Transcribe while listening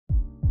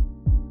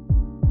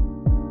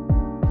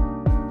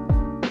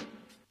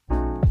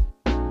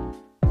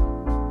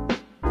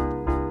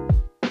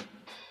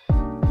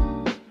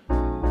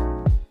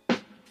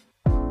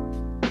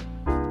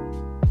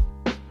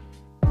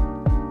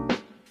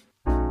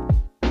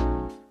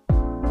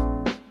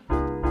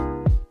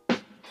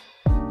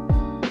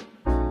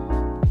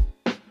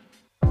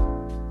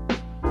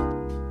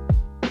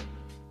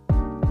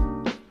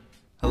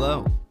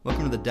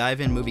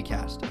Dive-In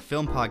Moviecast, a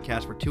film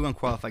podcast where two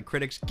unqualified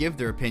critics give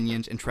their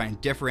opinions and try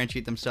and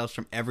differentiate themselves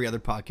from every other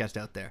podcast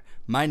out there.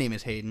 My name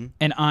is Hayden.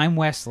 And I'm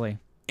Wesley.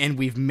 And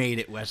we've made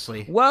it,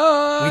 Wesley.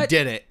 What? We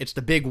did it. It's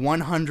the big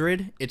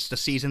 100. It's the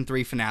season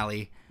 3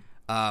 finale.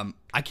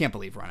 I can't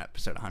believe we're on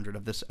episode 100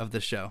 of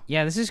this show.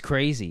 Yeah, this is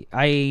crazy.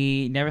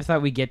 I never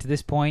thought we'd get to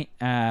this point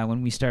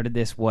when we started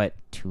this,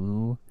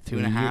 two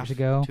and a half years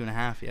ago?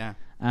 2.5,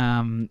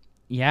 yeah.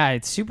 Yeah,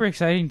 it's super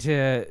exciting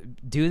to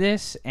do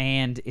this,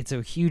 and it's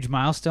a huge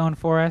milestone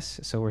for us,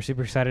 so we're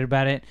super excited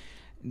about it.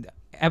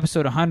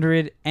 Episode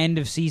 100, end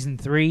of season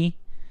 3.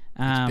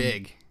 It's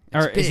big.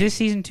 Is this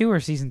season 2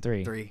 or season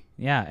 3? 3.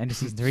 Yeah, end of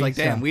season 3. It's like,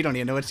 damn, we don't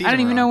even know what season I don't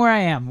even we're know on. where I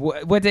am.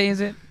 What day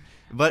is it?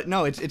 But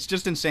no, it's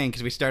just insane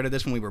because we started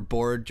this when we were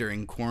bored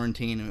during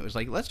quarantine, and it was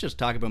like, let's just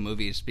talk about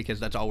movies because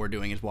that's all we're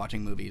doing is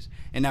watching movies.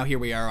 And now here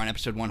we are on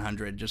episode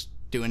 100, just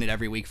doing it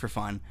every week for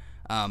fun.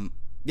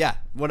 Yeah,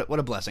 what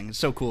a blessing. It's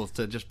so cool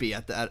to just be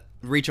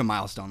reach a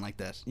milestone like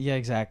this. Yeah,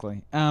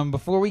 exactly.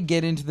 Before we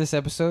get into this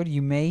episode,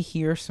 you may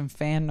hear some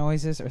fan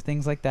noises or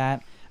things like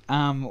that.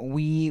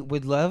 We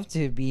would love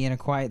to be in a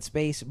quiet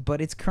space,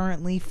 but it's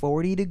currently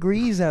 40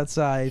 degrees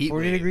outside,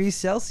 40 degrees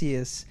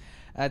Celsius.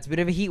 It's a bit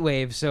of a heat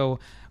wave, so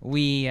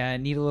we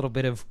need a little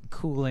bit of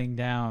cooling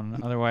down.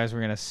 Otherwise,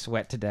 we're going to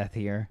sweat to death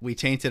here. We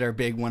tainted our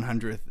big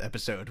 100th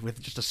episode with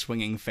just a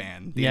swinging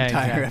fan the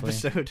entire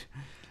episode.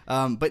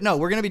 But no,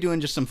 we're going to be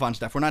doing just some fun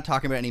stuff. We're not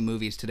talking about any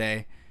movies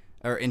today,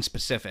 or in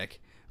specific,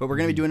 but we're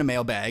going to be doing a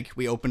mailbag.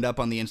 We opened up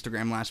on the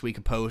Instagram last week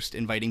a post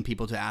inviting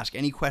people to ask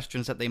any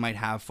questions that they might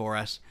have for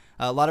us.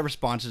 A lot of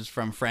responses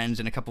from friends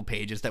and a couple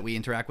pages that we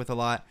interact with a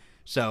lot.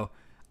 So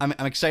I'm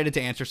excited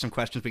to answer some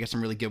questions. We got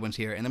some really good ones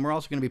here. And then we're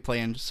also going to be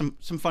playing some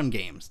fun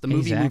games. The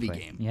movie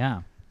game.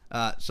 Yeah.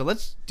 So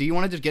do you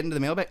want to just get into the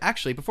mailbag?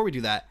 Actually, before we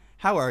do that,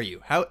 how are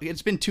you?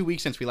 It's been 2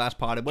 weeks since we last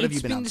potted. What have you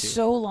been up to? It's been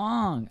so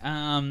long.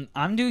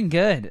 I'm doing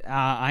good.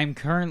 I'm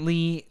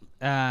currently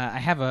I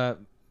have a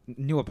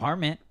new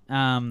apartment.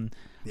 I'm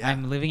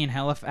living in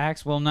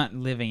Halifax. Well, not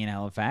living in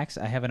Halifax.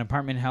 I have an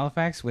apartment in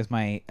Halifax with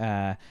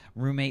my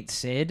roommate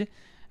Sid,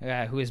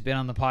 who has been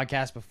on the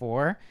podcast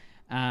before.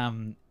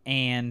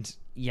 And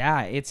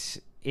yeah,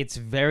 it's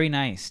very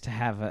nice to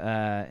have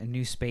a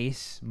new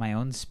space, my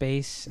own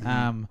space.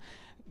 Mm-hmm.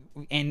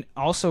 And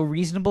also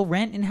reasonable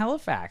rent in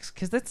Halifax,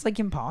 because that's like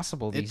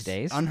impossible these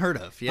days. Unheard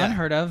of, yeah.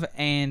 Unheard of,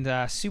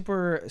 and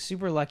super,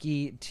 super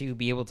lucky to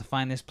be able to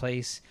find this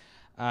place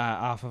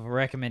off of a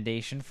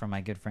recommendation from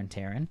my good friend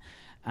Taryn.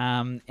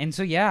 And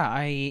so, yeah,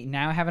 I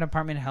now have an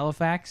apartment in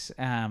Halifax.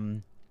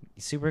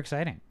 Super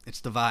exciting. It's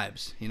the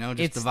vibes,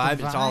 just the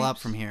vibes. It's all up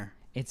from here.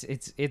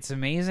 It's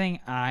amazing.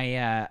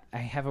 I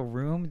have a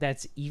room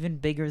that's even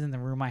bigger than the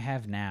room I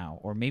have now,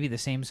 or maybe the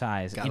same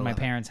size in my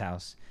parents'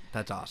 house.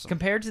 That's awesome.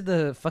 Compared to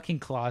the fucking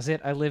closet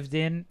I lived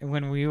in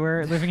when we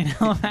were living in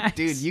Halifax.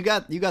 Dude, you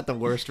got the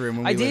worst room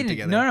when we lived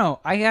together.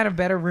 No, I got a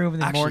better room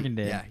than Morgan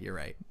did. Yeah, you're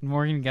right.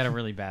 Morgan got a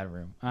really bad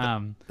room.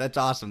 That's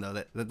awesome though,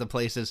 that the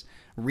place is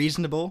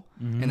reasonable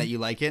and that you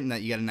like it and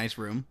that you got a nice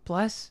room.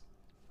 Plus,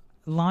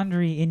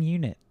 laundry in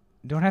unit.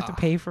 Don't have to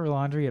pay for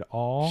laundry at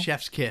all.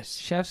 Chef's kiss.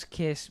 Chef's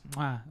kiss.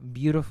 Mwah,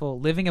 beautiful.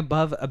 Living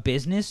above a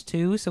business,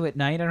 too, so at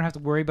night I don't have to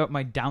worry about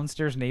my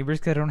downstairs neighbors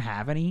because I don't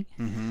have any.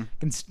 Mm-hmm. I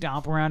can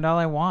stomp around all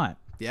I want.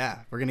 Yeah,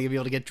 we're going to be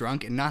able to get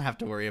drunk and not have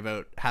to worry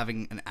about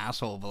having an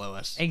asshole below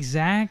us.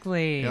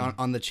 Exactly.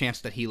 On the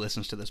chance that he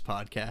listens to this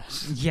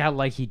podcast. Yeah,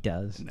 like he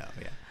does. No,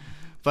 yeah.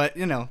 But,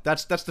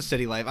 that's the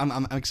city life.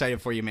 I'm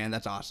excited for you, man.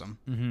 That's awesome.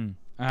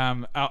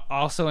 Mm-hmm.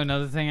 Also,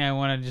 another thing I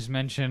want to just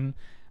mention...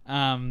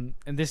 and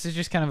this is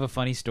just kind of a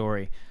funny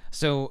story.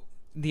 So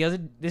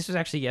this was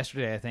actually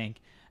yesterday, I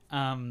think.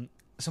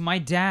 So my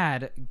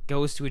dad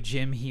goes to a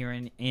gym here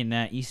in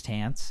East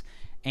Hants,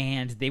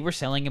 and they were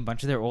selling a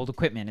bunch of their old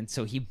equipment, and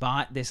so he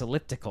bought this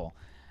elliptical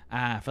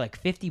for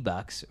like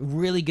 $50,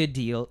 really good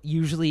deal.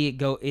 Usually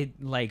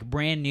it like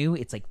brand new,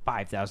 it's like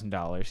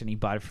 $5,000, and he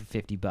bought it for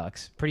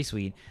 $50, pretty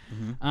sweet.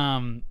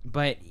 Mm-hmm.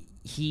 But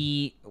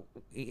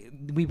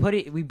we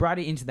brought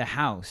it into the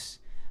house.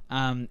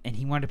 And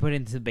he wanted to put it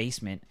into the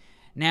basement.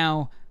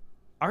 Now,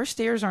 our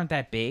stairs aren't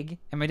that big,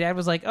 and my dad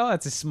was like, "Oh,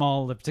 it's a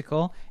small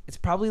elliptical. It's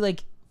probably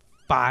like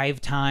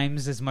 5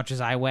 times as much as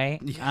I weigh.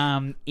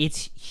 Yeah.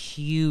 It's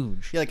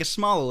huge. Yeah, like a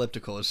small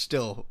elliptical is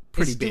still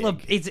pretty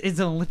big. It's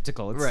an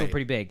elliptical. It's right. Still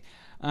pretty big.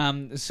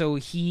 So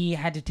he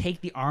had to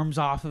take the arms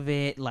off of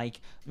it.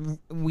 Like,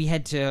 we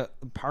had to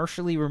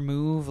partially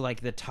remove like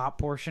the top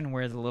portion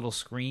where the little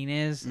screen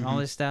is and all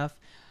this stuff,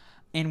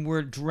 and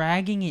we're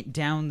dragging it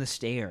down the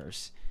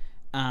stairs."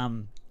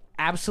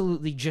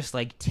 Absolutely just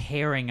like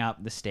tearing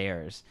up the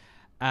stairs.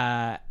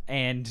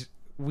 And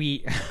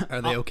we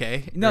are they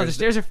okay? No, the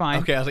stairs are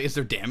fine. Okay, I was like, is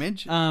there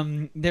damage?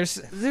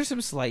 There's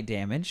some slight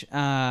damage,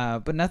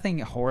 but nothing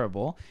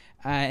horrible.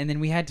 And then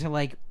we had to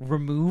like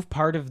remove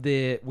part of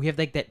we have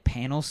like that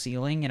panel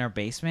ceiling in our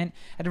basement.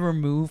 Had to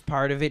remove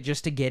part of it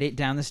just to get it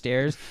down the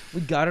stairs. We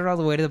got it all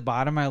the way to the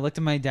bottom. I looked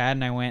at my dad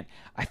and I went,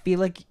 I feel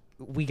like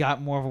we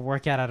got more of a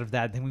workout out of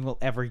that than we will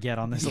ever get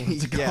on this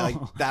elliptical. Yeah,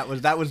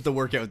 like that was the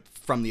workout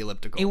from the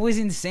elliptical. It was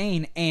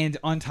insane. And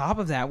on top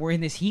of that, we're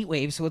in this heat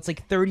wave, so it's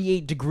like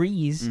 38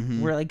 degrees.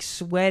 We're like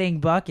sweating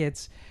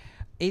buckets.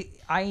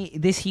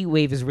 This heat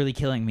wave is really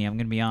killing me. I'm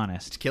gonna be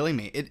honest. It's killing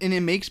me, and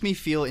it makes me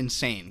feel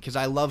insane because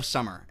I love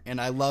summer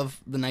and I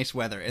love the nice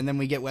weather, and then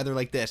we get weather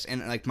like this,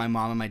 and like my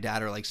mom and my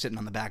dad are like sitting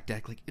on the back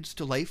deck, like it's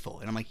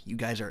delightful, and I'm like, you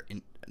guys are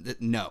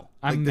no,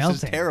 like, I'm this melting.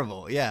 is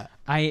terrible. Yeah,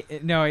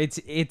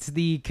 it's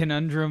the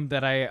conundrum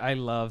that I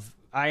love.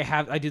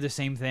 I do the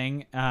same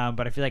thing,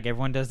 but I feel like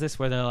everyone does this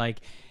where they're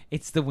like,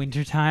 it's the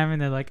winter time, and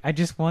they're like, I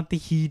just want the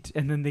heat,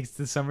 and then it's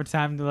the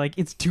summertime, they're like,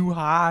 it's too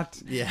hot.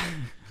 Yeah.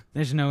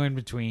 There's no in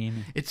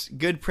between. It's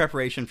good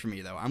preparation for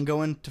me, though. I'm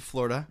going to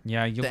Florida.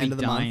 Yeah, you'll be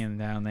dying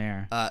down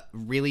there.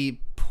 Really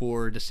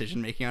poor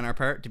decision making on our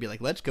part to be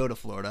like, let's go to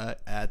Florida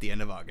at the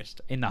end of August.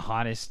 In the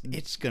hottest.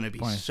 It's going to be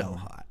so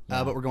hot.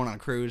 Yeah. But we're going on a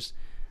cruise.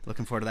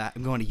 Looking forward to that.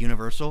 I'm going to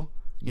Universal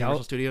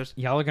Studios.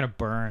 Y'all are going to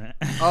burn.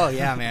 Oh,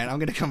 yeah, man. I'm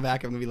going to come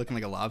back. I'm going to be looking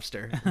like a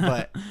lobster.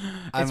 But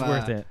it's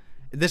worth it.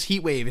 This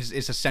heat wave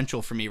is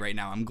essential for me right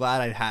now. I'm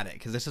glad I had it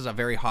because this is a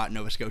very hot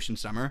Nova Scotian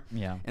summer.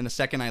 Yeah. And the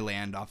second I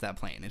land off that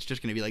plane, it's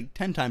just going to be like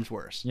 10 times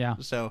worse. Yeah.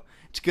 So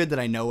it's good that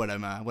I know what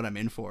I'm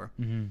in for.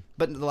 Mm-hmm.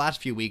 But the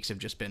last few weeks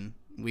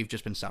we've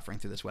just been suffering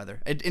through this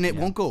weather, and it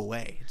won't go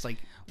away. It's like,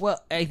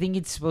 well, I think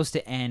it's supposed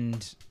to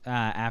end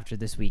after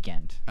this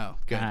weekend. Oh,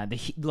 good.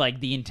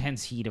 The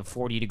intense heat of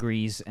 40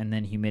 degrees and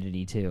then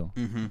humidity too.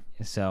 Mm-hmm.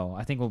 So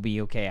I think we'll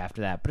be okay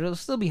after that, but it'll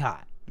still be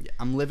hot. Yeah,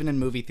 I'm living in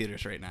movie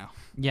theaters right now.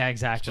 Yeah,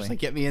 exactly. Just like,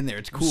 get me in there.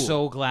 It's cool. I'm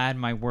so glad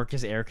my work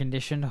is air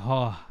conditioned.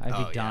 Oh,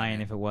 I'd be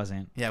dying if it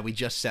wasn't. Yeah, we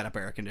just set up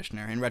our air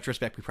conditioner. In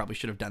retrospect, we probably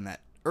should have done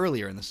that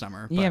earlier in the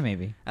summer. But yeah,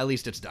 maybe. At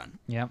least it's done.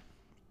 Yep.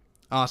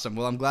 Awesome.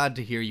 Well, I'm glad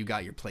to hear you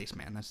got your place,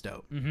 man. That's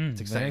dope. Mm-hmm.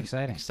 It's exciting. Very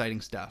exciting.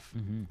 Exciting stuff.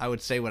 Mm-hmm. I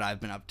would say what I've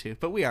been up to,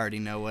 but we already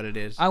know what it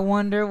is. I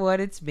wonder what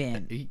it's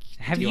been.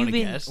 Have you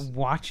been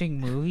watching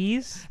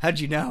movies? How'd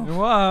you know?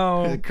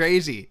 Whoa.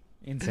 Crazy.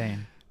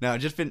 Insane. No,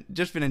 just been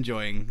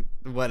enjoying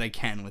what I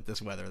can with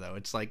this weather, though.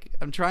 It's like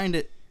I'm trying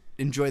to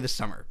enjoy the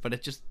summer, but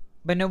it just...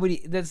 But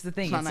nobody... That's the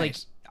thing. It's nice. like,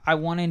 I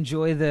want to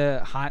enjoy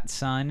the hot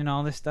sun and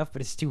all this stuff,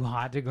 but it's too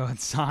hot to go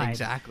outside.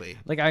 Exactly.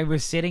 Like, I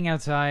was sitting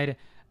outside...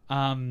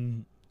 I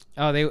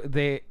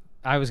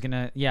was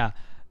gonna... Yeah.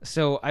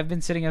 So, I've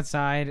been sitting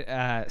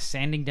outside,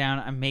 sanding down.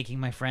 I'm making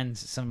my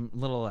friends some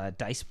little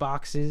dice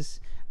boxes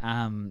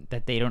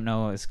that they don't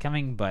know is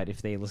coming, but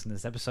if they listen to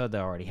this episode,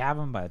 they'll already have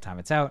them by the time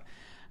it's out.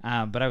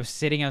 But I was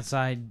sitting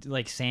outside,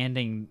 like,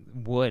 sanding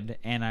wood,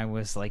 and I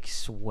was, like,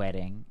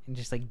 sweating and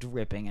just, like,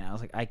 dripping, and I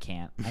was like, I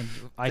can't.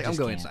 I'm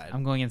going inside.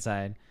 I'm going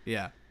inside.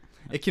 Yeah.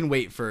 It can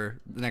wait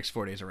for the next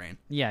 4 days of rain.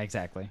 Yeah,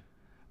 exactly.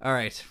 All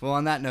right. Well,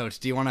 on that note,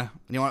 do you want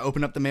to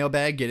open up the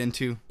mailbag, get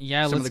into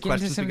some of the questions we got?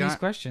 Let's get into some of these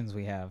questions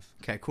we have.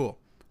 Okay, cool.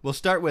 We'll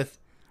start with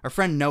our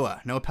friend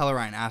Noah. Noah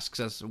Pellerine asks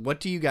us,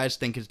 what do you guys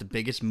think is the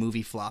biggest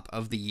movie flop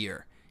of the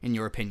year, in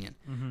your opinion?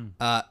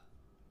 Mm-hmm.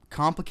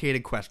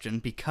 Complicated question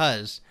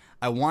because...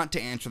 I want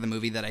to answer the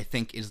movie that I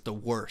think is the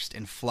worst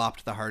and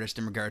flopped the hardest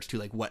in regards to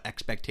like what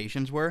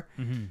expectations were.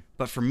 Mm-hmm.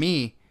 But for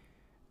me,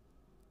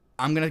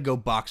 I'm going to go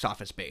box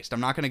office based.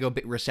 I'm not going to go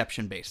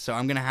reception based. So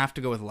I'm going to have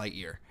to go with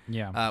Lightyear.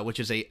 Yeah. Which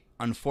is a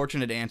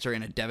unfortunate answer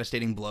and a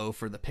devastating blow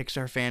for the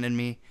Pixar fan in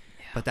me.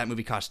 Yeah. But that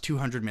movie cost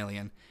 $200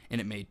 million and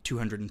it made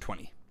 $220 million.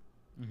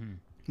 Mm-hmm.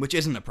 Which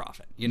isn't a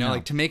profit. You know,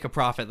 like to make a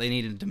profit, they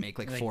needed to make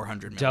like $400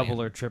 million. Double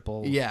or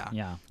triple. Yeah.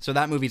 Yeah. So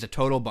that movie's a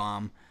total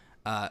bomb.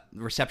 The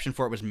reception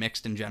for it was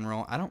mixed in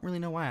general. I don't really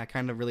know why. I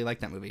kind of really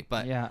like that movie,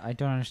 but yeah, I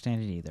don't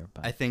understand it either.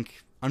 But I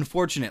think,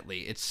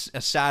 unfortunately, it's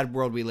a sad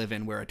world we live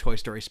in where a Toy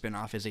Story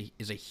spinoff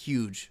is a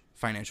huge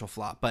financial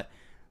flop. But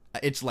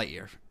it's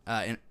Lightyear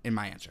in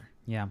my answer.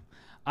 Yeah,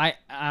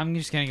 I'm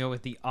just gonna go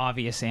with the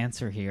obvious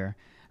answer here,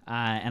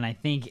 and I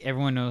think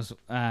everyone knows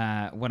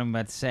what I'm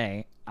about to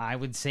say. I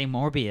would say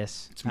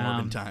Morbius. It's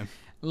Morbin time.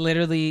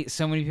 Literally,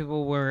 so many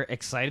people were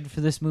excited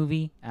for this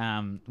movie.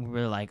 We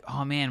were like,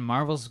 oh man,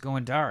 Marvel's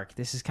going dark.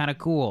 This is kind of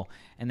cool.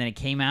 And then it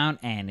came out,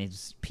 and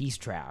it's piece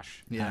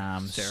trash. Yeah,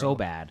 so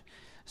bad.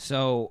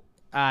 So,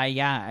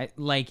 I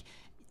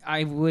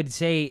would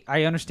say,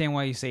 I understand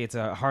why you say it's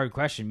a hard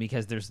question,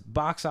 because there's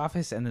box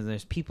office, and then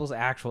there's people's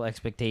actual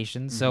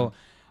expectations. Mm-hmm. So,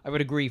 I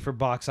would agree for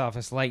box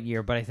office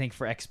Lightyear, but I think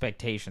for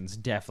expectations,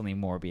 definitely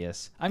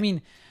Morbius. I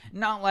mean,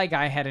 not like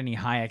I had any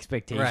high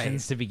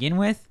expectations to begin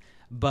with,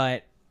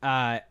 but...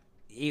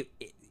 It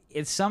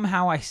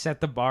somehow I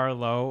set the bar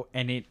low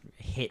and it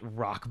hit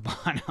rock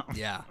bottom.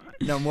 Yeah.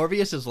 No,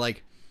 Morbius is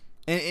like,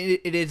 and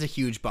it is a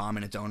huge bomb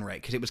in its own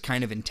right because it was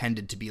kind of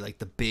intended to be like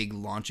the big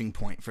launching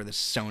point for the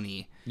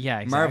Sony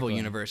Marvel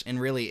universe,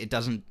 and really it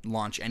doesn't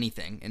launch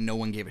anything, and no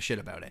one gave a shit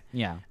about it.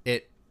 Yeah.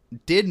 It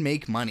did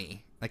make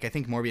money. Like I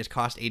think Morbius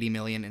cost $80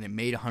 million and it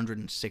made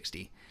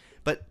 $160.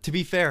 But to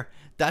be fair,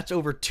 that's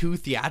over 2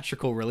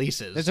 theatrical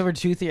releases. That's over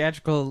 2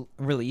 theatrical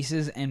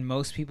releases, and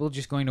most people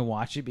just going to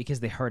watch it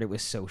because they heard it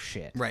was so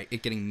shit. Right,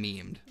 it getting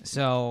memed.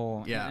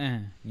 So,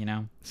 yeah. you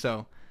know.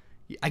 So,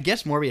 I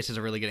guess Morbius is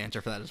a really good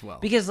answer for that as well.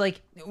 Because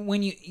like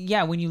when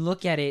you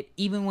look at it,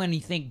 even when you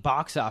think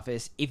box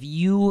office, if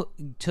you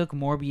took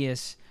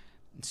Morbius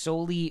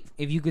solely,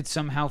 if you could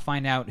somehow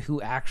find out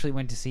who actually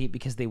went to see it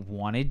because they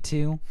wanted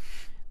to,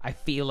 I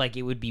feel like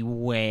it would be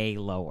way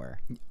lower.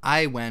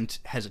 I went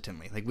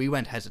hesitantly. Like, we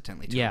went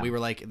hesitantly to it. We were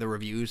like, the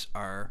reviews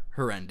are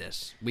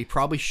horrendous. We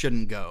probably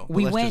shouldn't go.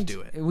 But let's just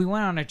do it. We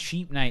went on a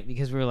cheap night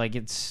because we were like,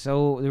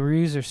 the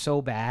reviews are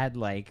so bad,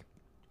 like,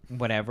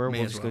 whatever.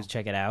 We'll just go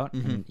check it out.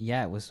 Mm-hmm. And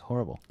yeah, it was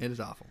horrible. It is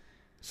awful.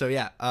 So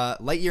yeah,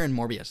 Lightyear and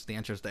Morbius. The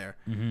answer's there.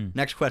 Mm-hmm.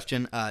 Next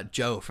question,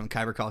 Joe from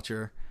Kyber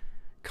Culture,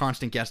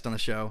 constant guest on the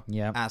show,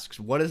 asks,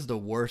 what is the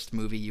worst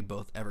movie you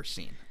both ever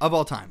seen? Of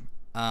all time.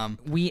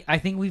 I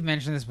think we've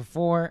mentioned this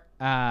before.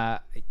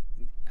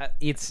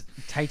 It's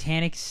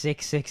Titanic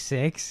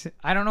 666.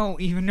 I don't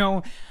even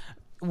know.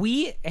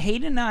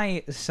 Hayden and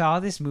I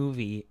saw this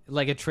movie,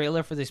 like a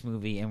trailer for this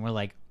movie, and we're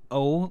like,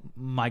 oh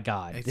my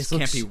god, this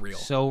can't be real.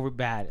 So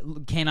bad.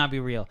 It cannot be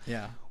real.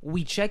 Yeah.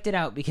 We checked it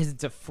out because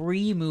it's a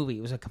free movie.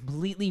 It was a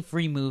completely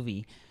free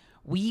movie.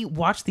 We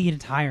watched the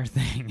entire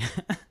thing.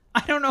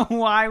 I don't know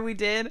why we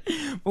did,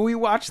 but we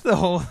watched the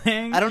whole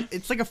thing.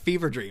 It's like a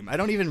fever dream. I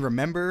don't even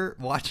remember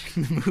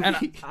watching the movie.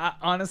 And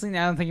honestly,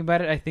 now I'm thinking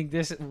about it, I think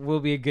this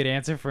will be a good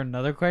answer for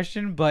another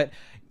question. But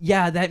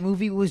yeah, that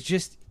movie was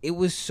it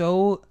was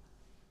so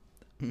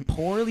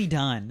poorly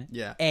done.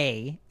 Yeah.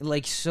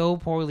 Like so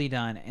poorly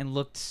done and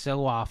looked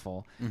so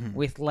awful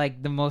with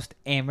like the most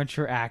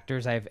amateur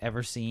actors I've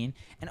ever seen.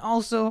 And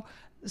also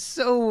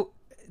so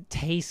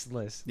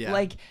tasteless. Yeah.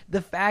 Like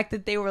the fact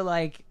that they were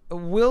like,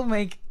 we'll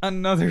make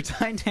another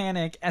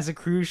Titanic as a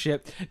cruise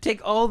ship,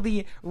 take all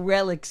the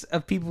relics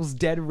of people's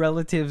dead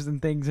relatives and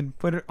things and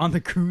put it on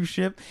the cruise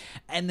ship,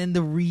 and then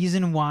the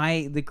reason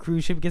why the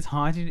cruise ship gets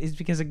haunted is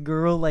because a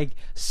girl like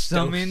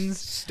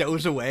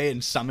stows away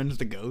and summons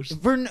the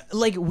ghost.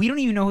 Like, we don't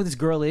even know who this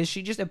girl is.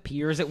 She just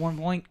appears at one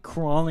point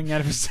crawling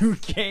out of a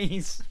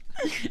suitcase.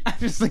 I'm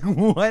just like,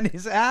 what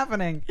is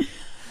happening?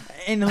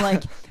 And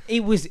like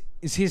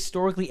it's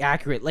historically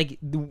accurate. Like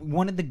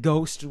one of the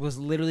ghosts was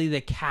literally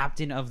the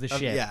captain of the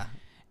ship. Yeah.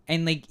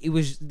 And like it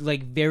was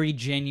like very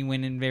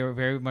genuine and very,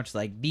 very much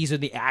like these are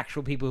the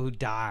actual people who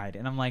died.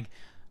 And I'm like,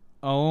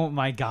 oh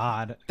my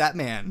god. That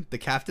man, the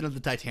captain of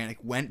the Titanic,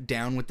 went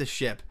down with the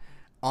ship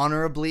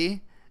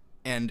honorably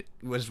and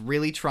was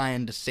really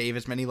trying to save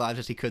as many lives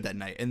as he could that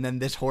night. And then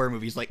this horror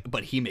movie's like,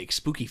 but he makes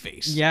spooky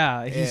face.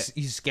 Yeah,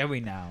 he's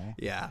scary now.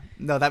 Yeah.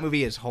 No, that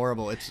movie is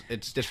horrible.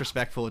 It's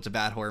disrespectful. It's a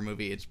bad horror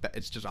movie.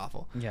 It's just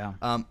awful. Yeah.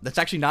 That's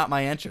actually not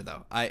my answer,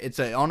 though. It's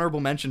an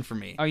honorable mention for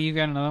me. Oh, you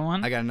got another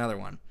one? I got another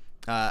one.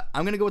 I'm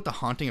going to go with The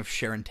Haunting of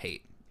Sharon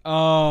Tate.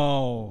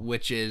 Oh.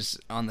 Which is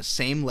on the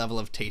same level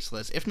of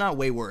tasteless, if not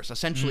way worse.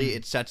 Essentially,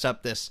 it sets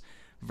up this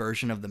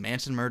version of the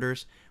Manson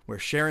murders where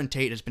Sharon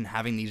Tate has been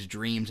having these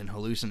dreams and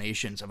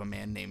hallucinations of a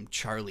man named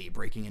Charlie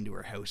breaking into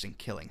her house and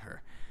killing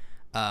her.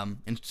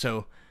 And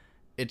so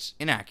it's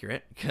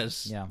inaccurate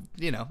because,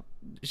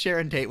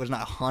 Sharon Tate was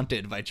not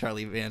haunted by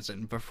Charlie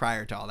Manson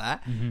prior to all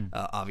that,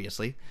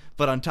 obviously.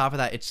 But on top of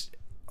that, it's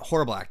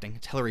horrible acting.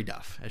 It's Hilary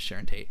Duff as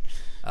Sharon Tate.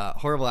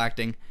 Horrible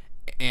acting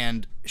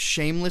and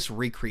shameless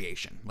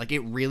recreation. Like, it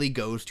really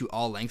goes to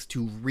all lengths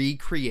to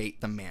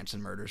recreate the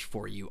Manson murders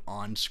for you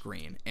on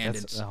screen. And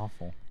it's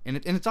awful. And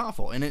it's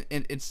awful. And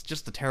it's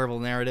just a terrible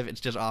narrative.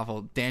 It's just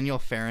awful. Daniel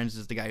Farrens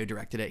is the guy who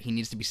directed it. He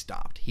needs to be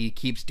stopped. He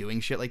keeps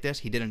doing shit like this.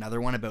 He did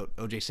another one about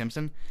O.J.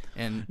 Simpson.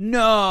 And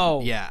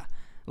no! Yeah.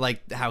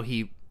 Like, how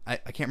I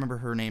can't remember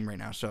her name right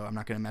now, so I'm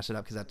not going to mess it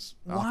up because that's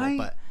awful. Why?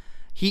 But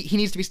he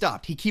needs to be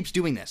stopped. He keeps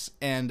doing this.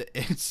 And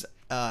it's...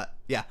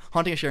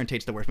 Haunting of Sharon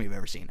Tate's the worst movie I've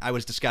ever seen. I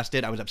was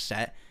disgusted. I was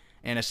upset.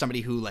 And as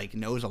somebody who, like,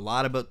 knows a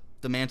lot about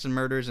the Manson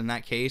murders in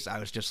that case, I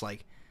was just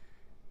like,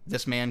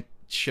 this man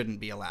shouldn't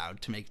be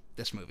allowed to make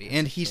this movie.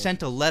 And he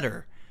sent a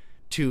letter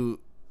to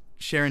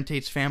Sharon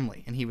Tate's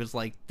family. And he was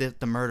like,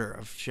 the murder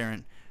of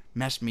Sharon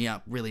messed me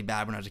up really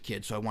bad when I was a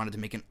kid, so I wanted to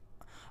make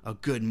a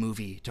good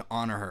movie to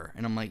honor her.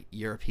 And I'm like,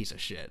 you're a piece of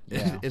shit,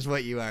 is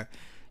what you are.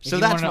 So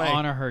if you want to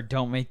honor her,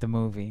 don't make the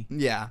movie.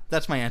 Yeah,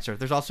 that's my answer.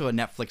 There's also a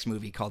Netflix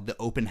movie called The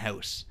Open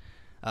House,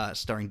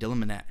 starring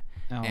Dylan Minnette.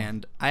 Oh.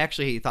 And I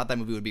actually thought that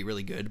movie would be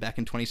really good back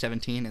in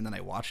 2017, and then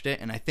I watched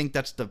it, and I think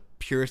that's the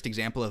purest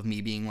example of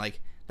me being like,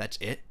 that's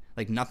it?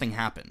 Like, nothing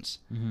happens.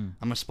 Mm-hmm. I'm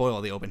going to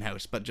spoil The Open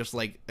House, but just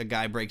like a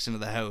guy breaks into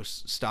the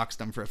house, stalks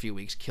them for a few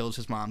weeks, kills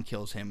his mom,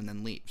 kills him, and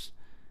then leaves.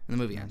 And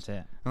the movie ends.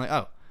 That's it. I'm like,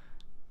 oh.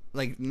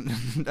 Like,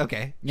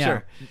 okay,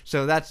 sure.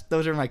 So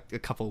those are like a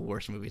couple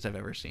worst movies I've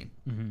ever seen.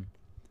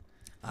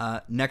 Mm-hmm.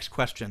 Next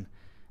question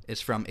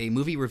is from a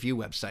movie review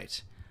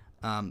website.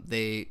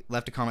 They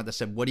left a comment that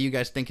said, what do you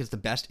guys think is the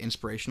best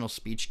inspirational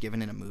speech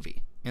given in a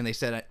movie? And they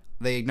said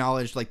they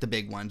acknowledged like the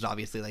big ones,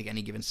 obviously, like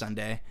Any Given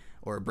Sunday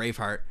or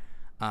Braveheart.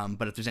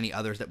 But if there's any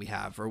others that we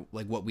have, or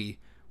like what we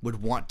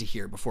would want to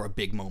hear before a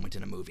big moment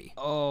in a movie.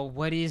 Oh,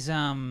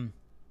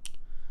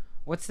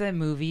 what's that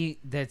movie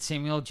that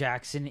Samuel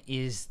Jackson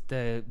is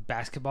the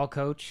basketball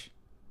coach?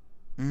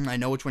 I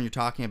know which one you're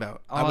talking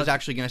about. I was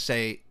actually going to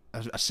say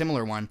a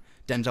similar one,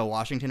 Denzel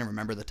Washington and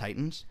Remember the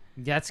Titans.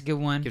 That's a good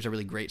one. Gives a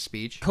really great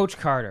speech. Coach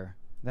Carter.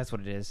 That's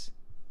what it is.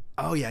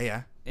 Oh,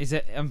 yeah. Is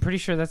it? I'm pretty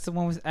sure that's the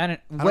one with... I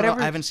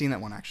haven't seen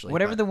that one, actually.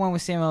 Whatever the one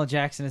with Samuel L.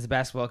 Jackson as the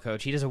basketball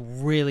coach, he does a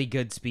really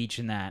good speech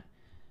in that.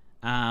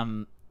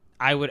 I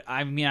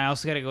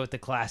also got to go with the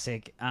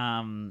classic,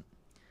 so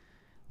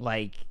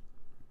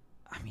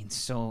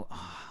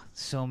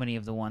many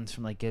of the ones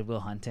from, like, Good Will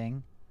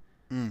Hunting.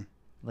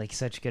 Like,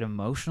 such good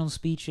emotional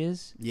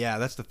speeches. Yeah,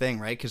 that's the thing,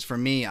 right? Because for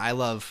me, I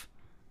love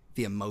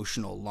the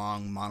emotional,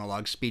 long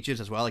monologue speeches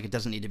as well. Like, it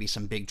doesn't need to be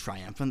some big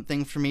triumphant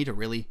thing for me to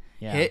really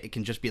hit. It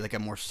can just be, like, a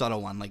more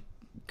subtle one. Like,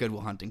 Good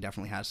Will Hunting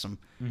definitely has some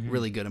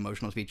really good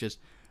emotional speeches.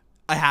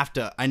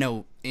 I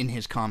know in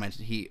his comments,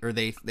 they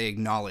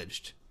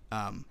acknowledged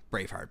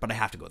Braveheart, but I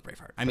have to go with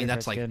Braveheart. I mean,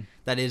 that's like good.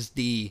 That is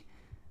the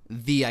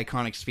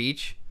iconic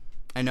speech.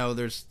 I know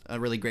there's a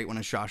really great one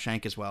in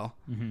Shawshank as well.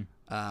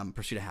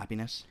 Pursuit of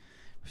Happiness.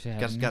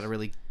 Got a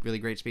really, really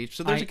great speech.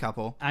 So there's a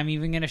couple. I'm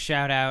even gonna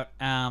shout out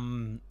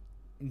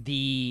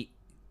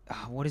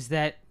what is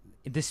that?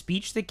 The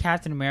speech that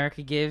Captain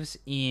America gives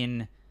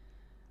in,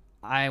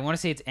 I want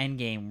to say it's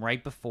Endgame,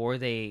 right before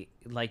they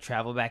like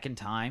travel back in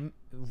time,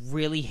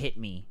 really hit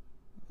me.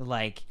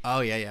 Like,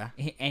 oh yeah.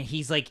 And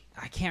he's like,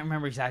 I can't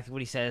remember exactly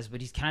what he says, but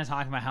he's kind of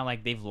talking about how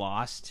like they've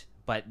lost,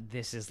 but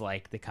this is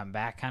like the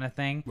comeback kind of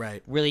thing.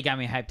 Right. Really got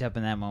me hyped up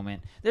in that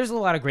moment. There's a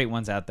lot of great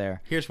ones out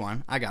there. Here's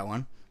one. I got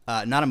one.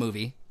 Not a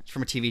movie. It's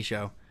from a TV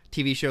show.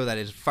 TV show that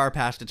is far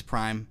past its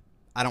prime.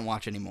 I don't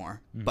watch anymore.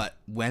 But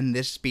when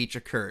this speech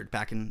occurred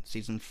back in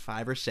season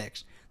 5 or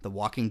 6, The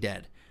Walking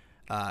Dead,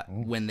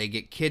 when they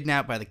get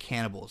kidnapped by the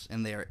cannibals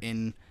and they are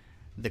in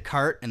the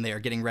cart and they are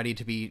getting ready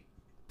to be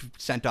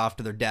sent off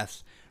to their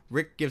deaths,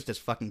 Rick gives this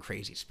fucking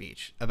crazy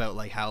speech about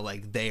like how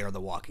like they are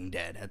the Walking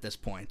Dead at this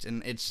point,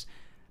 and it's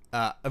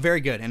a very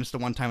good, and it's the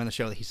one time in the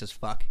show that he says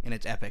fuck, and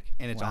it's epic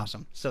and it's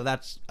awesome. So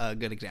that's a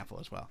good example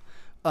as well.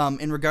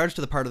 In regards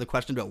to the part of the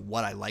question about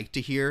what I like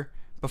to hear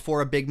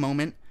before a big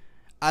moment,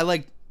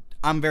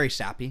 I'm very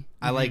sappy.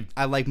 I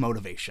like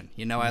motivation.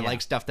 You know, I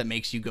like stuff that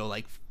makes you go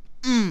like,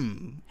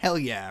 hell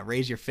yeah,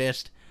 raise your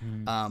fist.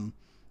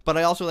 But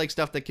I also like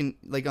stuff that can,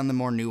 like, on the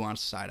more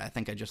nuanced side, I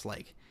think I just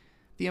like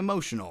the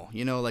emotional,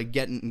 you know, like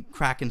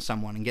cracking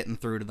someone and getting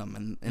through to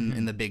them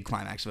in the big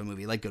climax of a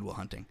movie, like Good Will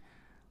Hunting.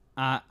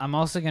 I'm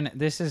also I'm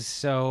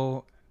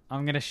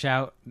going to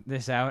shout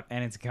this out,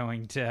 and it's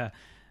going to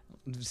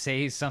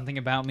say something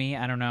about me.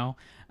 I don't know.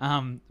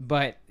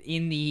 But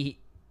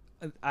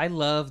I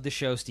love the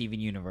show Steven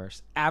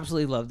Universe.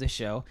 Absolutely love the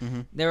show.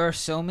 There are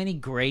so many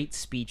great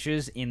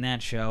speeches in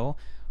that show,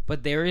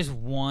 but there is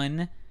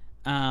one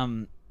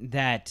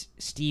that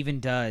Steven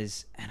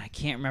does, and I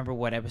can't remember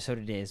what episode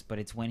it is, but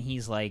it's when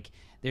he's like,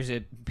 there's a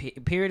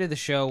period of the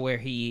show where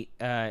he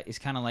is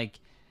kind of like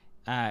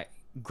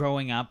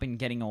growing up and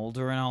getting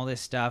older and all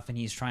this stuff, and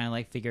he's trying to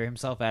like figure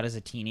himself out as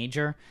a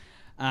teenager.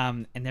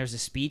 And there's a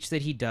speech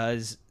that he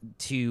does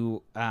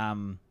to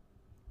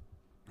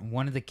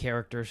one of the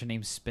characters, her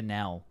name's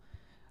Spinell,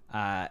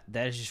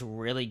 that is just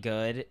really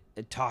good,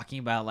 talking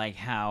about like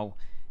how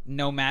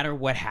no matter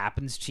what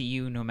happens to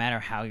you, no matter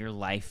how your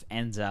life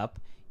ends up,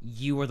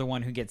 you are the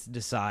one who gets to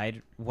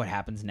decide what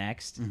happens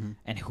next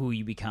and who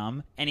you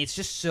become. And it's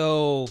just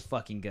so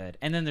fucking good.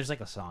 And then there's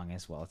like a song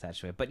as well attached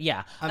to it. But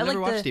yeah, I've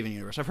never watched Steven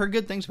Universe. I've heard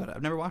good things about it.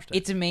 I've never watched it.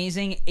 It's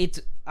amazing.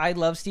 I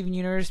love Steven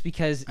Universe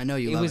because I know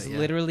you love it. It was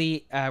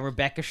literally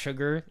Rebecca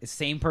Sugar, the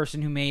same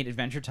person who made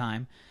Adventure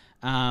Time,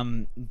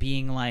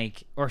 being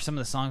like, or some of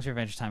the songs for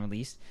Adventure Time at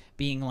least,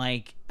 being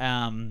like,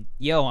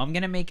 yo, I'm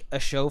gonna make a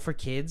show for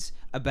kids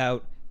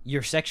about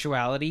your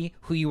sexuality,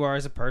 who you are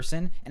as a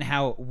person, and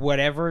how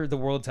whatever the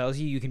world tells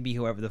you, you can be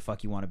whoever the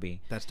fuck you want to be.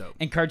 That's dope.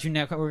 And Cartoon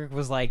Network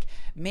was like,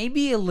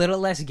 maybe a little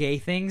less gay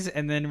things,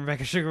 and then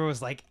Rebecca Sugar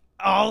was like,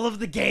 all of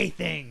the gay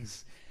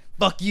things.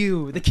 Fuck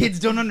you. The kids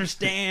don't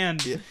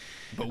understand. Yeah.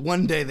 But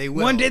one day they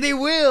will. One day they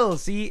will.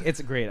 See,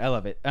 it's great. I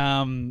love it.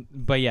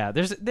 But yeah,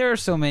 there are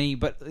so many.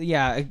 But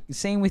yeah,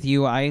 same with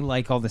you. I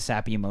like all the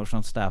sappy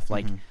emotional stuff.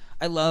 Like,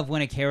 I love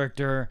when a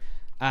character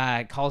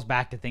calls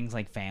back to things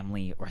like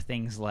family or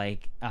things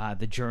like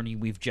the journey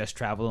we've just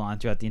traveled on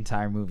throughout the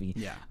entire movie.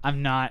 Yeah,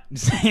 I'm not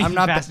saying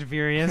Fast and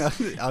Furious.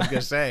 I was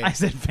gonna say I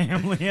said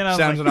family, and I was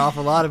sounds like, an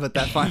awful lot about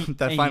that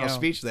final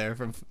speech there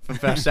from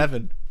Fast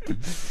 7.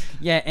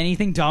 Yeah,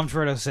 anything Dom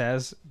Toretto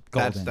says,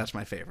 golden. That's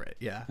my favorite.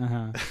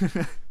 Yeah.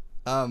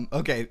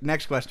 Okay,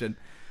 next question.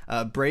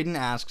 Braden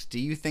asks, do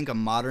you think a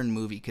modern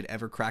movie could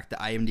ever crack the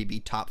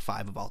IMDb top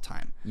 5 of all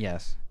time?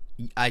 Yes.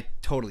 I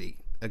totally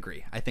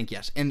agree. I think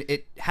yes. And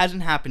it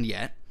hasn't happened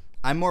yet.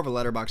 I'm more of a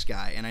Letterboxd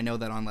guy, and I know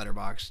that on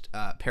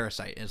Letterboxd,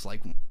 Parasite is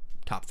like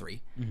top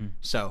 3.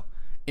 So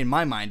in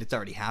my mind, it's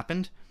already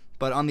happened.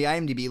 But on the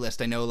IMDb list,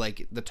 I know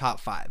like the top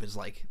 5 is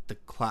like the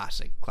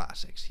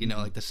classics. You know,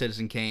 like the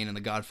Citizen Kane and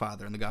the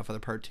Godfather and the Godfather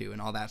Part 2 and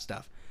all that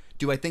stuff.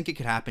 Do I think it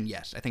could happen?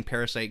 Yes. I think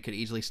Parasite could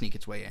easily sneak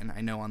its way in.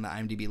 I know on the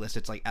IMDb list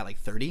it's like at like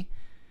 30.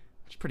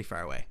 It's pretty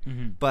far away.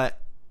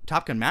 But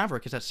Top Gun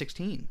Maverick is at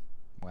 16.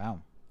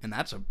 Wow. And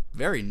that's a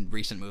very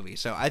recent movie.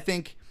 So I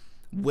think,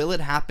 will it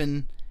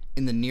happen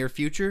in the near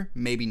future?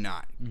 Maybe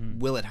not.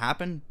 Will it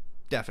happen?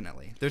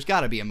 definitely. There's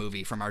got to be a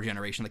movie from our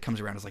generation that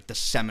comes around as like the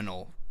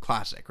seminal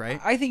classic,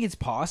 right? I think it's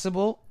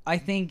possible. I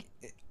think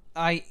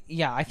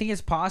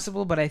it's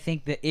possible, but I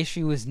think the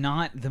issue is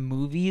not the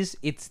movies;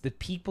 it's the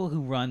people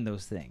who run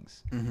those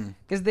things.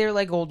 Because they're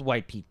like old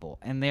white people,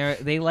 and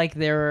they like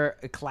their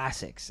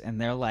classics, and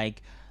they're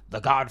like, The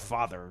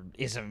Godfather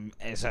is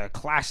a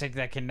classic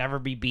that can never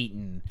be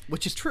beaten.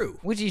 Which is true.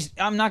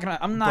 I'm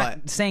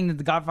not saying that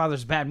The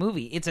Godfather's a bad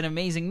movie. It's an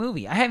amazing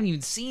movie. I haven't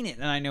even seen it,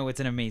 and I know it's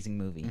an amazing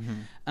movie.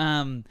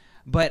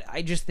 But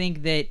I just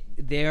think that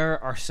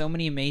there are so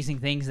many amazing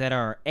things that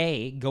are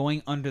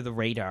going under the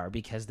radar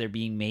because they're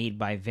being made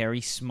by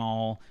very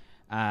small,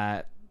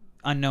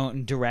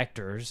 unknown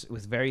directors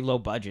with very low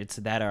budgets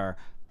that are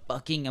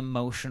fucking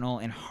emotional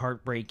and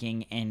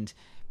heartbreaking, and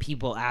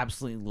people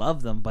absolutely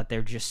love them, but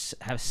they're just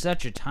have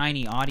such a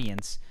tiny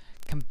audience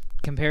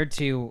compared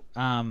to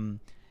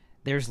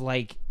there's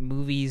like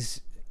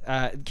movies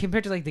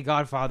compared to like The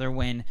Godfather,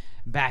 when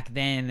back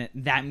then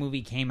that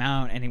movie came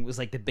out and it was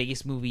like the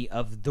biggest movie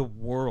of the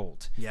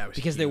world. Yeah, it was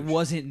because huge. there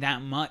wasn't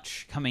that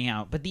much coming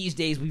out. But these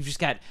days we've just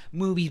got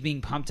movies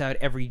being pumped out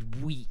every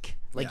week.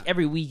 Like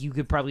every week you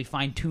could probably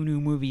find 2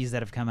 new movies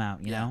that have come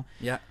out, you know?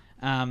 Yeah.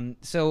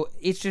 So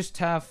it's just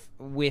tough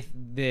with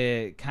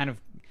the kind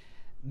of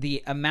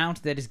the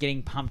amount that is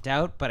getting pumped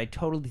out, but I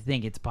totally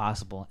think it's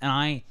possible.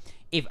 And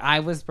if I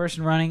was the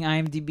person running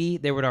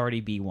IMDb, there would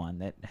already be one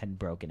that had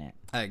broken it.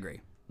 I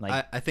agree.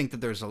 Like, I think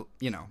that there's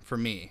for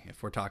me,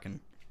 if we're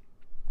talking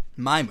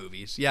my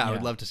movies, I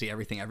would love to see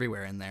Everything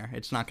Everywhere in there.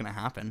 It's not going to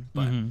happen,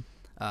 but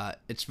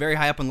it's very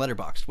high up on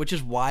Letterboxd, which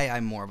is why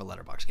I'm more of a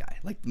Letterboxd guy.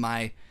 Like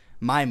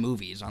my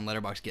movies on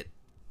Letterboxd get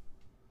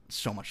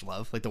so much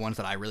love. Like the ones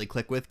that I really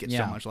click with get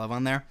so much love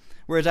on there.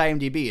 Whereas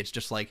IMDb, it's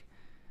just like,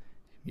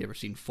 you ever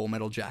seen Full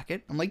Metal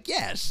Jacket? I'm like,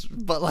 yes,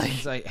 but like...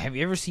 It's like, have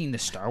you ever seen the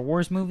Star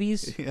Wars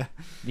movies? Yeah.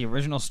 The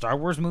original Star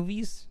Wars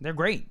movies? They're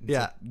great. It's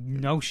like,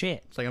 no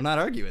shit. It's like, I'm not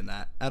arguing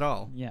that at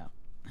all. Yeah.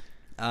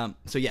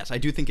 So yes, I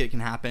do think it can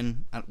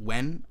happen.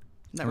 When?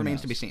 That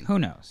remains to be seen. Who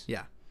knows?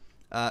 Yeah.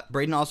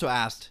 Braden also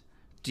asked,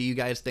 do you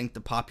guys think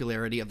the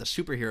popularity of the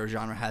superhero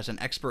genre has an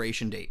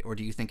expiration date, or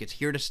do you think it's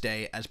here to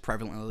stay as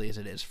prevalently as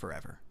it is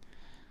forever?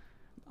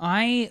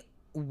 I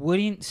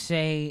wouldn't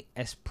say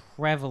as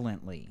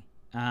prevalently.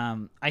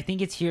 I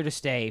think it's here to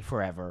stay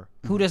forever.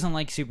 Who doesn't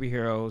like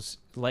superheroes?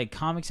 Like,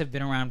 comics have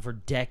been around for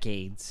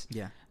decades.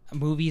 Yeah.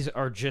 Movies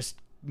are just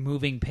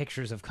moving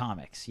pictures of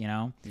comics, you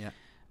know? Yeah.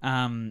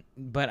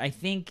 But I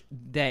think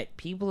that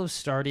people have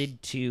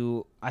started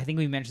to, I think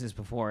we mentioned this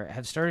before,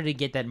 have started to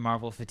get that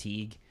Marvel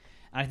fatigue.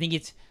 And I think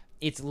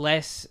it's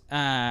less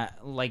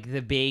like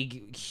the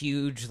big,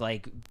 huge,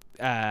 like,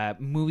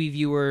 movie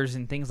viewers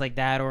and things like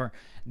that, or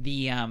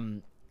the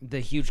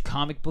huge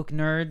comic book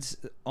nerds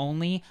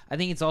only. I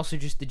think it's also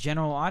just the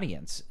general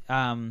audience.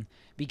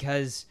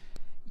 Because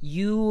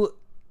let's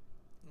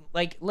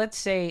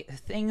say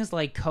things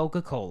like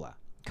Coca-Cola.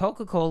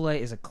 Coca-Cola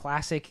is a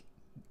classic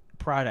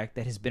product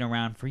that has been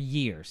around for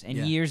years and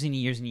years and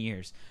years and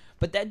years.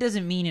 But that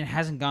doesn't mean it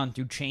hasn't gone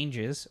through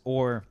changes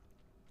or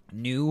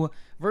new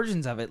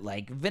versions of it,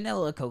 like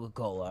vanilla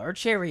Coca-Cola or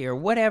cherry or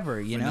whatever,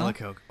 you know? Vanilla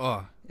Coke.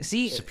 Oh,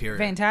 see, superior.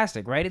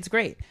 Fantastic, right? It's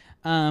great.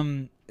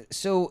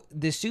 So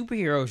the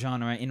superhero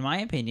genre, in my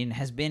opinion,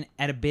 has been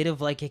at a bit of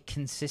like a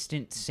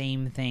consistent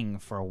same thing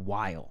for a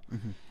while.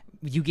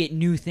 You get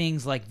new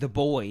things like The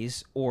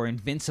Boys or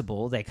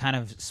Invincible that kind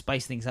of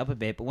spice things up a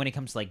bit, but when it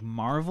comes to like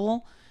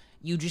Marvel,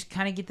 you just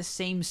kind of get the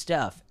same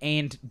stuff.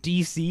 And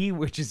DC,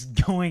 which is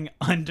going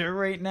under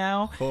right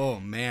now. Oh,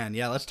 man.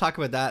 Yeah, let's talk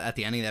about that at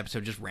the end of the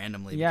episode just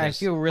randomly. Yeah, I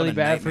feel really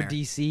bad for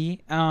DC.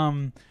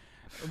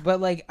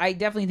 But like, I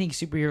definitely think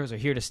superheroes are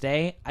here to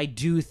stay. I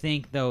do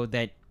think, though,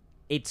 that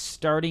it's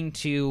starting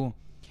to...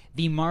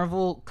 The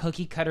Marvel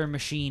cookie-cutter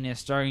machine is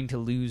starting to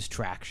lose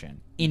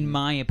traction, in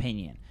my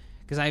opinion.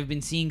 Because I've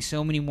been seeing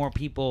so many more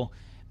people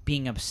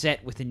being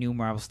upset with the new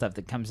Marvel stuff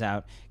that comes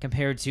out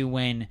compared to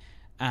when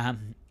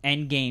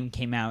Endgame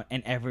came out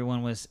and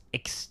everyone was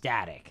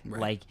ecstatic.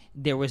 Right. Like,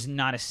 there was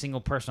not a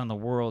single person on the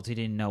world who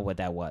didn't know what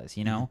that was,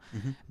 you know?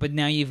 But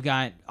now you've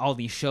got all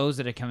these shows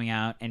that are coming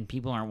out and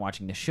people aren't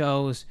watching the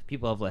shows.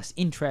 People have less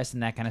interest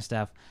in that kind of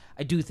stuff.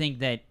 I do think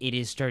that it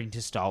is starting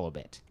to stall a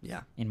bit.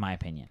 Yeah. In my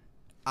opinion.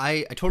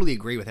 I totally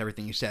agree with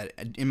everything you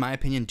said. In my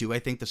opinion, do I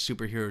think the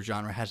superhero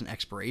genre has an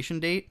expiration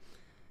date?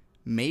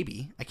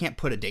 Maybe. I can't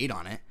put a date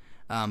on it.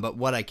 But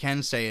what I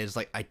can say is,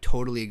 like, I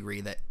totally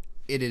agree that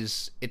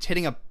it's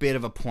hitting a bit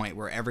of a point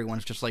where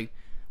everyone's just like,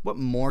 what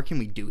more can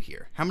we do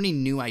here? How many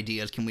new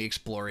ideas can we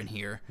explore in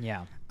here?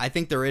 Yeah. I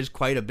think there is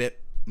quite a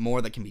bit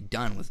more that can be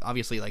done with,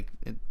 obviously, like,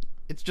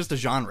 it's just a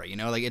genre, you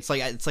know? Like, it's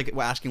like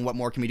asking what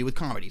more can we do with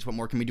comedies? What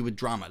more can we do with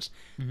dramas?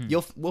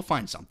 We'll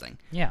find something.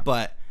 Yeah.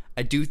 But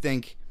I do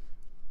think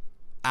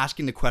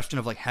asking the question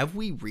of, like, have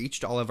we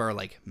reached all of our,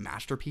 like,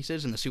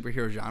 masterpieces in the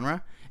superhero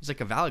genre is,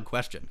 like, a valid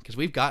question, because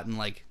we've gotten,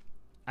 like,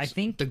 I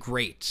think the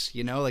greats,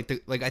 you know,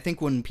 like I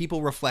think when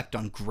people reflect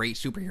on great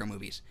superhero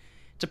movies,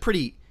 it's a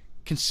pretty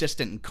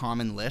consistent and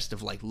common list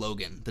of, like,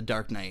 Logan, The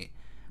Dark Knight.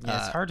 Yeah,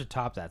 it's hard to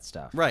top that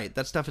stuff. Right,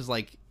 that stuff is,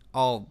 like,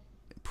 all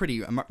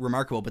pretty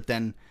remarkable. But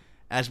then,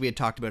 as we had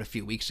talked about a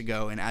few weeks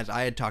ago, and as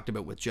I had talked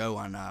about with Joe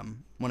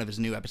on one of his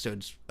new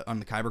episodes on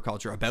the Kyber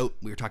Culture,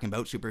 we were talking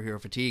about superhero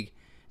fatigue.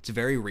 It's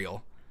very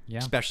real,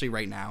 especially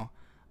right now.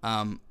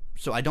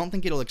 So I don't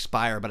think it'll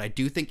expire, but I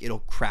do think it'll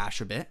crash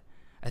a bit.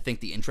 I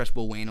think the interest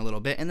will wane a little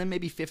bit, and then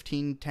maybe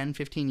 10,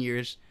 15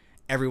 years,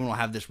 everyone will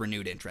have this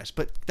renewed interest.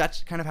 But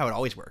that's kind of how it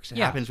always works. It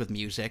happens with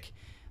music.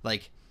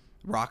 Like,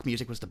 rock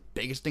music was the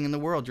biggest thing in the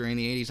world during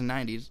the 80s and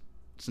 90s.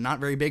 It's not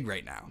very big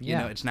right now. You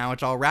know,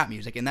 it's all rap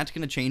music, and that's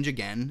going to change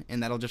again,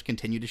 and that'll just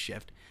continue to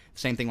shift. The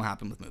same thing will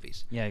happen with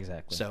movies. Yeah,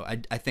 exactly. So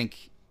I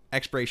think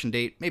expiration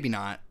date, maybe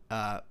not,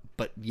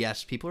 but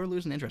yes, people are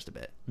losing interest a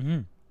bit.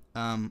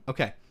 Mm-hmm.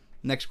 Okay,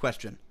 next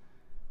question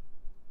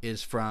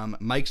is from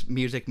Mike's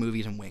Music,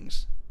 Movies, and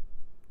Wings.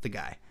 The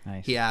guy.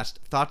 Nice. He asked,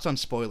 thoughts on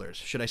spoilers.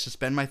 Should I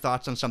suspend my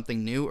thoughts on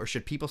something new, or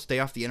should people stay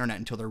off the internet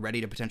until they're ready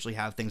to potentially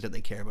have things that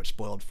they care about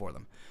spoiled for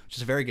them? Which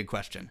is a very good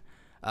question,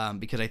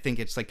 because I think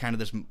it's like kind of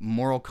this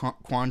moral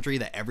quandary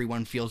that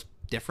everyone feels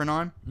different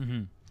on.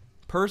 Mm-hmm.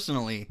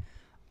 Personally,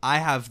 I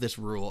have this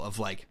rule of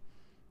like,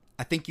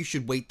 I think you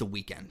should wait the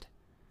weekend.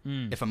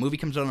 If a movie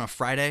comes out on a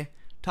Friday,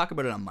 talk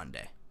about it on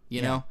Monday.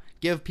 You know?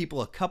 Give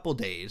people a couple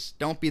days.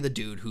 Don't be the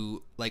dude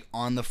who, like,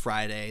 on the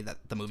Friday that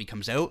the movie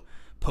comes out,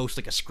 post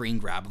like a screen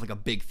grab of like a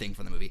big thing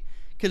from the movie,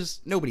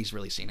 because nobody's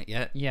really seen it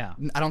yet.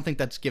 I don't think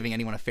that's giving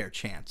anyone a fair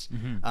chance.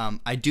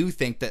 I do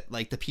think that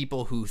like the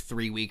people who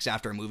 3 weeks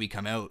after a movie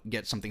come out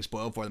get something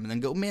spoiled for them and then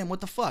go, man,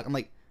 what the fuck? I'm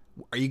like,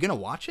 are you gonna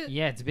watch it?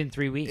 It's been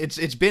 3 weeks.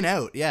 It's been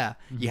out.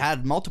 You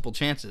had multiple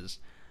chances.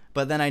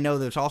 But then I know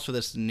there's also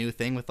this new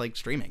thing with like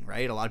streaming,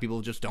 right? A lot of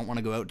people just don't want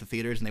to go out to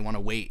theaters and they want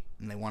to wait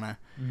and they want to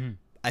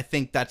I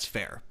think that's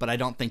fair, but I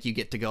don't think you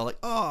get to go like,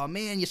 oh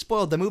man, you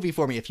spoiled the movie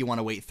for me if you want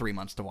to wait 3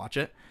 months to watch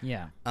it.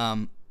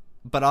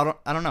 But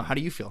I don't know. How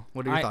do you feel?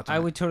 What are your thoughts on I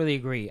that? would totally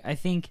agree. I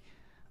think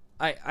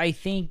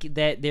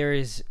that there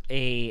is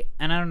and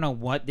I don't know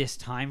what this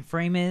time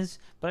frame is,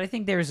 but I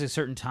think there's a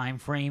certain time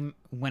frame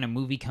when a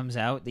movie comes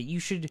out that you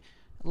should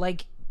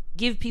like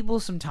give people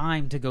some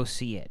time to go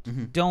see it.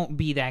 Don't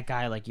be that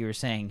guy, like you were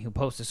saying, who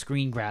posts a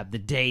screen grab the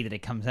day that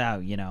it comes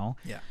out, you know?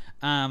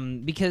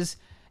 Because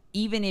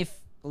even if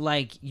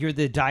like you're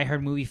the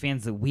diehard movie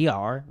fans that we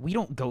are, we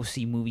don't go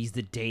see movies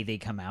the day they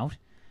come out.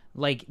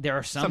 Like, there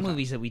are some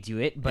movies that we do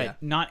it,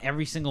 but not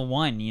every single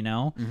one, you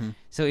know?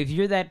 So if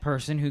you're that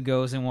person who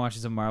goes and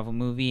watches a Marvel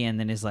movie and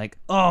then is like,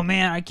 oh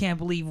man, I can't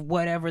believe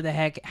whatever the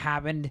heck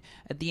happened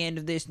at the end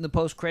of this in the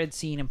post-credit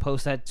scene, and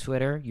post that to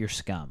Twitter, you're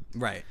scum.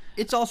 Right.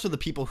 It's also the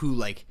people who,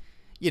 like,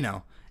 you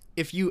know,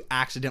 if you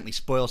accidentally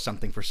spoil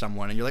something for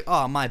someone and you're like,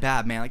 oh, my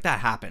bad, man, like,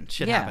 that happened.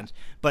 Shit happens.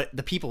 But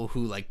the people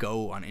who, like,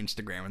 go on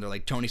Instagram and they're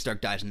like, Tony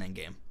Stark dies in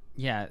Endgame.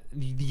 Yeah,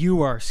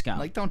 you are scum.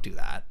 Like, don't do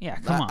that. Yeah,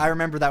 come on. I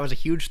remember that was a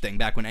huge thing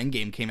back when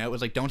Endgame came out. It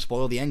was like, don't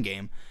spoil the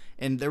Endgame.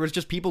 And there was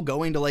just people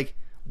going to, like,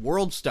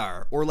 World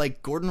Star or,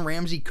 like, Gordon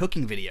Ramsay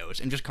cooking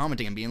videos and just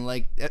commenting and being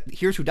like,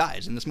 here's who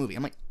dies in this movie.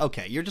 I'm like,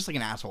 okay, you're just like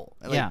an asshole.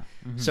 Like,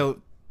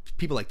 so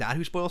people like that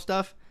who spoil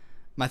stuff,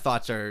 my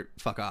thoughts are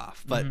fuck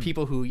off. But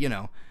people who, you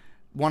know,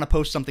 want to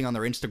post something on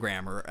their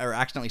Instagram or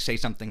accidentally say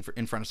something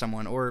in front of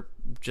someone or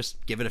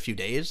just give it a few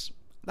days,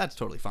 that's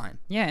totally fine.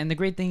 Yeah, and the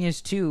great thing is,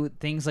 too,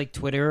 things like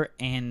Twitter,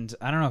 and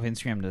I don't know if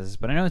Instagram does this,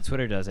 but I know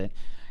Twitter does it.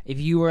 If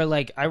you are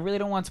like, I really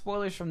don't want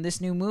spoilers from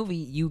this new movie,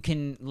 you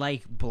can,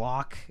 like,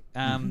 block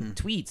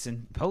tweets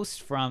and posts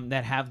from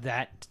that have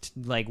that,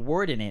 like,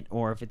 word in it,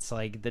 or if it's,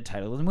 like, the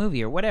title of the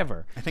movie or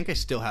whatever. I think I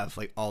still have,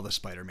 like, all the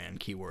Spider-Man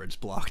keywords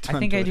blocked on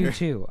Twitter. I do,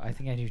 too. I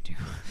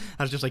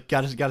was just like,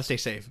 gotta stay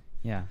safe.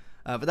 Yeah.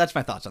 But that's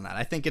my thoughts on that.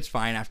 I think it's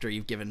fine after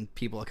you've given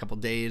people a couple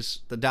days.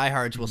 The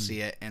diehards will see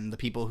it, and the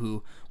people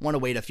who want to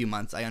wait a few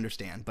months, I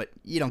understand. But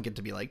you don't get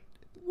to be like,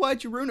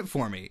 why'd you ruin it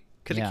for me?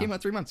 Because it came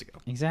out 3 months ago.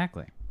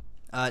 Exactly.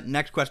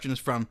 Next question is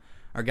from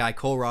our guy,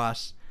 Cole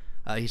Ross.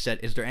 He said,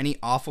 is there any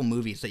awful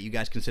movies that you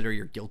guys consider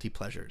your guilty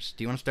pleasures?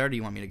 Do you want to start, or do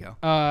you want me to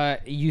go?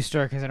 You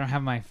start, because I don't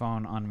have my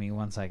phone on me.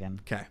 1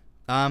 second. Okay.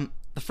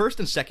 The first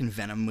and second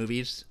Venom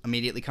movies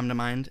immediately come to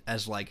mind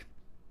as, like,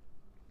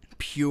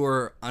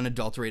 pure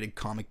unadulterated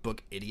comic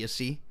book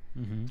idiocy.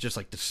 Just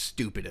like the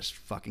stupidest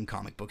fucking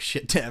comic book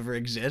shit to ever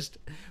exist,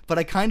 but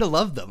I kind of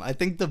love them. I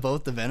think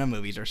both the Venom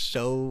movies are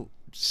so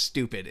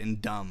stupid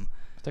and dumb,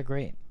 but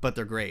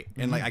they're great.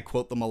 And like I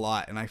quote them a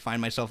lot, and I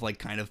find myself like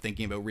kind of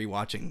thinking about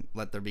rewatching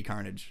Let There Be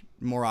Carnage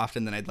more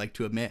often than I'd like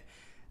to admit.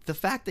 The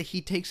fact that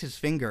he takes his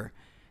finger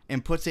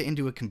and puts it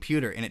into a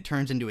computer and it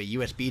turns into a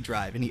USB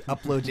drive and he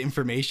uploads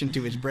information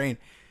to his brain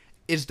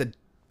is the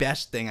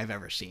best thing I've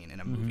ever seen in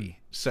a movie.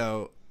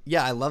 So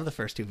yeah, I love the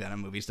first two Venom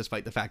movies,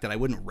 despite the fact that I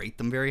wouldn't rate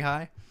them very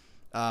high.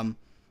 I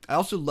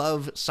also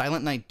love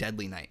Silent Night,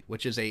 Deadly Night,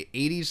 which is a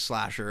 80s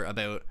slasher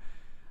about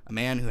a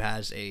man who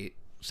has a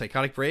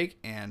psychotic break,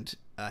 and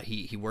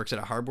he works at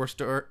a hardware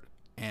store,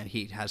 and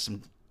he has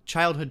some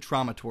childhood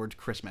trauma towards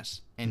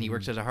Christmas, and he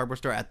works at a hardware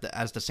store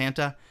as the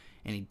Santa,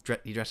 and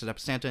he dresses up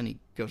as Santa, and he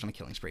goes on a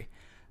killing spree.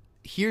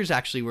 Here's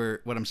actually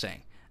what I'm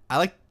saying. I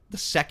like the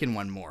second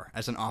one more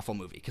as an awful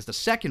movie, because the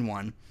second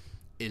one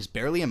is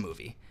barely a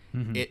movie.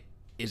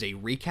 is a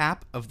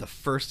recap of the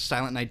first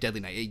Silent Night,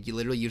 Deadly Night. It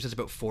literally uses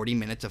about 40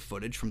 minutes of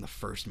footage from the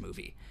first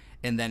movie.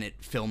 And then it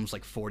films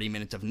like 40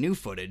 minutes of new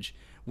footage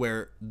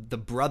where the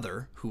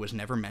brother, who was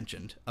never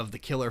mentioned, of the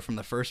killer from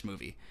the first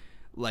movie,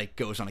 like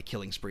goes on a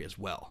killing spree as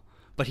well.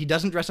 But he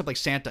doesn't dress up like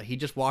Santa. He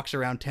just walks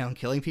around town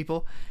killing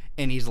people,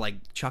 and he's like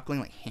chuckling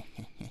like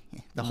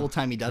the whole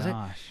time he does it.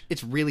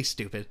 It's really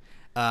stupid.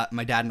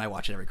 My dad and I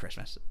watch it every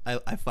Christmas.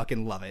 I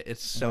fucking love it.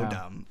 It's so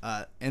dumb.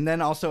 And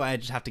then also I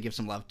just have to give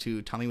some love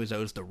to Tommy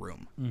Wiseau's The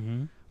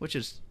Room, which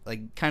is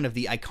like kind of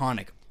the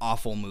iconic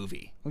awful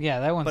movie. Yeah,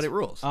 that one's but it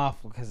rules.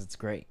 Awful because it's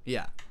great.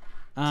 Yeah.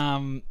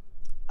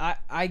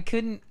 I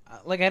couldn't,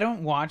 like, I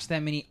don't watch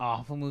that many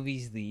awful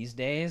movies these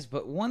days,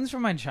 but ones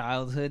from my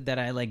childhood that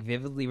I like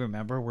vividly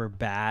remember were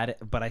bad,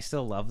 but I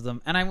still love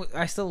them, and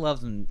I still love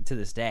them to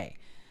this day.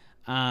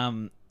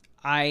 One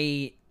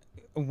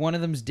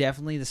of them's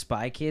definitely the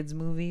Spy Kids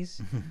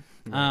movies.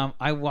 Right.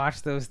 I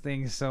watched those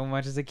things so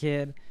much as a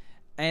kid.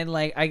 And,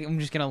 like, I'm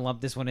just going to lump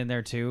this one in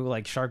there, too.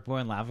 Like, Shark Boy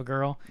and Lava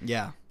Girl.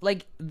 Yeah.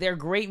 Like, they're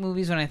great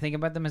movies when I think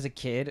about them as a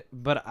kid.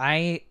 But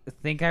I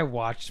think I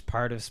watched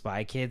part of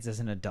Spy Kids as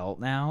an adult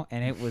now.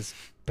 And it was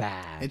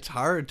bad. It's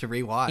hard to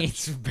rewatch.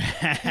 It's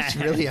bad. It's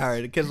really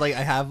hard. Because, like,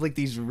 I have, like,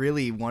 these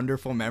really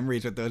wonderful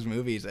memories with those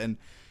movies. And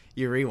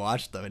you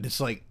rewatch them. And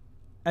it's like,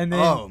 and then,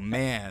 oh,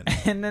 man.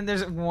 And then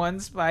there's one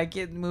Spy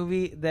Kids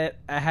movie that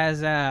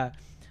has...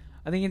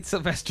 I think it's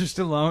Sylvester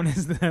Stallone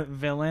as the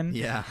villain.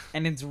 Yeah.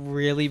 And it's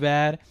really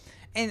bad.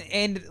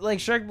 And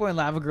like Shark Boy and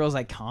Lava Girl is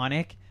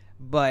iconic,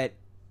 but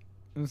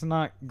it's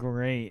not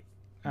great.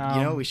 You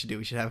know what we should do?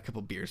 We should have a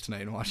couple beers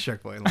tonight and watch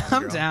Shark Boy and Lava Girl.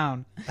 I'm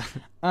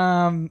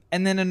down.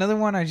 And then another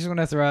one I just want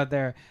to throw out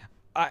there.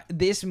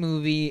 This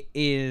movie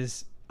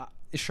is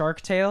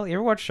Shark Tale. You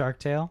ever watch Shark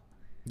Tale?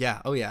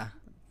 Yeah. Oh, yeah.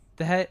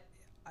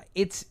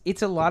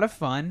 It's a lot of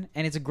fun,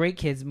 and it's a great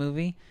kids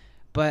movie.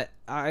 But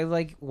I,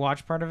 like,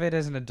 watch part of it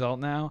as an adult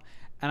now,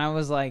 and I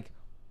was like,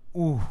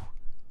 ooh.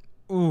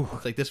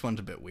 It's like, this one's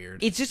a bit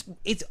weird.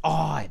 It's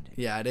odd.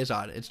 Yeah, it is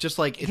odd. It's just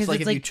like, it's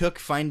like if you took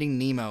Finding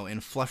Nemo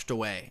and flushed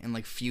away and,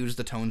 like, fused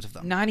the tones of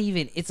them. Not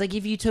even. It's like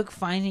if you took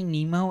Finding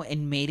Nemo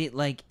and made it,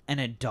 like, an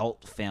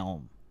adult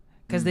film.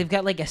 Because they've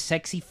got, like, a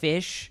sexy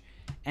fish,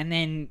 and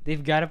then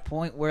they've got a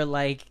point where,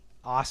 like,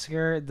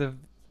 Oscar, the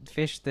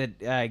fish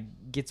that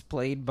gets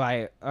played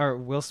by, or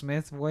Will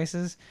Smith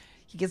voices...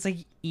 He gets,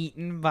 like,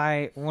 eaten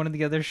by one of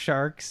the other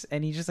sharks,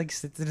 and he just, like,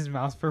 sits in his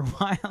mouth for a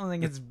while and then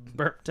gets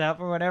burped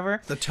up or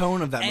whatever. The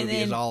tone of that movie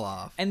is all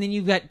off. And then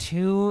you've got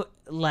two,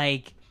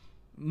 like,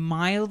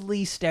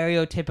 mildly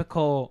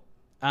stereotypical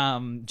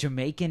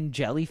Jamaican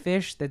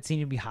jellyfish that seem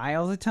to be high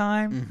all the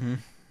time. Mm-hmm.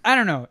 I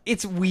don't know.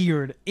 It's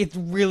weird. It's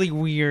really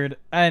weird.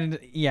 And,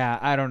 yeah,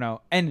 I don't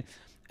know. And...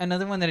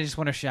 another one that I just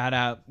want to shout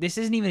out. This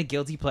isn't even a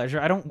guilty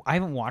pleasure. I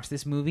haven't watched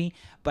this movie,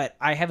 but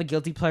I have a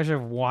guilty pleasure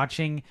of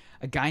watching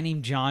a guy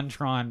named John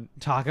Tron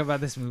talk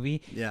about this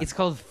movie. Yeah. It's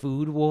called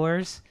Food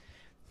Wars.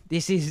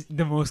 This is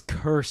the most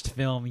cursed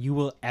film you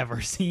will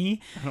ever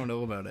see. I don't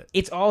know about it.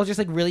 It's all just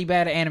like really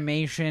bad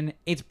animation.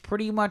 It's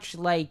pretty much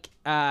like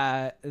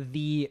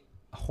the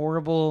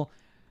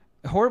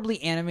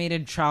horribly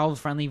animated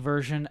child-friendly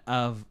version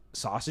of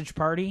Sausage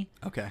Party.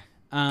 Okay.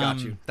 Got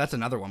you. That's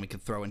another one we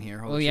could throw in here.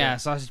 Holy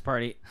shit. Sausage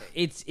Party.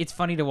 It's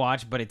funny to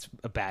watch, but it's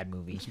a bad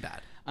movie. It's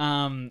bad.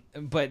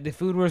 But the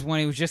Food Wars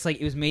one, it was just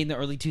like, it was made in the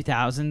early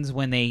 2000s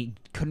when they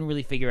couldn't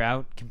really figure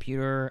out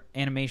computer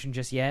animation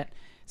just yet.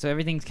 So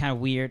everything's kind of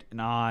weird and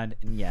odd.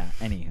 And yeah,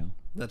 anywho.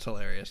 That's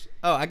hilarious.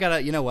 Oh, I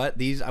gotta, you know what?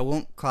 These, I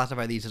won't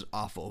classify these as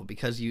awful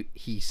because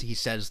he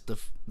says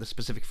the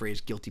specific phrase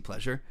guilty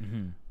pleasure.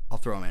 Mm-hmm. I'll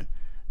throw them in.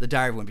 The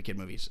Diary of a Wimpy Kid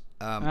movies.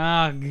 Oh,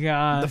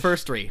 God. The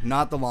first three.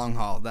 Not The Long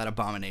Haul, that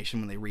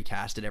abomination when they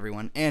recasted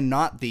everyone. And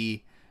not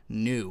the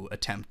new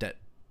attempt at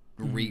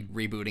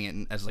rebooting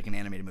it as like an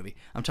animated movie.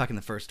 I'm talking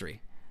the first three.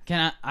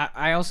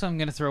 I also am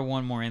going to throw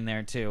one more in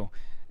there, too.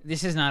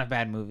 This is not a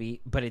bad movie,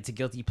 but it's a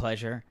guilty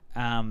pleasure.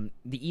 The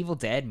Evil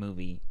Dead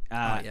movie.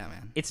 Yeah,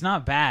 man. It's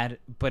not bad,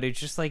 but it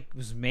just like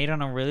was made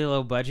on a really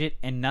low budget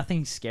and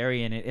nothing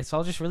scary in it. It's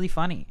all just really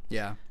funny.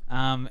 Yeah.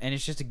 And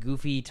it's just a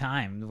goofy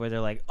time where they're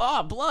like,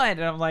 oh, blood.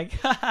 And I'm like,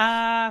 ha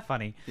ha,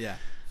 funny. Yeah,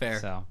 fair.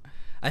 So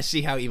I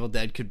see how Evil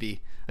Dead could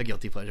be a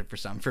guilty pleasure for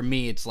some. For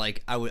me, it's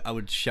like I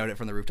would shout it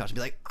from the rooftops and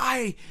be like,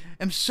 I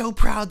am so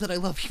proud that I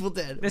love Evil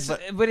Dead.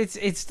 But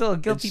it's still a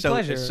guilty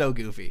pleasure. It's so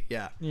goofy.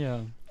 Yeah.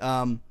 Yeah.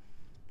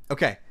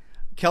 Okay.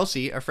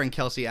 Kelsey, our friend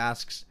Kelsey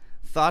asks,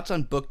 thoughts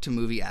on book to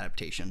movie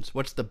adaptations.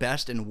 What's the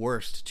best and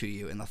worst to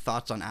you, and the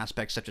thoughts on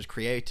aspects such as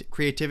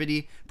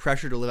creativity,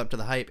 pressure to live up to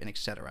the hype, and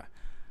etc.?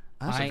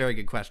 That's a very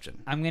good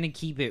question. I'm going to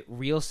keep it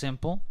real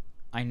simple.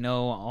 I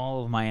know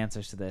all of my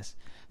answers to this.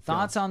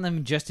 Thoughts on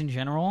them just in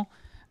general.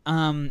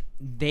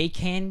 They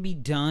can be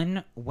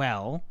done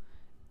well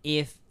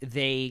if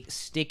they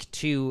stick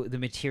to the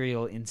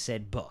material in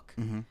said book.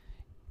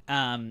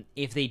 Mm-hmm.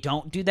 If they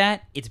don't do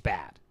that, it's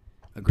bad.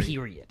 Agreed.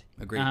 Period.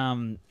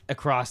 Agreed.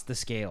 Across the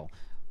scale.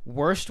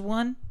 Worst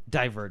one,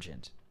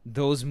 Divergent.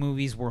 Those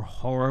movies were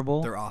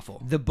horrible. They're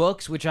awful. The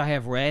books, which I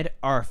have read,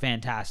 are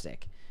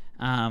fantastic.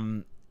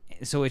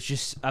 so it's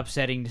just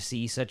upsetting to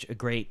see such a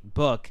great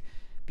book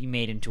be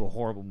made into a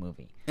horrible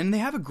movie. And they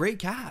have a great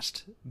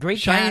cast. Great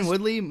Shailene cast.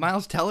 Woodley,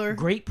 Miles Teller.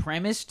 Great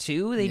premise,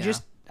 too. They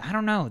just, I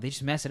don't know, they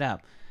just mess it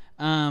up.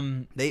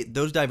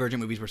 Those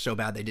Divergent movies were so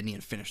bad they didn't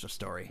even finish the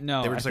story.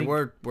 No, they were just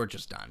we're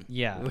just done.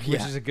 Yeah, which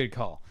is a good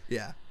call.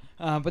 Yeah.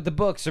 But the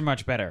books are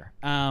much better.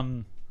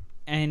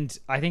 And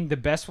I think the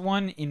best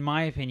one, in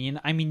my opinion,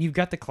 I mean, you've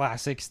got the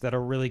classics that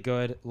are really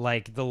good,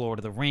 like The Lord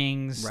of the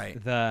Rings,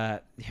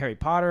 the Harry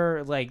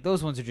Potter, like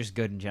those ones are just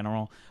good in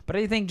general. But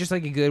I think just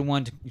like a good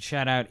one to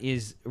shout out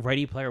is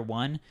Ready Player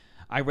One.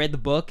 I read the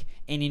book,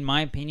 and in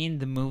my opinion,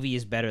 the movie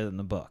is better than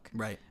the book.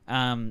 Right.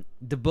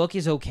 The book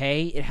is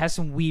okay. It has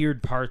some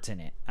weird parts in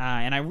it.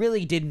 And I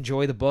really did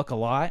enjoy the book a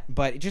lot,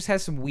 but it just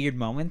has some weird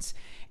moments.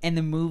 And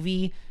the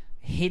movie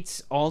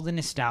hits all the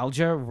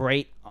nostalgia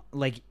right,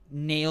 like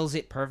nails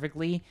it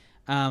perfectly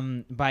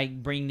by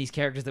bringing these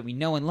characters that we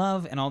know and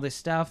love and all this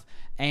stuff.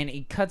 And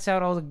it cuts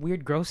out all the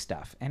weird, gross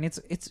stuff. And it's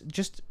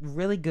just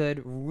really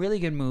good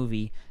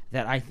movie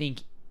that I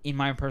think, in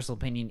my personal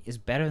opinion, is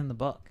better than the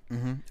book.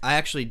 Mm-hmm. I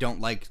actually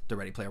don't like the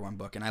Ready Player One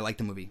book, and I like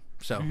the movie.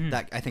 So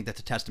that I think that's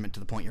a testament to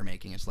the point you're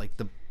making. It's like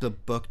the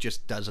book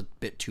just does a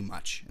bit too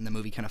much, and the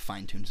movie kind of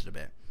fine-tunes it a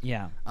bit.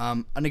 Yeah.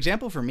 An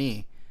example for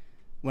me,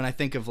 when I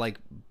think of, like,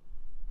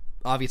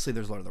 obviously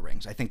there's Lord of the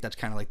Rings. I think that's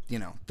kind of like,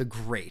 the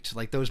great.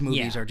 Like, those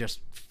movies are just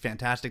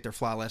fantastic. They're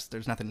flawless.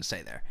 There's nothing to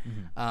say there.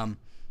 I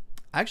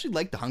actually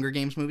like the Hunger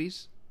Games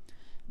movies.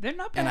 They're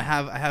not bad. And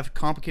I have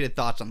complicated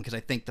thoughts on them because I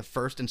think the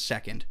first and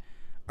second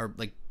are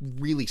like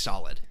really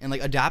solid and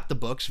like adapt the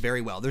books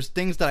very well. There's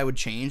things that I would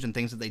change and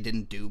things that they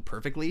didn't do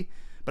perfectly,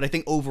 but I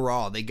think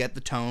overall they get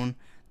the tone,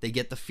 they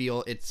get the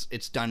feel.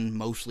 It's done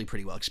mostly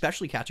pretty well,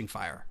 especially Catching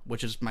Fire,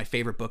 which is my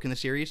favorite book in the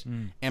series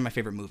and my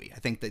favorite movie. I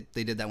think that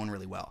they did that one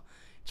really well.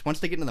 It's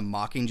once they get into the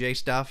Mockingjay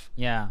stuff,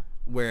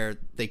 where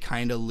they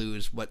kind of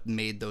lose what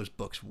made those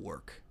books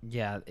work.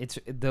 Yeah, it's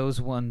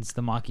those ones.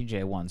 The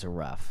Mockingjay ones are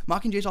rough.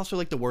 Mockingjay's also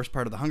like the worst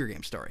part of the Hunger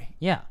Games story.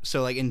 Yeah.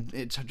 So like,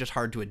 it's just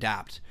hard to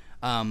adapt.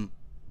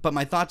 But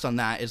my thoughts on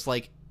that is,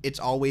 like, it's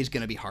always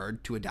going to be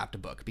hard to adapt a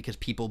book because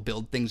people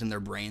build things in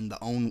their brain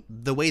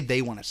the way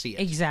they want to see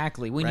it.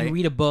 Exactly. When you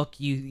read a book,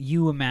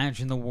 you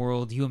imagine the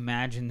world, you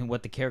imagine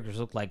what the characters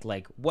look like.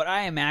 Like, what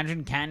I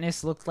imagined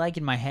Katniss looked like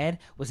in my head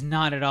was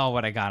not at all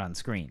what I got on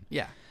screen.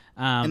 Yeah.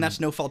 And that's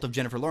no fault of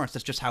Jennifer Lawrence.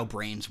 That's just how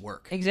brains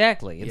work.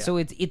 Exactly. And so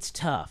it's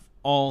tough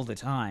all the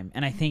time.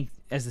 And I think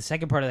as the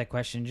second part of that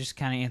question, just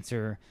kind of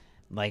answer,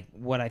 like,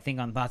 what I think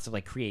on thoughts of,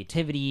 like,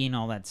 creativity and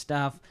all that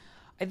stuff.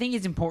 I think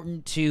it's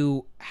important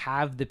to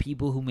have the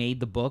people who made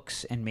the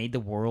books and made the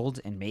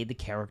world and made the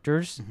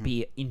characters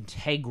be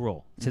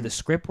integral to the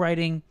script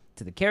writing,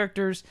 to the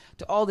characters,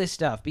 to all this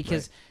stuff,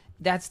 because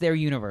that's their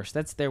universe.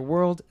 That's their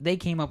world. They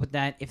came up with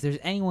that. If there's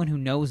anyone who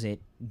knows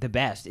it the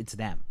best, it's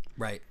them.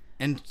 Right.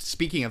 And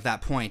speaking of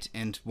that point,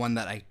 and one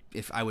that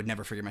I would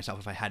never forgive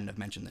myself if I hadn't have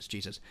mentioned this,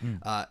 is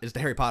the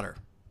Harry Potter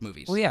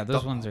movies. Well, yeah,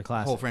 those ones are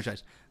classics. Whole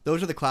franchise.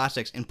 Those are the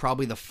classics and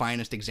probably the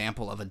finest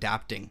example of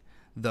adapting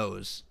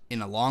those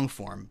in a long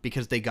form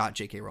because they got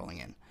J.K. Rowling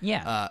in.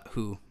 Yeah.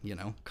 Who,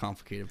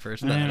 complicated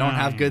person that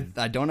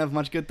I don't have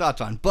much good thoughts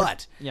on.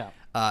 But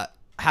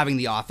having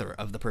the author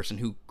of the person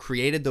who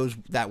created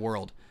that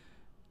world,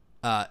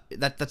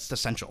 that's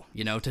essential.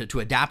 To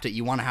adapt it,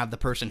 you want to have the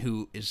person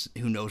who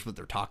knows what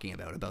they're talking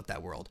about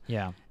that world.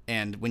 Yeah.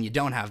 And when you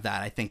don't have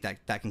that, I think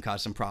that can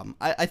cause some problem.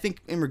 I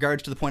think in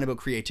regards to the point about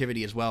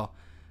creativity as well,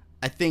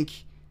 I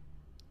think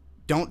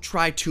don't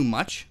try too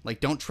much.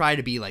 Like, don't try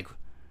to be like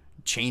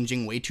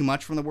changing way too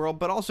much from the world,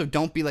 but also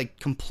don't be like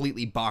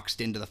completely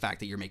boxed into the fact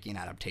that you're making an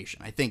adaptation.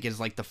 I think is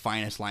like the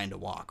finest line to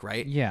walk,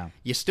 right? Yeah.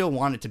 You still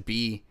want it to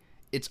be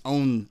its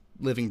own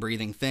living,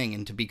 breathing thing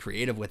and to be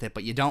creative with it,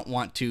 but you don't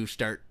want to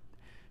start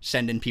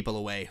sending people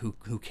away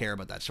who care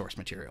about that source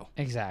material.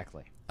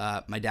 Exactly.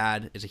 My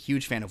dad is a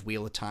huge fan of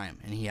Wheel of Time,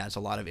 and he has a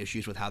lot of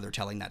issues with how they're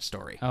telling that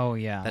story. Oh,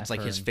 yeah. That's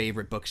his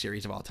favorite book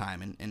series of all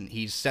time, and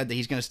he's said that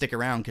he's going to stick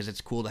around because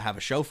it's cool to have a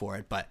show for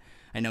it, but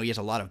I know he has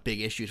a lot of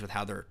big issues with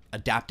how they're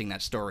adapting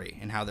that story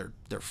and how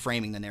they're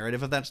framing the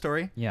narrative of that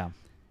story. Yeah.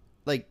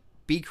 Like,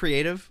 be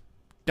creative.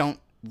 Don't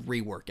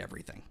rework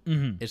everything.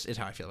 Is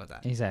how I feel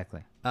about that.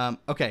 Exactly.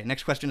 Okay,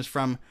 next question is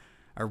from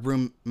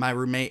my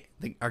roommate,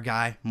 our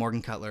guy,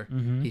 Morgan Cutler.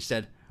 He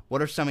said,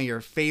 what are some of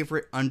your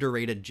favorite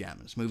underrated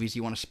gems? Movies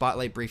you want to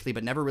spotlight briefly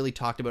but never really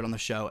talked about on the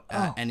show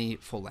at any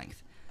full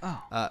length.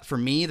 For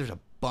me, there's a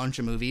bunch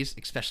of movies,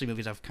 especially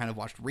movies I've kind of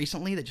watched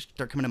recently that just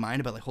start coming to mind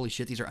about like, holy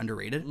shit, these are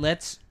underrated.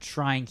 Let's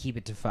try and keep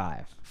it to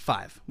 5.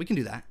 5. We can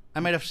do that. I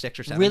might have 6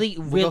 or 7. Really?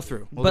 We'll go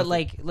through.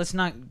 Let's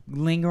not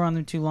linger on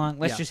them too long.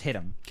 Let's just hit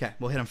them. Okay,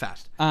 we'll hit them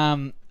fast.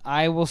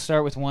 I will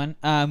start with one.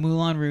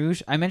 Moulin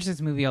Rouge. I mention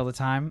this movie all the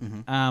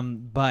time,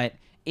 but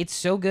it's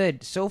so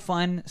good, so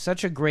fun,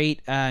 such a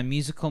great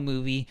musical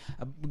movie.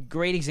 A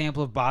great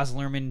example of Baz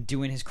Luhrmann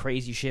doing his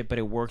crazy shit, but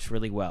it works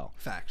really well.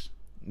 Facts.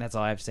 That's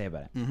all I have to say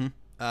about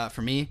it.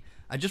 For me,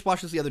 I just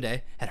watched this the other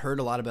day. Had heard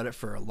a lot about it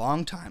for a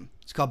long time.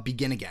 It's called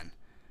Begin Again.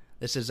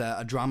 This is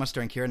a drama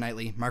starring Keira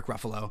Knightley, Mark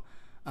Ruffalo.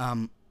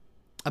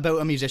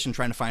 about a musician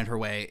trying to find her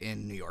way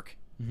in New York.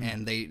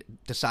 And they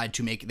decide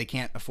to they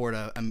can't afford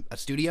a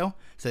studio,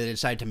 so they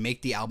decide to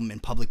make the album in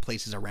public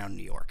places around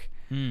New York.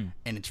 And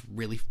it's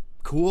really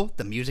cool.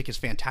 The music is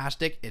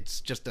fantastic. It's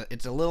just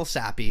it's a little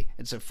sappy.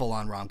 It's a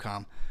full-on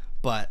rom-com,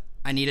 but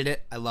I needed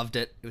it. I loved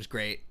it. It was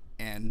great,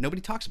 and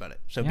nobody talks about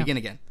it. So begin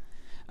again.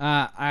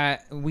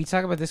 We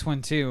talk about this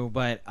one too,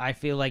 but I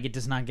feel like it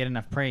does not get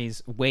enough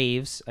praise.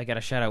 Waves. I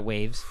gotta shout out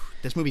Waves.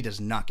 This movie does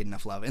not get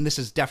enough love, and this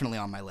is definitely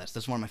on my list.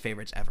 This is one of my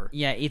favorites ever.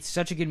 Yeah, it's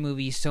such a good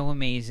movie, so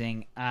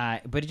amazing.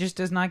 But it just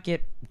does not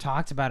get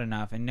talked about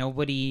enough, and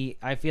nobody.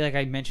 I feel like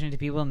I mention it to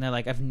people, and they're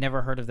like, "I've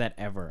never heard of that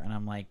ever," and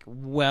I'm like,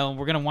 "Well,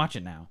 we're gonna watch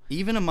it now."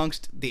 Even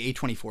amongst the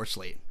A24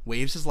 slate,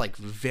 Waves is like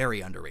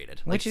very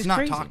underrated. Which is not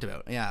crazy. Talked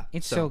about. Yeah,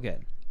 it's so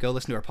good. Go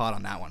listen to our pod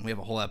on that one. We have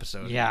a whole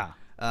episode. Yeah.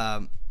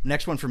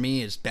 Next one for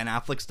me is Ben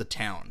Affleck's The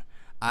Town.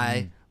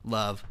 I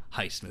love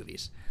heist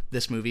movies.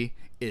 This movie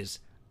is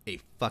a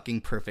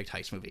fucking perfect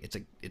heist movie.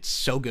 It's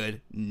so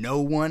good.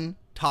 No one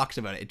talks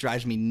about it. It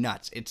drives me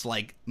nuts. It's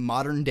like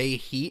modern day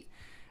Heat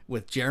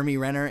with Jeremy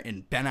Renner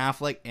and Ben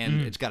Affleck, and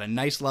it's got a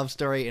nice love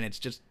story, and it's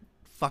just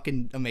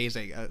fucking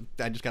amazing.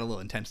 I just got a little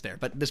intense there,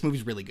 but this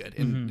movie's really good,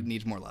 and it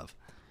needs more love.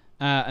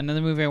 Another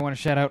movie I want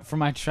to shout out from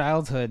my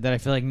childhood that I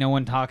feel like no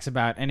one talks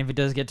about, and if it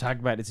does get talked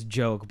about, it's a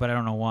joke, but I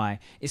don't know why,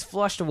 is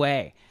Flushed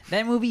Away.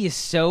 That movie is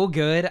so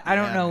good. I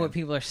don't know what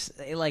people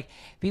are like,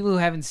 people who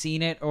haven't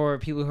seen it, or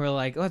people who are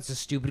like, oh, it's a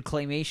stupid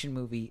claymation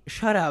movie.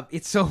 Shut up.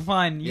 It's so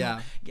fun.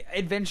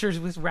 Adventures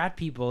with rat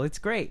people. It's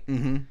great.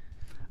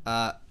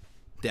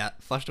 Yeah,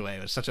 Flushed Away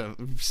was such a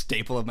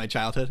staple of my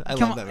childhood. I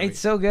love that movie. It's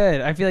so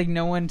good. I feel like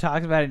no one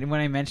talks about it, and when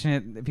I mention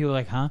it, people are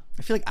like, huh?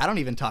 I feel like I don't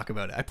even talk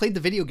about it. I played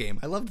the video game.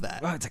 I loved that.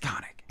 Oh, it's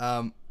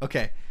iconic.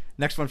 Okay,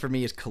 next one for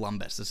me is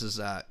Columbus. This is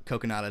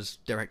Coconuta's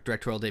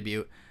directorial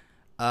debut.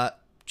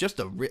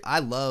 I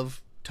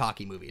love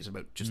talkie movies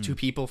about just two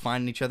people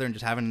finding each other and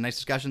just having a nice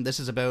discussion. This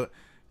is about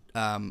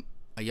a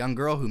young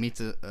girl who meets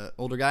an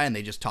older guy, and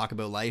they just talk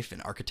about life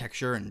and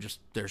architecture and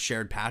just their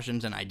shared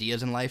passions and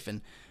ideas in life,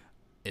 and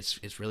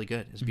it's really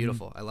good. It's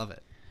beautiful. I love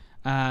it.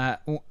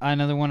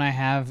 Another one I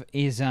have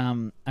is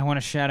I want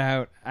to shout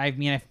out. I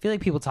mean, I feel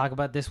like people talk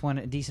about this one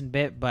a decent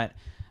bit, but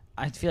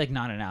I feel like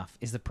not enough.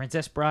 Is The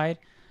Princess Bride?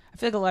 I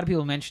feel like a lot of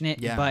people mention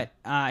it, but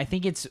I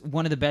think it's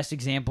one of the best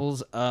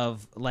examples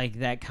of like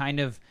that kind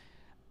of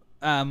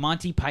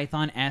Monty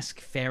Python-esque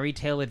fairy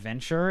tale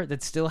adventure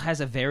that still has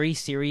a very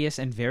serious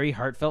and very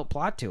heartfelt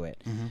plot to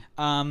it.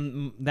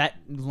 That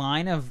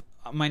line of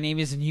 "My name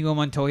is Inigo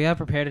Montoya,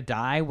 prepare to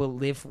die," will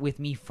live with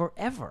me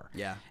forever.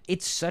 Yeah.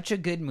 It's such a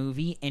good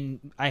movie,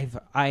 and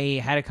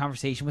I had a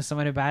conversation with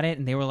someone about it,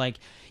 and they were like,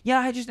 yeah,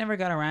 I just never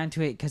got around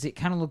to it because it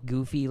kind of looked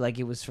goofy, like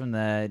it was from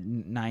the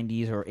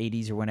 90s or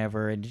 80s or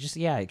whenever, and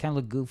it kind of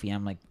looked goofy. And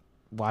I'm like,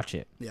 watch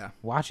it. Yeah.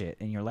 Watch it,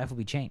 and your life will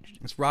be changed.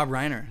 It's Rob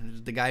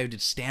Reiner, the guy who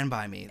did Stand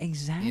By Me.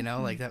 Exactly. You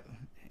know, like that,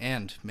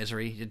 and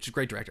Misery. It's a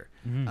great director.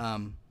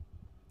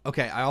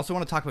 Okay, I also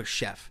want to talk about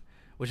Chef,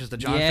 which is the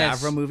Jon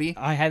Favreau movie.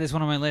 I had this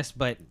one on my list,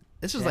 but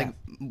this is like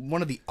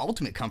one of the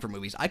ultimate comfort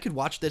movies. I could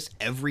watch this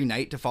every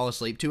night to fall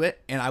asleep to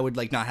it, and I would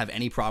like not have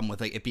any problem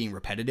with like it being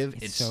repetitive.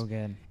 It's so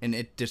good, and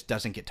it just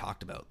doesn't get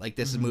talked about. Like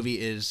this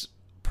movie is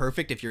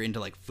perfect if you're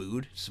into like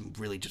food. Some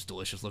really just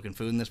delicious looking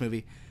food in this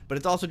movie, but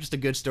it's also just a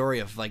good story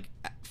of like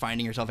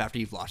finding yourself after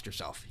you've lost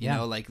yourself. You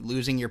know, like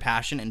losing your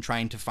passion and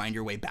trying to find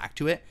your way back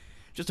to it.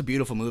 Just a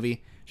beautiful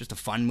movie, just a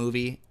fun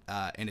movie,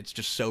 and it's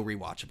just so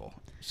rewatchable,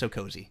 so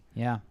cozy.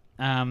 Yeah.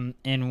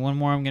 And one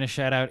more I'm going to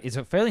shout out is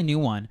a fairly new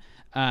one,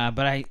 but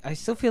I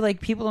still feel like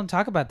people don't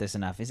talk about this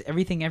enough, is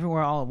Everything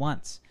Everywhere All at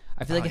Once.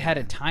 I feel like it had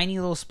a tiny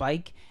little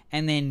spike,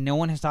 and then no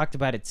one has talked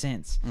about it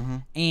since.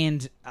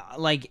 And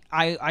like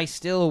I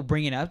still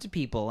bring it up to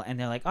people, and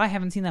they're like, oh, I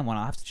haven't seen that one.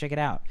 I'll have to check it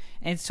out.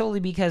 And it's solely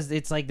because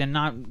it's like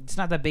it's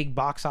not that big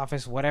box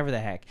office, whatever the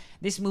heck.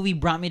 This movie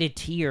brought me to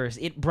tears.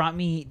 It brought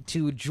me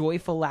to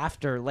joyful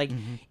laughter. Like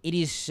it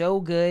is so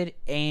good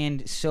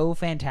and so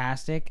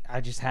fantastic.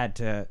 I just had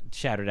to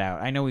shout it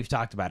out. I know we've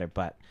talked about it,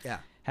 but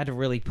had to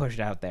really push it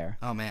out there.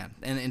 Oh man.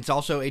 And it's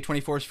also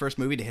A24's first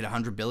movie to hit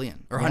 100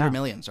 billion or 100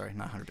 million, sorry,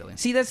 not 100 billion.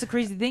 See, that's the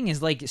crazy thing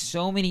is like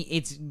so many,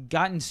 it's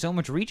gotten so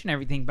much reach and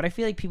everything, but I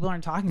feel like people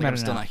aren't talking about it enough.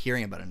 I'm still not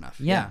hearing about it enough.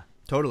 Yeah.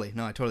 Totally.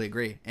 No, I totally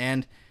agree.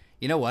 And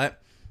you know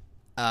what?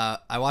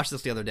 I watched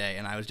this the other day,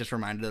 and I was just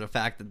reminded of the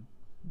fact that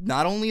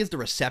not only is the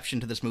reception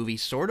to this movie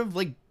sort of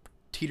like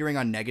teetering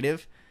on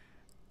negative,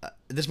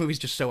 this movie's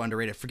just so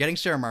underrated. Forgetting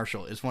Sarah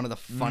Marshall is one of the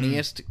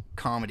funniest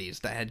comedies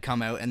that had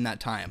come out in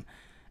that time.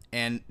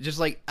 And just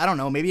like, I don't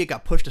know, maybe it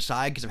got pushed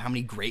aside because of how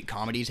many great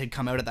comedies had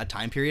come out at that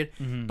time period.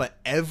 But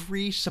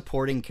every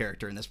supporting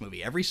character in this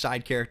movie, every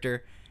side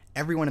character,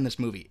 everyone in this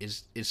movie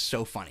is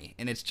so funny.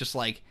 And it's just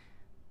like,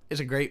 it's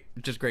a great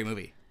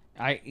movie.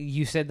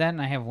 You said that, and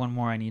I have one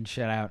more I need to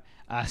shout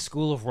out.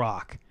 School of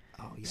Rock.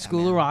 Oh, yeah,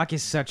 School of Rock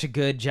is such a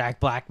good Jack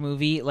Black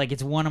movie. Like,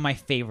 it's one of my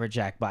favorite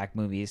Jack Black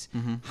movies.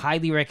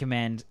 Highly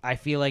recommend. I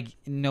feel like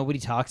nobody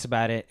talks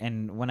about it,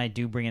 and when I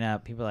do bring it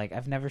up, people are like,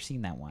 I've never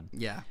seen that one.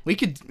 Yeah, we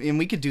could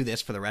do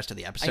this for the rest of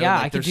the episode. Yeah,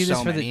 like, I could do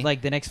this for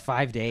the next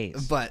 5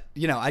 days. But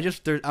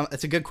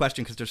it's a good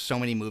question because there's so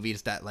many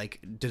movies that like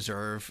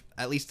deserve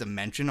at least a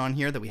mention on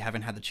here that we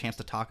haven't had the chance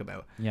to talk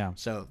about. Yeah.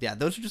 So yeah,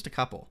 those are just a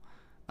couple.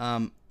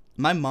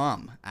 My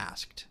mom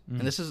asked,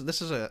 and this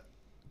is a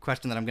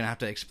question that I'm going to have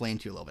to explain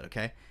to you a little bit,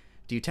 okay?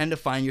 Do you tend to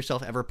find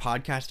yourself ever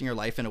podcasting your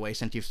life in a way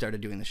since you've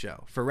started doing the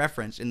show? For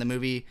reference, in the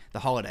movie The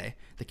Holiday,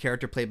 the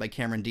character played by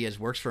Cameron Diaz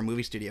works for a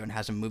movie studio and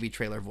has a movie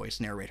trailer voice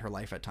narrate her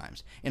life at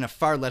times. In a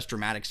far less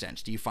dramatic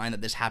sense, do you find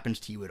that this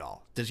happens to you at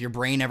all? Does your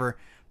brain ever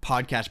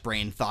podcast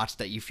brain thoughts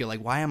that you feel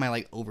like, why am I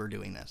like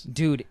overdoing this?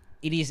 Dude,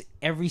 it is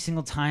every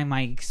single time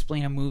I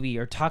explain a movie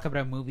or talk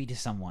about a movie to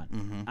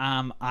someone,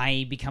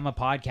 I become a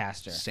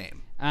podcaster.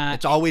 Same.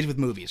 It's always with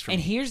movies for me.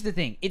 And here's the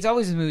thing. It's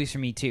always with movies for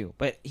me, too.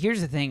 But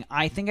here's the thing.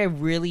 I think I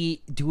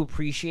really do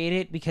appreciate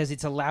it because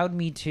it's allowed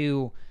me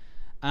to...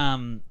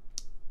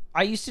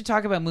 I used to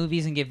talk about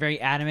movies and get very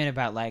adamant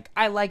about, like,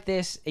 I like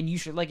this and you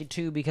should like it,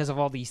 too, because of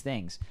all these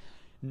things.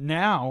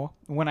 Now,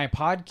 when I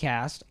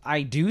podcast,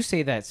 I do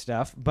say that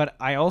stuff. But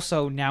I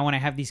also, now when I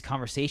have these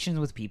conversations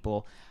with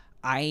people...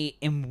 I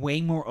am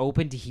way more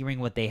open to hearing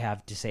what they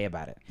have to say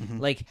about it.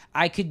 Like,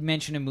 I could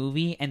mention a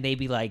movie and they'd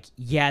be like,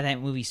 yeah, that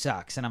movie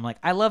sucks. And I'm like,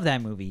 I love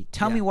that movie.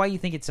 Tell me why you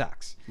think it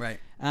sucks. Right.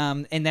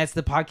 And that's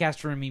the podcast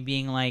for me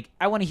being like,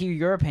 I want to hear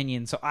your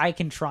opinion so I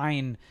can try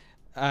and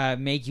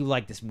make you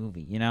like this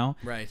movie, you know?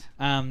 Right.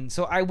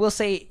 So I will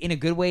say in a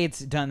good way it's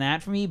done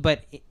that for me,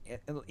 but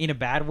in a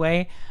bad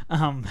way,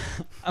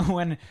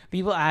 when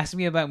people ask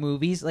me about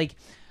movies, like...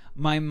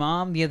 My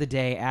mom the other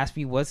day asked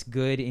me what's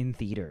good in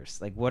theaters.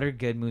 Like, what are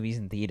good movies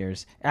in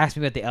theaters? Asked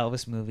me about the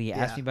Elvis movie.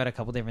 Asked me about a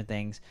couple different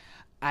things.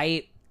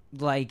 I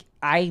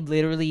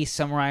literally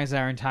summarized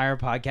our entire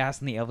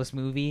podcast on the Elvis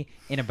movie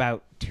in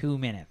about 2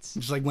 minutes.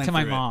 Just like went to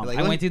my through mom. Like,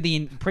 I went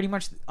through pretty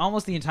much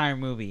almost the entire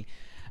movie,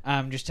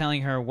 just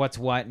telling her what's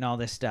what and all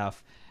this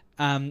stuff.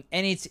 And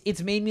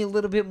it's made me a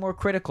little bit more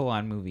critical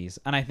on movies.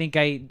 And I think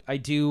I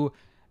do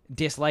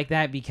dislike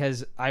that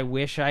because I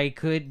wish I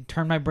could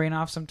turn my brain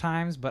off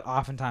sometimes, but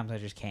oftentimes I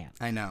just can't.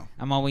 I know.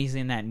 I'm always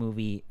in that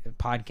movie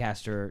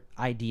podcaster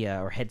idea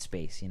or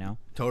headspace, you know?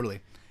 Totally.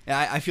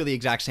 Yeah, I feel the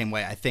exact same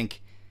way. I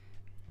think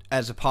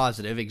as a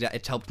positive,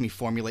 it's helped me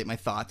formulate my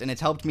thoughts, and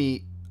it's helped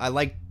me. I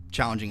like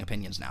challenging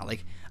opinions now.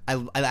 Like, I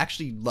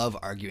actually love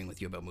arguing with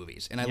you about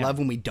movies, and I love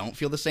when we don't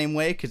feel the same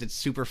way because it's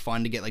super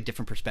fun to get like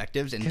different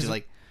perspectives and to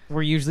like.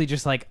 We're usually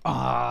just like,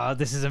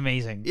 this is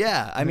amazing.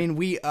 Yeah, I mean,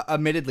 we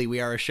admittedly we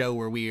are a show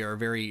where we are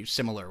very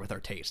similar with our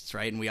tastes,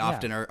 right? And we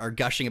often are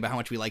gushing about how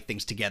much we like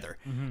things together.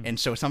 And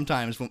so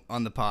sometimes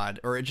on the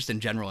pod, or just in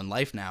general in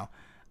life now,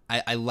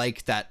 I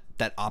like that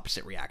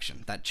opposite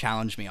reaction, that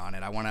challenge me on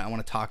it. I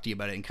want to talk to you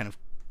about it and kind of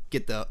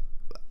get the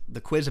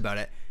quiz about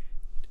it.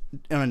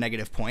 On a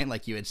negative point,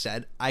 like you had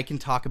said, I can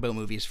talk about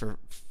movies for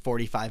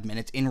 45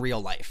 minutes in real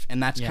life,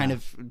 and that's kind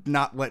of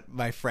not what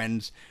my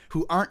friends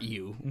who aren't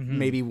you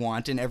maybe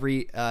want in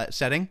every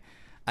setting.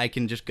 I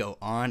can just go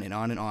on and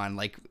on and on,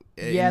 like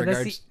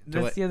that's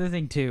the other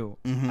thing too.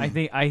 I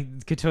think I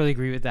could totally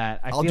agree with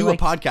that. I'll do a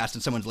podcast in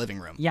someone's living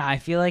room. Yeah, I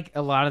feel like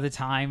a lot of the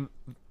time,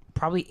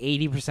 probably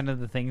 80% of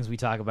the things we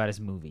talk about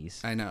is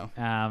movies. I know.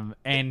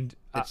 And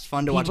it's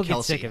fun to watch Kelsey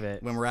get sick of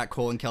it. When we're at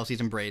Cole and Kelsey's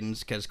and Braden's,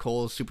 because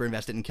Cole is super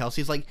invested and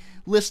Kelsey's like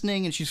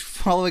listening and she's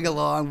following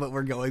along, but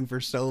we're going for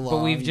so long.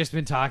 But we've just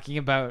been talking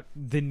about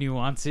the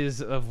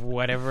nuances of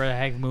whatever the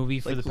heck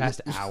movie for the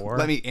past hour.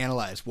 Let me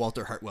analyze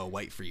Walter Hartwell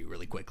White for you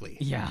really quickly.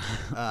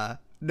 Yeah.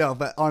 No,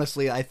 but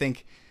honestly, I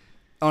think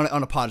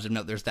on a positive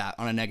note, there's that.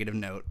 On a negative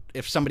note,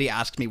 if somebody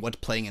asks me what's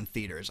playing in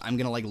theaters, I'm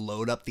going to like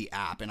load up the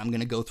app and I'm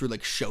going to go through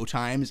like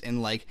showtimes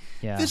and like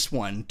this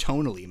one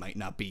tonally might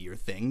not be your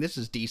thing. This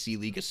is DC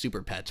League of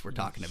Super Pets we're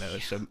talking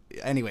about. So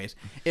anyways,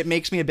 it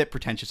makes me a bit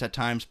pretentious at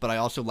times, but I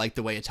also like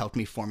the way it's helped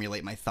me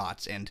formulate my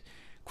thoughts and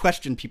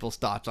question people's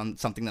thoughts on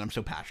something that I'm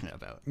so passionate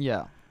about.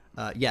 Yeah.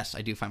 Yes,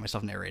 I do find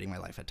myself narrating my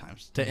life at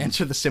times to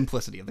answer the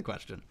simplicity of the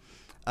question.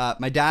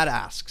 My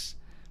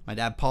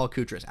dad, Paul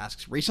Koutras,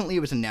 asks, recently it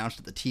was announced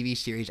that the TV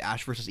series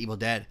Ash vs. Evil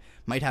Dead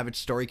might have its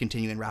story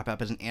continue and wrap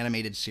up as an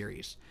animated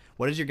series.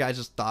 What is your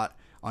guys' thought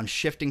on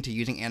shifting to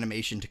using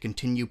animation to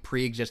continue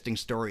pre-existing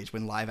stories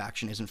when live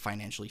action isn't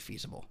financially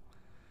feasible?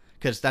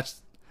 Because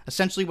that's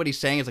essentially what he's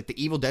saying is like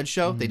the Evil Dead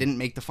show, they didn't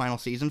make the final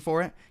season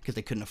for it because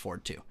they couldn't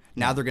afford to.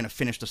 Now they're going to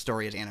finish the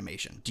story as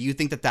animation. Do you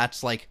think that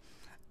that's like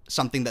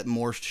something that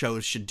more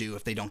shows should do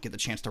if they don't get the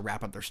chance to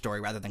wrap up their story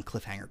rather than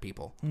cliffhanger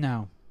people?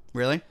 No.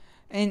 Really?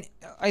 And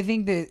I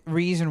think the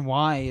reason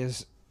why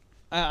is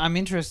I'm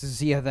interested to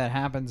see how that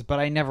happens, but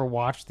I never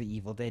watched the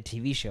Evil Dead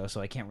TV show, so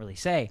I can't really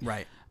say.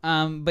 Right.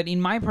 But in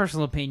my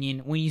personal opinion,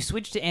 when you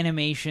switch to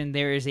animation,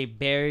 there is a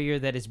barrier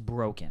that is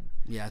broken.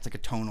 Yeah, it's like a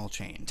tonal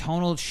change.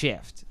 Tonal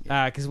shift.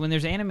 Because when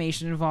there's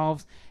animation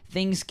involved,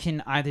 things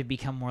can either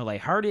become more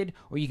lighthearted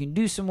or you can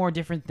do some more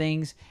different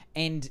things.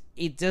 And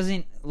it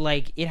doesn't,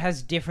 like, it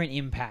has different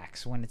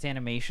impacts when it's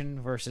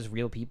animation versus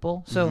real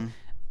people. So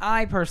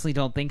I personally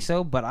don't think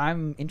so, but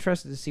I'm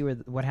interested to see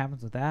what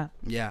happens with that.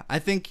 Yeah, I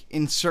think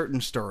in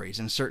certain stories,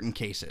 in certain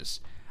cases,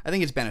 I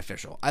think it's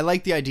beneficial. I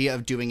like the idea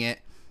of doing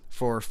it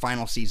for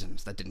final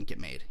seasons that didn't get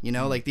made. You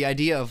know, like the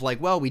idea of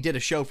like, well, we did a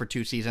show for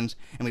 2 seasons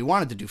and we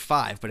wanted to do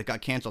 5, but it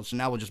got canceled, so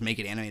now we'll just make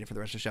it animated for the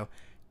rest of the show.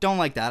 Don't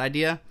like that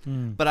idea,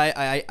 but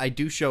I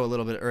do show a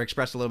little bit, or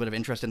express a little bit of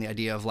interest in the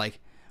idea of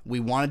like, we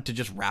wanted to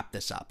just wrap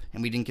this up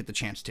and we didn't get the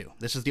chance to.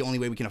 This is the only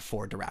way we can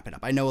afford to wrap it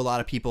up. I know a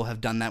lot of people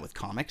have done that with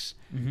comics,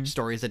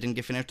 stories that didn't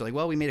get finished. They're like,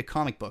 well, we made a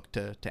comic book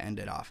to end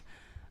it off.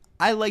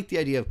 I like the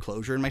idea of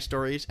closure in my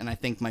stories, and I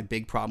think my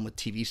big problem with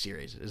TV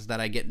series is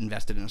that I get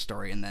invested in a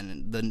story and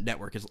then the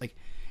network is like,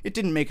 it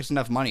didn't make us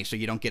enough money, so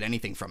you don't get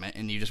anything from it,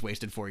 and you just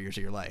wasted 4 years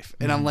of your life.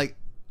 And I'm like,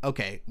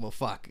 okay, well,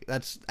 fuck.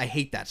 I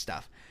hate that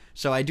stuff.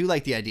 So I do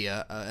like the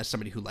idea, as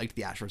somebody who liked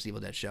the Ash vs. Evil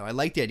Dead show, I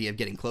like the idea of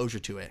getting closure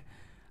to it.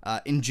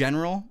 In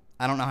general,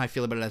 I don't know how I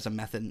feel about it as a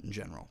method in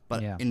general,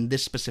 but in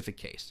this specific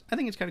case, I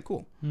think it's kind of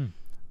cool.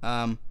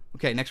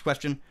 Okay, next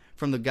question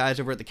from the guys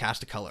over at the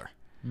Cast of Color.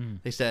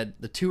 They said,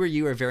 the two of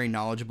you are very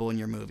knowledgeable in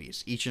your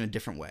movies, each in a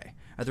different way.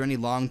 Are there any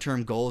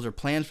long-term goals or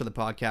plans for the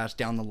podcast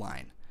down the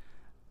line?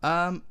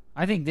 I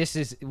think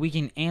we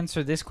can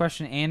answer this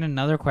question and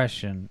another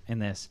question in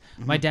this.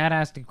 My dad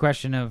asked a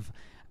question of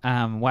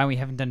why we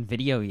haven't done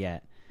video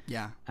yet.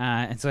 Yeah.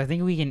 And so I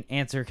think we can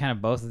answer kind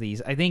of both of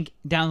these. I think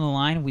down the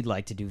line, we'd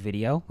like to do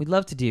video. We'd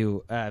love to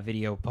do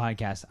video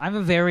podcasts. I'm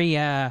a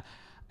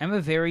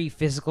very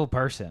physical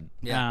person.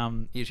 Yeah.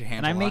 Use your hands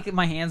and I make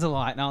my hands a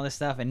lot and all this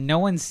stuff, and no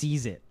one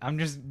sees it. I'm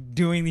just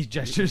doing these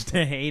gestures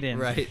to Hayden.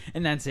 Right.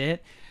 And that's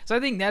it. So I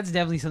think that's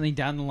definitely something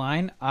down the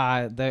line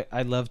that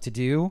I'd love to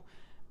do.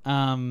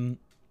 I don't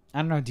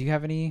know. Do you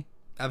have any?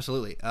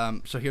 Absolutely.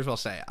 So here's what I'll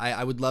say.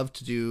 I would love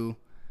to do,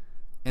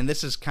 and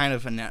this is kind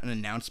of an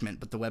announcement,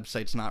 but the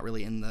website's not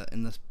really in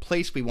the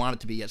place we want it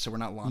to be yet, so we're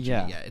not launching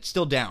it yet. It's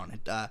still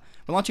down. We're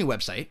launching a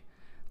website,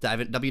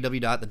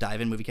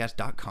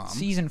 www.thediveinmoviecast.com.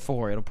 Season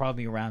 4. It'll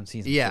probably be around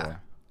season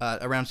 4.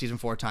 Around season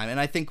 4 time. And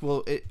I think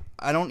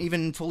I don't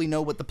even fully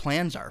know what the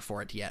plans are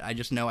for it yet. I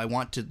just know I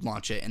want to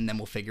launch it, and then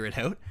we'll figure it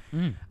out.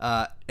 And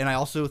I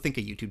also think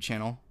a YouTube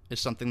channel is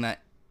something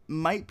that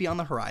might be on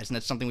the horizon.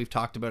 That's something we've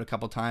talked about a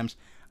couple times.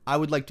 I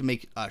would like to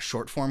make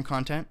short form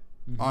content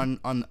on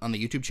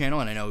the YouTube channel,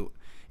 and I know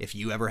if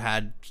you ever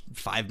had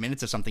 5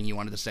 minutes of something you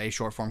wanted to say,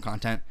 short form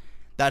content,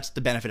 that's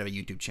the benefit of a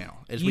YouTube channel.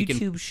 Is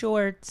YouTube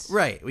Shorts.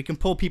 Right. We can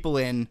pull people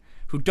in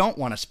who don't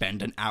want to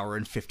spend an hour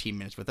and 15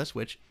 minutes with us,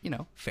 which,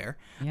 fair.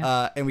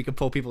 Yeah. And we can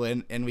pull people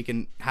in, and we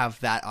can have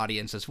that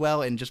audience as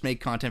well, and just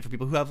make content for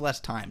people who have less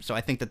time. So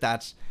I think that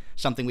that's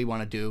something we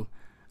want to do.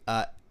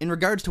 In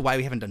regards to why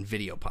we haven't done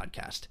video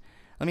podcast,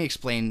 let me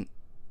explain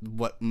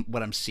what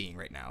I'm seeing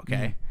right now,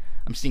 okay?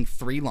 I'm seeing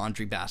 3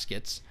 laundry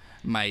baskets.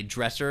 My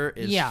dresser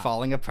is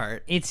falling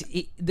apart.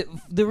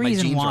 The reason my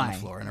jeans why are on the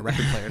floor, and a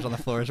record player's on the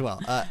floor as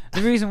well.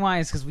 The reason why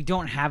is because we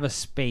don't have a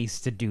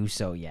space to do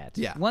so yet.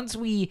 Yeah. Once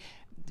we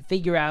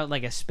figure out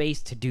like a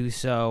space to do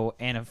so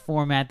and a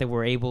format that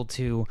we're able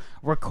to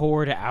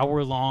record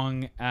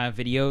hour-long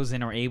videos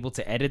and are able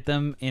to edit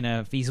them in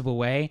a feasible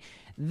way,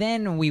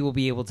 then we will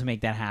be able to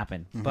make that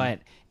happen. But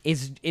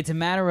it's a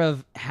matter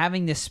of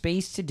having the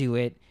space to do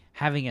it,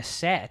 having a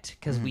set,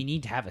 because we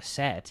need to have a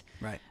set,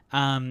 right?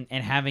 And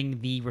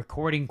having the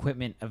recording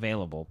equipment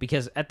available.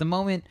 Because at the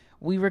moment,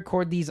 we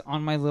record these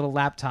on my little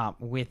laptop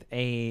with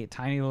a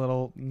tiny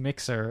little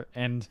mixer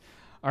and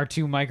our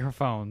 2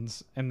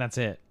 microphones, and that's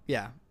it.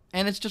 Yeah.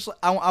 And it's just,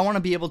 I want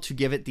to be able to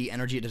give it the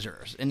energy it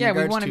deserves. We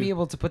want to be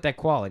able to put that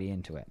quality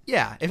into it.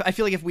 Yeah. I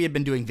feel like if we had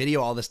been doing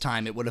video all this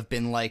time, it would have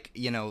been like,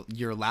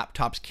 your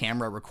laptop's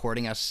camera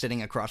recording us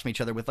sitting across from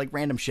each other with like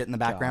random shit in the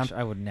background. Gosh,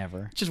 I would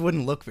never. It just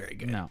wouldn't look very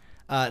good. No.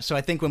 So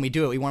I think when we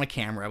do it, we want a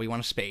camera, we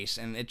want a space,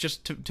 and it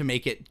just to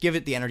make it, give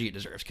it the energy it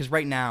deserves. Because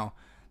right now,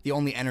 the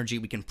only energy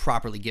we can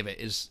properly give it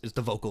is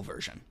the vocal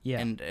version. Yeah.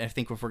 And I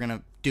think if we're going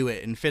to do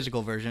it in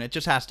physical version, it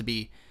just has to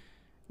be,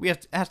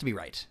 it has to be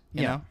right,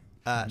 you know?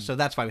 So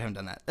that's why we haven't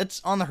done that.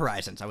 It's on the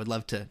horizons. I would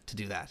love to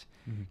do that.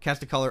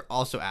 Cast of Color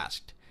also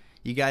asked,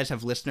 you guys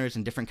have listeners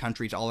in different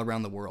countries all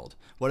around the world.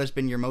 What has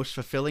been your most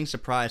fulfilling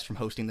surprise from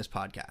hosting this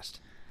podcast?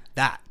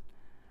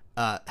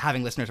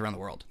 Having listeners around the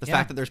world. The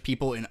fact that there's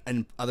people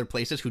in other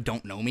places who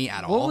don't know me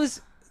at all.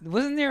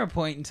 Wasn't there a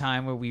point in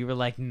time where we were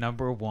like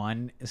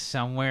 #1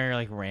 somewhere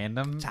like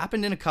random? It's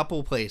happened in a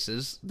couple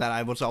places that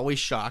I was always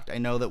shocked. I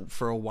know that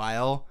for a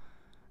while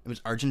it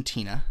was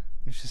Argentina.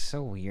 It's just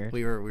so weird.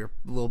 We were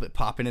a little bit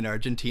popping in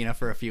Argentina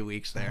for a few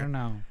weeks there. I don't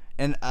know.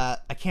 And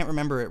I can't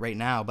remember it right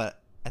now,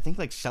 but I think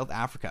like South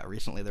Africa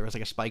recently, there was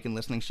like a spike in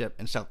listenership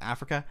in South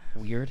Africa.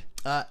 Weird.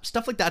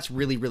 Stuff like that's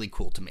really, really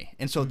cool to me.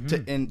 And so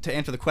to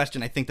answer the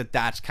question, I think that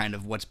that's kind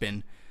of what's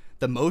been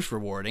the most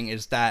rewarding,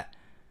 is that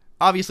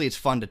obviously it's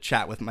fun to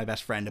chat with my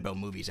best friend about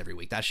movies every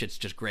week. That shit's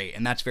just great,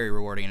 and that's very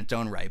rewarding in its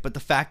own right. But the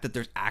fact that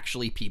there's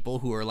actually people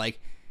who are like,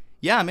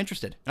 yeah, I'm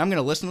interested, and I'm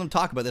going to listen to them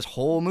talk about this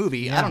whole movie.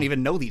 Yeah. I don't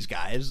even know these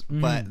guys,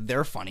 but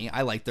they're funny.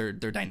 I like their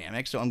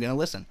dynamic, so I'm going to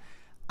listen.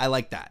 I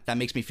like that. That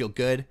makes me feel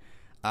good.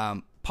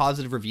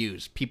 Positive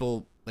reviews,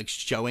 people like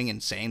showing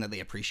and saying that they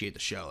appreciate the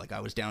show. Like,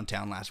 I was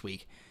downtown last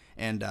week,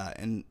 and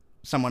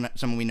someone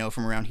we know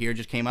from around here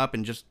just came up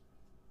and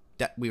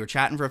we were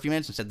chatting for a few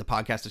minutes and said the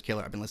podcast is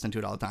killer. I've been listening to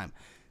it all the time.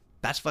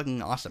 That's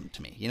fucking awesome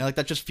to me. You know, like,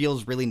 that just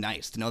feels really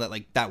nice to know that,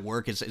 like, that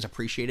work is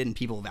appreciated and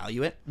people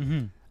value it.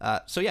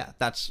 So yeah,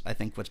 that's, I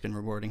think, what's been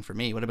rewarding for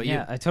me. What about you?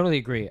 Yeah, I totally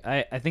agree.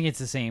 I think it's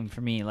the same for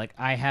me. Like,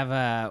 I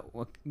have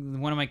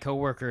one of my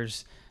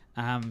coworkers.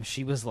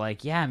 She was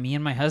like, yeah, me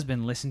and my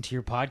husband listened to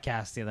your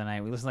podcast the other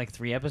night. We listened to like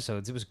 3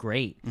 episodes. It was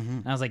great.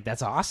 And I was like,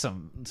 that's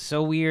awesome. It's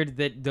so weird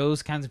that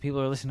those kinds of people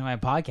are listening to my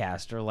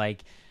podcast, or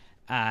like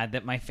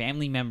that my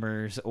family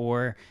members,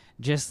 or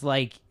just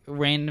like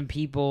random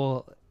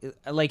people.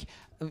 Like,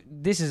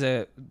 this is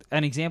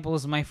an example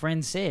is my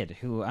friend Sid,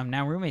 who I'm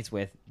now roommates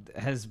with,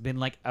 has been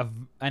like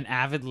an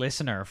avid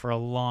listener for a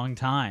long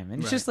time.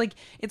 And it's just like,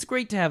 it's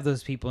great to have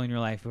those people in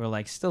your life who are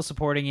like still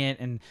supporting it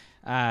and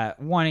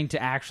wanting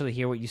to actually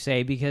hear what you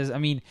say, because I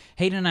mean,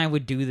 Hayden and I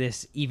would do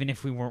this even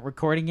if we weren't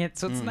recording it,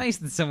 so it's nice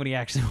that somebody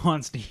actually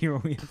wants to hear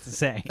what we have to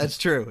say. That's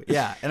true.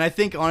 Yeah. And I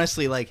think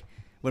honestly, like,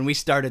 when we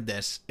started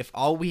this, if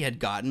all we had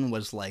gotten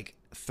was like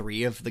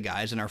 3 of the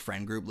guys in our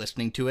friend group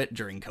listening to it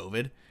during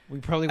COVID, we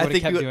probably would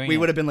have kept doing it. We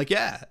would have been like,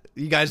 yeah,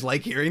 you guys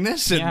like hearing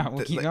this? And yeah,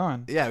 we'll keep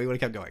going. Yeah, we would have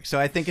kept going. So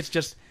I think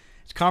it's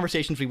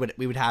conversations we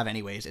would have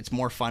anyways. It's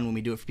more fun when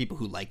we do it for people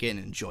who like it and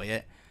enjoy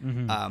it.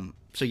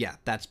 So yeah,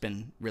 that's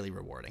been really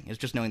rewarding. It's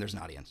just knowing there's an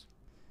audience.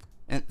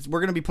 And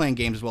we're going to be playing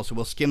games as well, so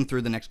we'll skim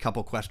through the next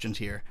couple questions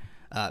here,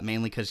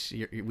 mainly because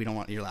we don't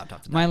want your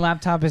laptop to die. My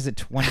laptop is at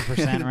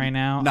 20% right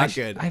now. Not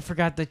good. I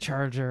forgot the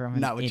charger. I'm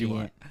not an what idiot. you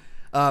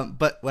want.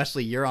 But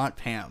Wesley, your Aunt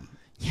Pam,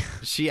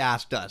 she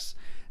asked us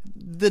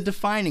the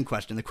defining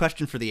question, the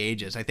question for the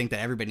ages. I think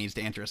that everybody needs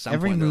to answer at some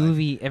point.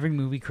 Every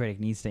movie critic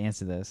needs to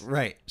answer this.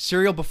 Right.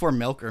 Cereal before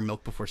milk or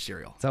milk before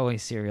cereal? It's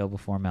always cereal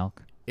before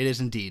milk. It is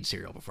indeed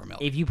cereal before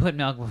milk. If you put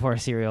milk before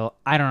cereal,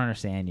 I don't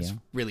understand you. It's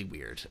really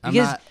weird. I'm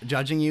not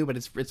judging you, but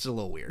it's a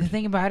little weird. The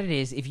thing about it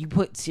is, if you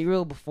put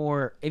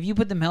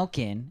the milk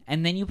in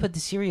and then you put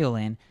the cereal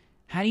in,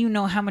 how do you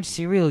know how much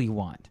cereal you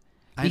want?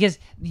 Because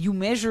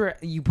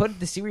you put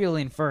the cereal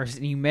in first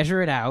and you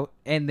measure it out,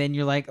 and then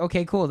you're like,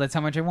 okay, cool, that's how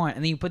much I want.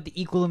 And then you put the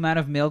equal amount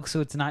of milk so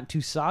it's not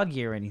too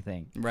soggy or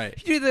anything. Right.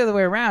 If you do it the other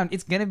way around,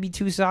 it's going to be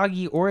too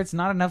soggy, or it's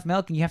not enough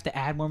milk and you have to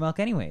add more milk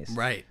anyways.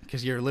 Right.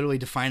 Because you're literally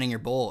defining your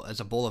bowl as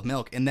a bowl of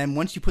milk. And then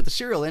once you put the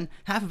cereal in,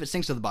 half of it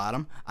sinks to the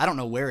bottom. I don't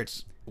know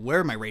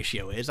where my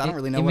ratio is. I don't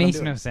really know what I'm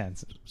doing. It makes no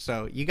sense.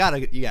 So you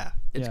gotta,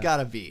 it's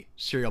gotta be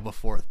cereal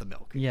before the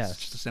milk. Yes.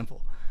 It's just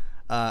simple.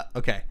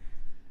 Okay.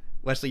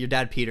 Wesley, your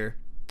dad, Peter,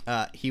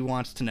 he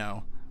wants to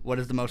know, what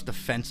is the most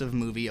offensive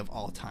movie of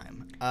all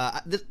time?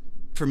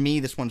 For me,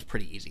 this one's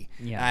pretty easy.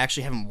 Yeah. I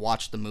actually haven't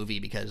watched the movie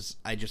because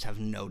I just have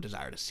no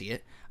desire to see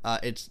it.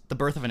 It's The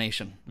Birth of a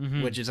Nation,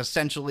 which is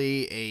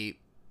essentially a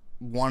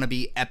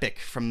wannabe epic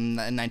from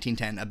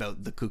 1910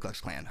 about the Ku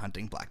Klux Klan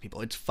hunting black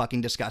people. It's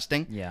fucking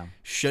disgusting. Yeah.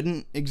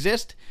 Shouldn't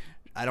exist.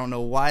 I don't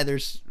know why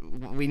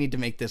we need to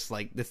make this,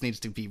 like, this needs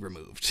to be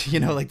removed.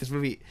 You know, like, this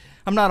movie,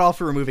 I'm not all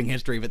for removing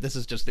history, but this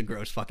is just a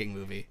gross fucking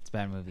movie. It's a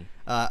bad movie.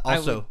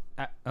 Also,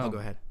 go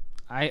ahead.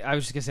 I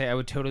was just going to say, I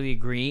would totally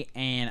agree,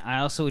 and I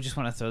also just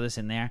want to throw this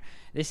in there.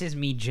 This is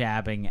me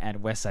jabbing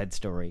at West Side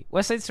Story.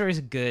 West Side Story is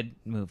a good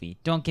movie.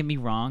 Don't get me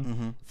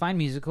wrong. Fine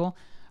musical.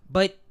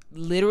 But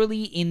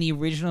literally in the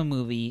original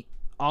movie,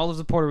 all of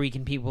the Puerto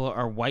Rican people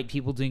are white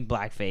people doing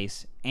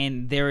blackface,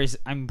 and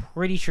I'm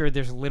pretty sure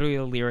there's literally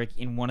a lyric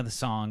in one of the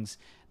songs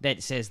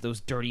that says,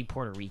 those dirty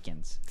Puerto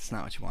Ricans. That's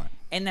not what you want.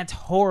 And that's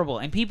horrible.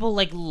 And people,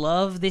 like,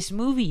 love this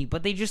movie,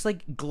 but they just,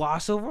 like,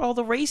 gloss over all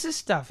the racist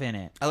stuff in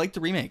it. I like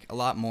the remake a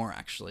lot more,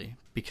 actually,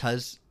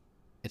 because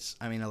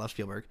I love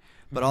Spielberg,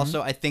 but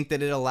also I think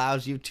that it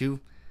allows you to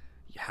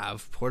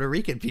have Puerto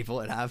Rican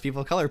people and have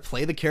people of color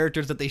play the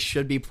characters that they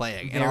should be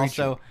playing. Very and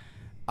also... true.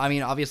 I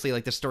mean, obviously,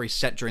 like, the story's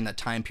set during that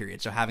time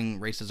period, so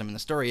having racism in the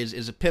story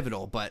is a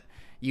pivotal, but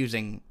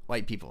using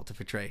white people to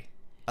portray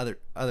other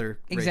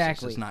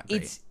races is not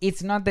great.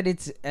 It's not that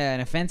it's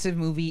an offensive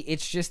movie,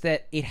 it's just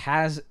that it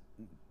has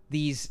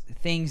these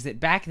things that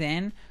back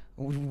then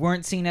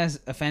weren't seen as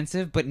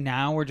offensive, but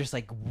now we're just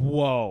like,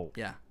 whoa.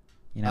 Yeah.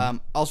 You know?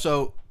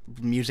 Also,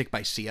 music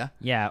by Sia.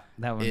 Yeah,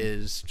 that one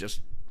is just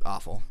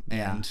awful.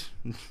 And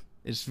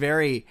it's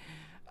very...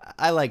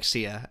 I like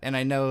Sia, and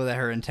I know that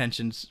her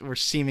intentions were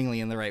seemingly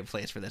in the right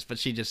place for this, but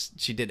she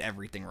did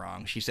everything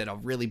wrong. She said a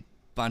really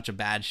bunch of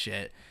bad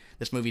shit.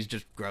 This movie's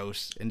just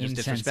gross and just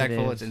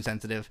disrespectful. It's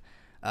insensitive.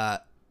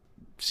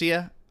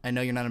 Sia, I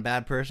know you're not a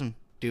bad person.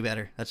 Do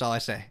better. That's all I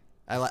say.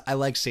 I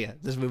like Sia.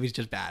 This movie's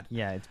just bad.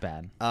 Yeah, it's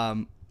bad.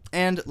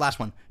 And last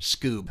one,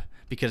 Scoob,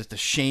 because it's a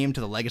shame to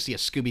the legacy of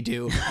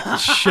Scooby-Doo.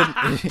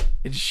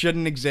 It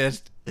shouldn't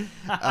exist.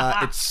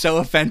 It's so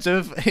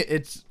offensive.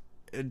 It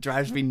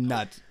drives me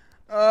nuts.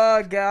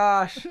 Oh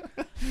gosh,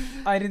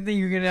 I didn't think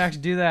you were gonna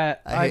actually do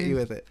that. I hit you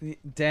with it.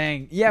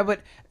 Dang. Yeah,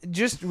 but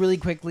just really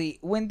quickly,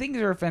 when things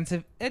are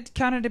offensive, it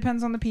kind of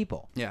depends on the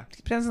people. Yeah, it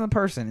depends on the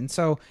person, and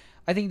so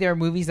I think there are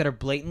movies that are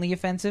blatantly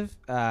offensive,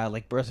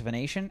 like Birth of a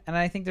Nation, and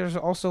I think there's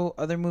also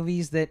other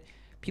movies that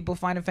people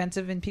find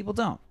offensive and people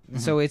don't. Mm-hmm.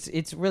 So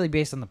it's really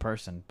based on the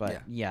person.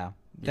 But yeah,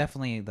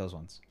 definitely those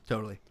ones.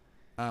 Totally.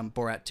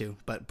 Borat too,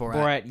 but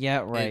Borat.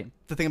 Yeah, right.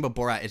 The thing about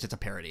Borat is it's a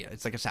parody.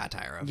 It's like a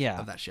satire of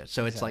that shit.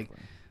 So it's like,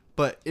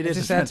 but it's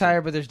a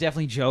satire. But there's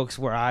definitely jokes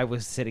where I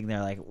was sitting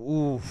there like,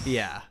 ooh.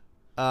 Yeah.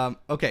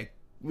 Okay.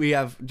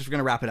 We're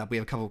gonna wrap it up. We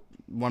have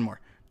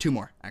two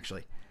more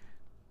actually.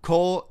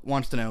 Cole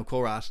wants to know,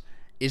 Cole Ross,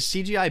 is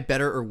CGI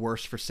better or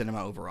worse for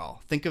cinema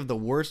overall? Think of the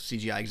worst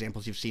CGI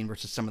examples you've seen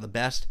versus some of the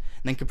best,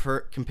 and then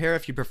compare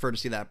if you prefer to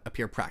see that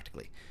appear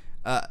practically.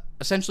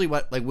 Essentially,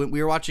 when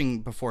we were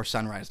watching Before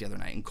Sunrise the other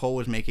night, and Cole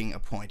was making a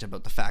point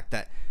about the fact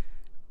that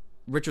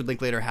Richard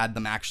Linklater had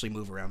them actually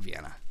move around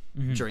Vienna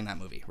during that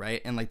movie,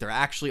 right? And like they're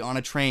actually on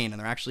a train and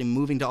they're actually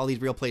moving to all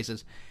these real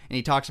places. And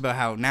he talks about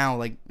how now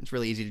like it's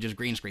really easy to just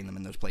green screen them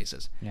in those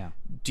places. Yeah.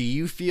 Do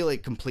you feel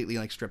it completely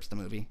like strips the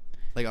movie,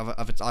 like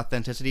of its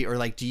authenticity, or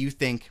like do you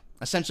think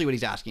essentially what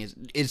he's asking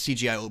is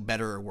CGI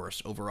better or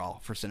worse overall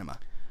for cinema?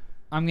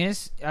 I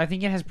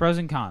think it has pros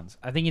and cons.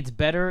 I think it's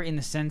better in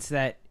the sense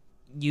that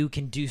you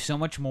can do so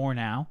much more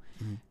now.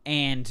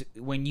 And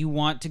when you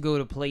want to go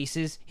to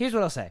places, here's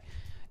what I'll say.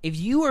 If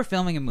you are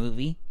filming a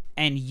movie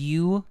and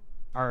you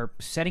are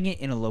setting it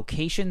in a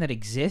location that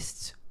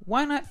exists,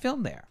 why not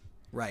film there?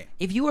 Right.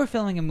 If you are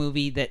filming a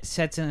movie that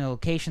sets in a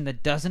location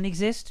that doesn't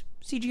exist,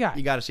 CGI.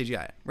 You got to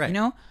CGI it. Right. You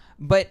know?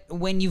 But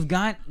when you've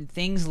got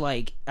things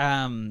like,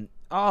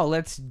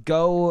 let's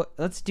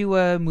do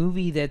a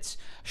movie that's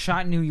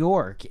shot in New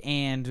York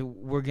and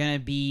we're going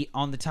to be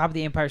on the top of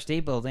the Empire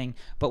State Building,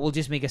 but we'll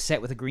just make a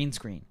set with a green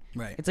screen.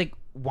 Right. It's like,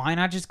 why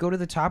not just go to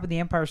the top of the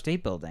Empire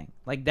State Building?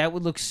 Like, that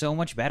would look so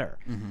much better.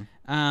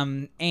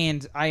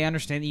 And I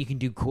understand that you can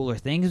do cooler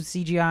things with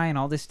CGI and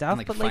all this stuff.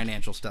 And like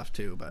financial stuff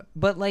too,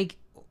 But like,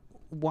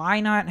 why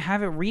not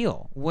have it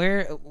real?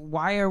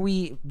 Why are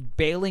we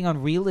bailing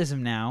on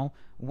realism now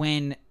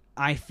when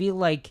I feel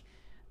like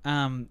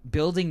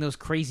building those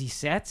crazy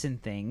sets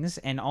and things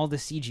and all the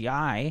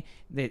CGI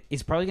that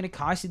is probably going to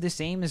cost you the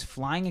same as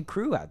flying a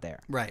crew out there.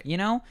 Right. You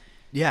know?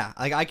 Yeah.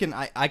 Like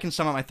I can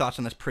sum up my thoughts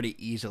on this pretty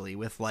easily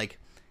with like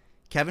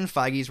Kevin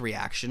Feige's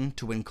reaction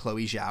to when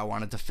Chloe Zhao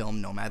wanted to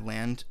film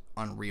Nomadland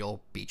on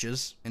real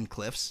beaches and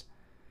cliffs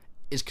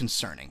is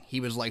concerning. He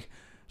was like,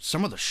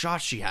 some of the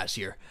shots she has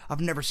here, I've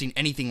never seen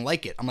anything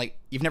like it. I'm like,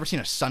 you've never seen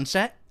a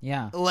sunset?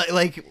 Yeah.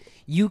 Like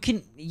you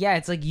can,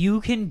 it's like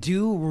you can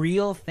do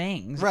real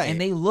things, right?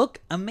 And they look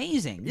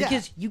amazing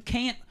because you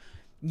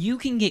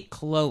can get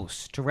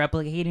close to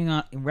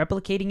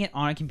replicating it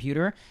on a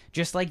computer,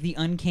 just like the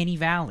Uncanny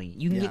Valley.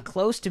 You can get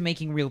close to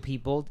making real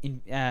people in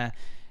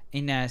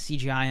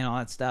CGI and all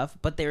that stuff,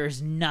 but there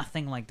is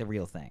nothing like the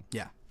real thing.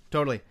 Yeah,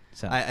 totally.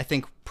 So I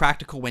think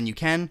practical when you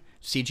can,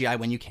 CGI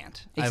when you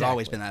can't. Exactly. I've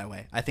always been that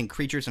way. I think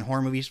creatures and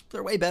horror movies,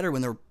 they're way better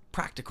when they're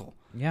practical.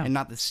 Yeah. And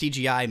not the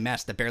CGI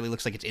mess that barely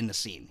looks like it's in the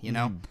scene, you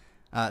know?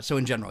 So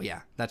in general,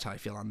 that's how I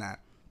feel on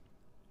that.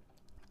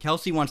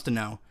 Kelsey wants to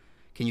know,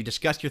 can you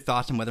discuss your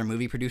thoughts on whether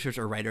movie producers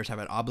or writers have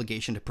an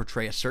obligation to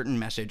portray a certain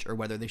message or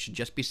whether they should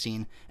just be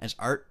seen as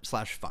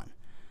art/fun?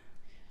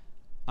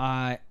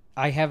 I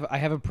have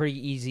a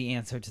pretty easy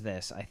answer to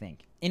this, I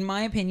think. In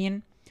my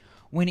opinion,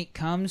 when it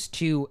comes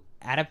to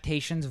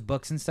adaptations of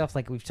books and stuff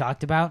like we've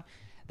talked about,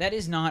 that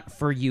is not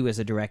for you as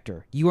a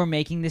director. You are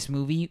making this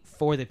movie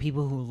for the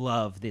people who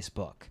love this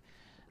book.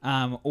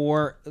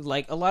 Or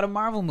like a lot of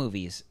Marvel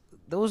movies.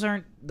 Those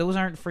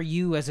aren't for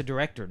you as a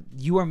director.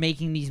 You are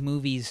making these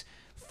movies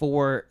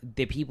for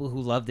the people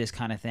who love this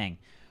kind of thing.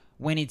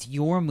 When it's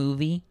your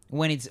movie,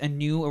 when it's a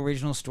new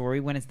original story,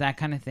 when it's that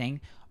kind of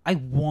thing, I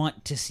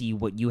want to see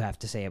what you have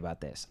to say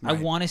about this. Right.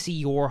 I want to see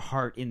your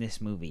heart in this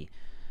movie.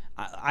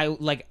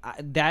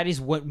 That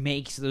is what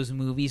makes those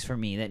movies for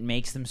me, that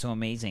makes them so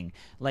amazing.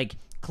 Like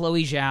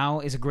Chloe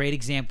Zhao is a great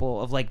example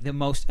of like the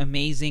most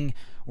amazing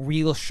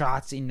real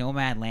shots in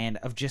Nomadland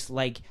of just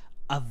like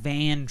a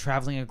van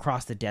traveling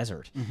across the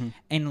desert.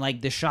 And like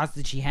the shots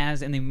that she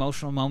has and the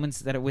emotional moments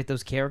that are with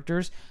those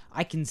characters,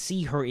 I can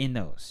see her in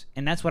those.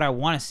 And that's what I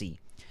want to see.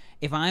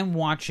 If I'm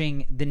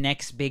watching the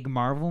next big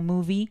Marvel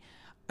movie,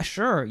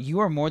 sure, you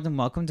are more than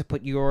welcome to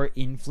put your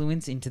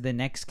influence into the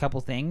next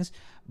couple things,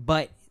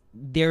 but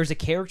there's a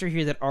character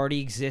here that already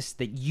exists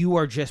that you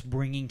are just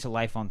bringing to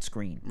life on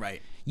screen. Right.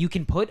 You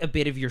can put a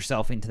bit of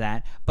yourself into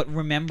that, but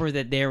remember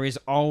that there is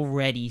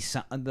already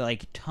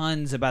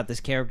tons about this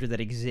character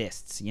that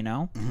exists, you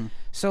know?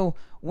 So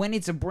when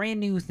it's a brand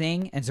new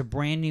thing, and it's a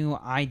brand new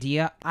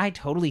idea, I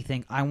totally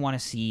think I want to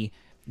see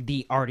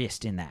the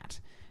artist in that.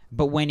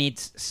 But when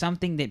it's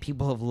something that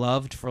people have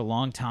loved for a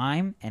long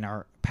time and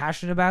are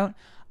passionate about,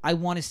 I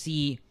want to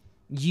see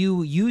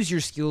you use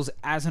your skills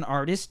as an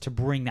artist to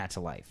bring that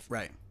to life.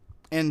 Right.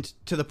 And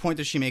to the point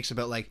that she makes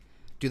about, like,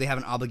 do they have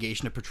an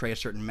obligation to portray a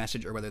certain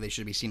message or whether they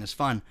should be seen as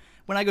fun?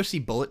 When I go see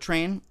Bullet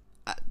Train,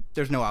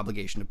 there's no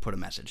obligation to put a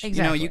message. Exactly.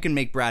 You know, you can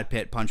make Brad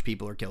Pitt punch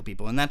people or kill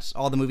people, and that's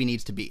all the movie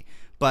needs to be.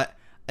 But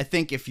I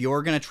think if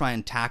you're going to try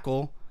and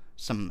tackle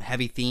some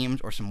heavy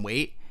themes or some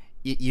weight,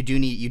 you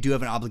do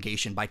have an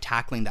obligation by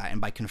tackling that and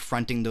by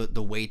confronting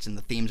the weights and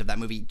the themes of that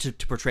movie to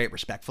portray it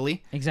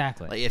respectfully.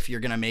 Exactly. Like if you're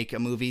going to make a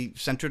movie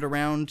centered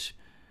around,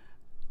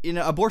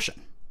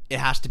 abortion, it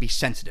has to be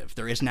sensitive.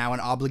 There is now an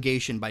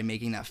obligation by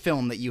making that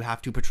film that you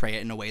have to portray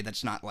it in a way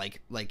that's not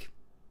like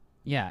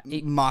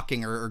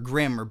mocking or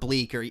grim or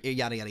bleak or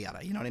yada yada yada.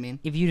 You know what I mean?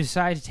 If you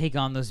decide to take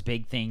on those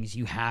big things,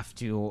 you have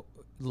to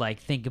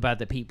think about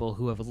the people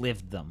who have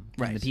lived them,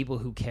 right? And the people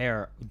who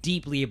care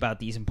deeply about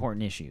these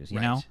important issues. You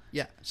know?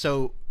 Yeah.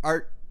 So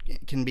art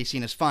can be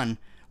seen as fun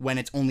when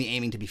it's only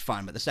aiming to be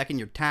fun, but the second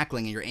you're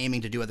tackling and you're aiming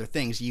to do other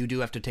things, you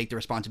do have to take the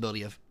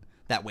responsibility of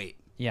that weight.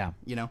 Yeah.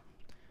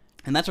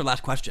 And that's our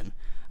last question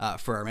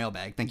for our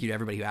mailbag. Thank you to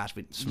everybody who asked.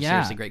 Some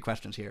seriously great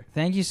questions here.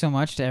 Thank you so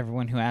much to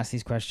everyone who asked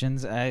these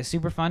questions.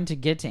 Super fun to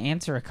get to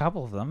answer a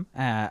couple of them,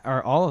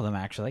 or all of them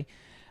actually.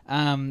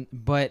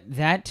 But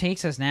that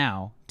takes us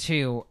now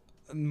to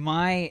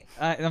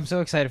I'm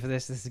so excited for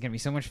this. This is going to be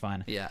so much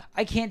fun. Yeah.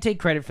 I can't take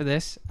credit for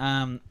this.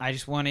 I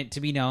just want it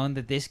to be known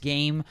that this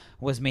game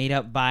was made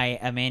up by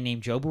a man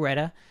named Joe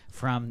Beretta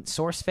from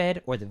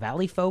SourceFed or the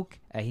Valley Folk.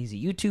 He's a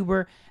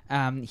YouTuber.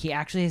 He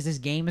actually has this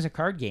game as a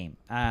card game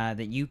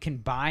that you can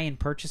buy and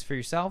purchase for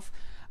yourself.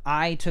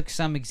 I took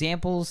some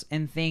examples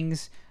and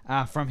things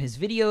from his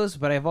videos,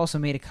 but I've also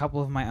made a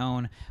couple of my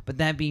own. But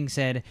that being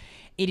said,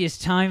 it is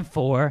time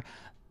for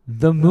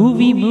the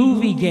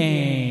movie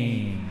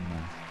game.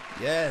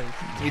 Yes,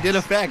 we did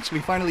effects. We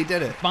finally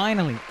did it.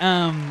 Finally.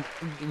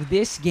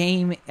 This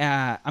game,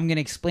 I'm going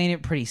to explain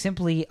it pretty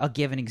simply. I'll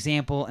give an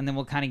example, and then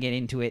we'll kind of get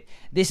into it.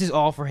 This is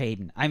all for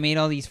Hayden. I made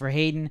all these for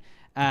Hayden.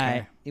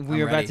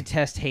 We are about to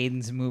test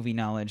Hayden's movie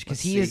knowledge, because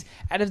he is,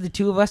 out of the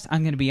two of us,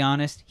 I'm going to be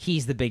honest,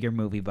 he's the bigger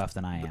movie buff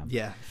than I am.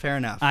 Yeah, fair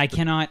enough. I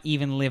cannot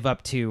even live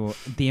up to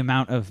the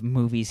amount of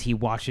movies he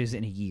watches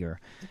in a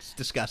year. It's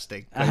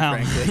disgusting, quite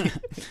frankly.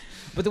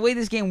 But the way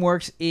this game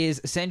works is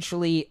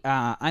essentially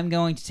I'm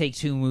going to take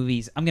two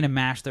movies, I'm going to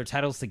mash their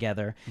titles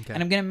together,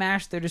 and I'm going to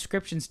mash their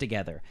descriptions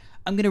together.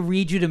 I'm going to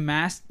read you the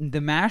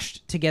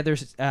mashed together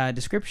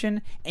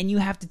description, and you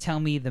have to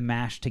tell me the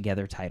mashed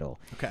together title.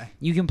 Okay.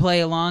 You can play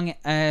along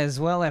as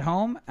well at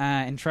home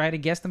and try to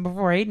guess them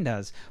before Hayden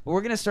does. But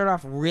we're going to start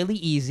off really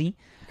easy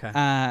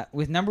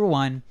with number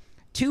one.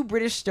 Two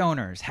British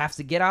stoners have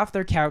to get off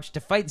their couch to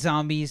fight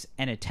zombies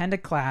and attend a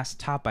class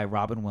taught by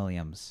Robin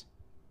Williams.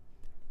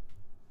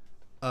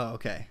 Oh,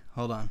 okay.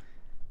 Hold on.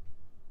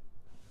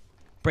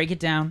 Break it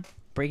down.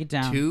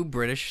 Two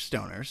British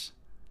stoners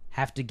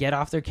have to get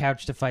off their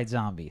couch to fight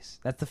zombies.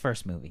 That's the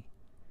first movie.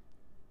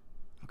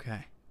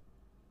 Okay.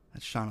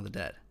 That's Shaun of the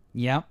Dead.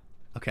 Yep.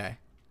 Okay.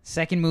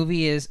 Second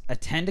movie is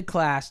attend a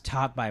class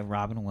taught by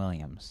Robin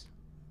Williams.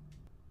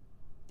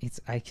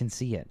 I can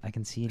see it.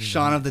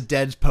 Shaun of the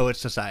Dead's Poets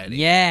Society.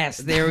 Yes,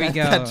 there we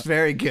go. That's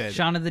very good.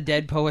 Shaun of the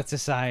Dead Poets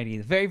Society,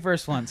 the very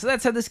first one. So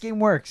that's how this game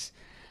works.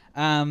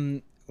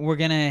 We're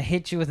going to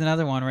hit you with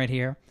another one right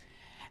here.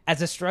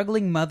 As a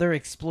struggling mother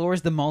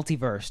explores the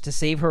multiverse to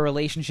save her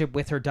relationship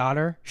with her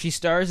daughter, she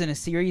stars in a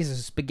series of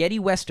spaghetti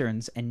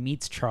westerns and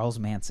meets Charles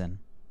Manson.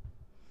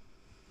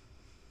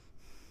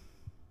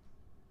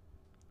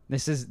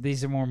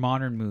 These are more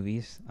modern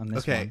movies on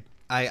this one. Okay,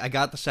 I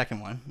got the second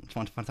one. It's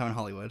Once Upon a Time in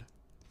Hollywood.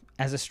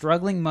 As a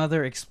struggling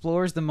mother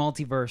explores the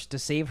multiverse to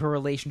save her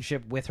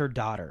relationship with her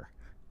daughter.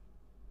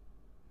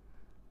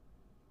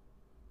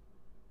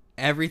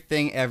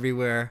 Everything,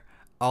 Everywhere,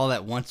 All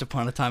at Once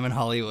Upon a Time in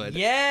Hollywood.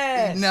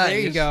 Yes! Nice. There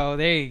you go.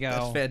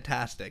 That's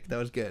fantastic. That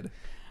was good.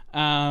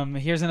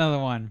 Here's another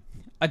one.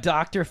 A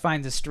doctor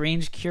finds a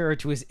strange cure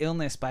to his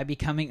illness by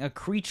becoming a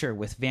creature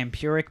with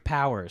vampiric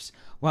powers,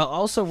 while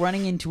also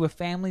running into a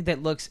family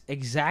that looks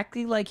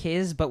exactly like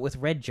his, but with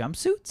red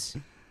jumpsuits?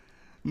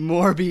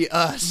 More Be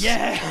Us.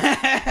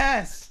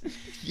 Yes!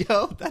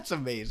 Yo, that's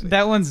amazing.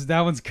 That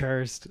one's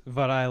cursed,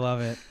 but I love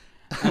it.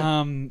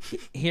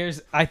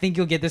 I think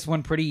you'll get this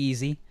one pretty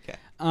easy.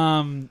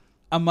 Okay.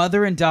 A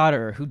mother and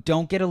daughter who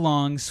don't get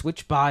along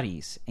switch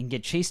bodies and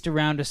get chased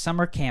around a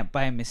summer camp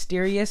by a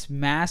mysterious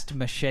masked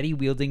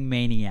machete-wielding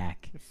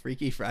maniac.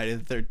 Freaky Friday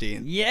the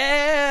 13th.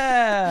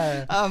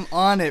 Yeah! I'm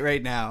on it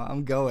right now.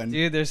 I'm going.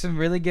 Dude, there's some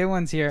really good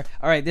ones here.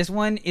 All right, this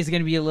one is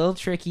going to be a little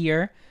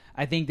trickier.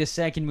 I think the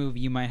second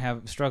movie you might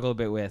have struggled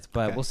a bit with,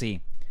 but we'll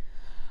see.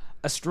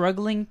 A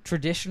struggling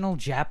traditional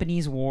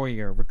Japanese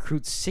warrior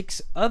recruits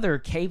 6 other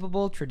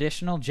capable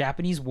traditional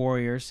Japanese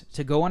warriors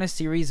to go on a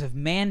series of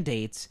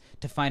mandates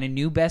to find a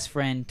new best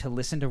friend to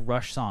listen to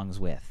Rush songs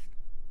with.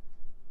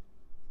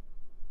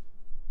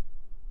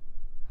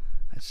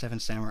 That's Seven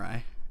Samurai.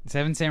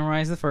 Seven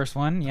Samurai is the first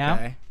one, yeah.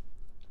 Okay.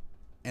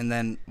 And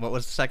then what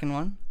was the second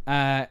one?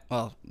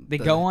 They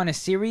go on a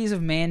series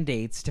of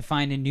mandates to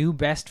find a new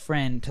best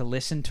friend to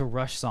listen to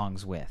Rush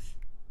songs with.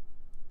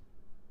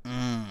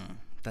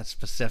 That's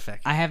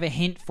specific. I have a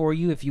hint for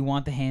you if you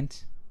want the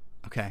hint.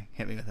 Okay,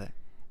 hit me with it.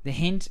 The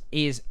hint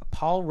is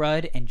Paul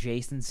Rudd and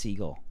Jason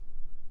Segel.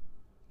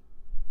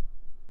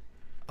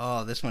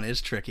 Oh, this one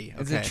is tricky.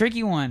 Okay. It's a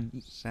tricky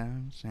one.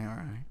 Seven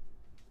Samurai.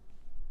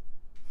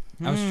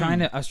 I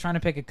was trying to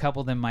pick a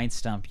couple that might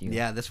stump you.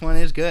 Yeah, this one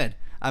is good.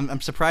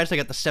 I'm surprised I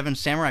got the Seven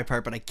Samurai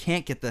part, but I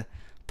can't get the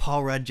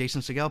Paul Rudd,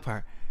 Jason Segel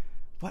part.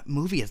 What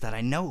movie is that?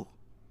 I know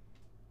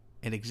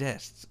it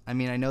exists. I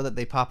mean, I know that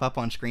they pop up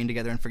on screen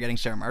together in Forgetting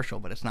Sarah Marshall,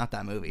 but it's not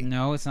that movie.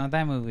 No, it's not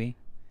that movie.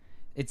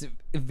 It's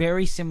a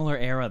very similar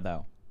era,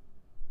 though.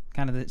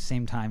 Kind of the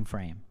same time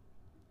frame.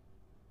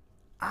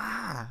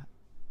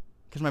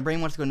 Because my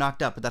brain wants to go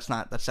Knocked Up, but that's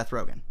Seth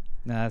Rogen.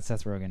 No, that's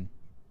Seth Rogen.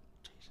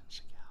 Jason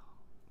Segel.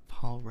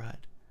 Paul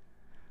Rudd.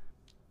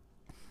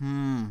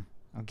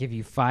 I'll give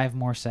you 5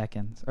 more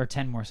seconds. Or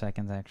 10 more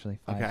seconds, actually.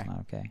 5 is not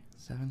okay.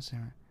 Seven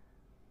Samurai.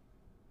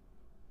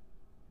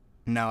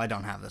 No, I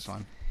don't have this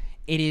one.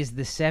 It is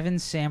The Seven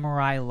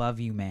Samurai Love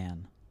You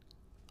Man.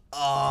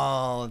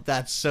 Oh,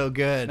 that's so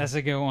good. That's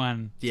a good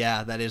one.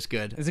 Yeah, that is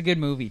good. It's a good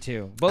movie,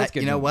 too. Both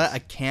good You know movies. what? I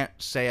can't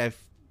say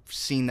I've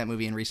seen that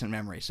movie in recent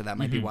memory, so that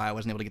might be why I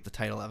wasn't able to get the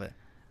title of it.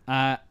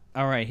 All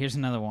right, here's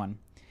another one.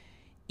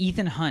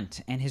 Ethan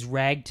Hunt and his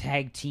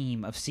ragtag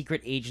team of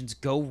secret agents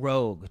go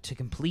rogue to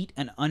complete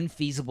an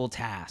unfeasible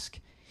task.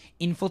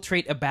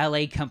 Infiltrate a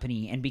ballet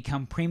company and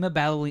become prima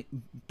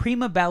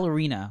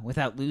ballerina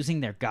without losing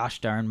their gosh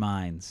darn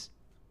minds.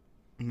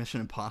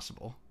 Mission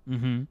Impossible.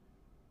 Mm-hmm.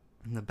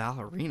 And the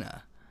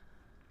ballerina.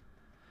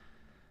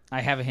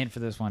 I have a hint for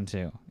this one,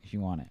 too, if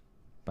you want it.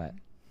 But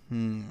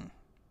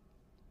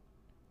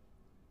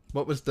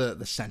What was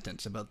the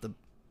sentence about the...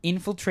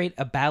 Infiltrate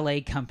a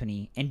ballet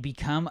company and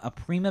become a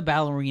prima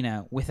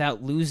ballerina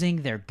without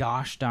losing their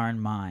gosh darn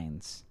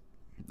minds.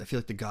 I feel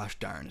like the gosh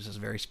darn is just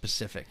very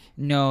specific.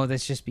 No,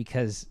 that's just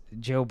because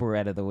Joe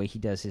Beretta, the way he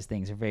does his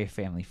things, are very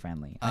family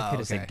friendly. I could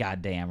have said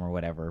goddamn or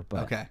whatever,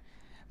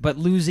 but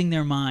losing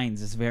their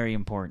minds is a very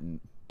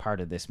important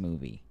part of this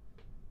movie.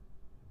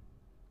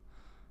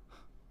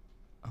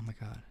 Oh my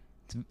god.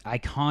 It's an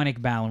iconic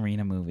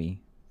ballerina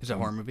movie. Is it a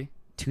horror movie?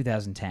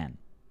 2010.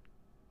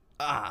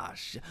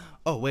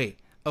 Oh wait.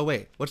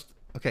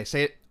 Okay,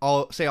 say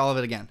all of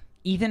it again.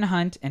 Ethan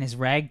Hunt and his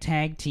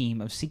ragtag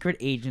team of secret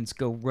agents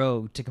go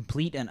rogue to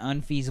complete an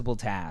unfeasible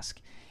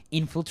task.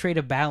 Infiltrate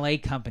a ballet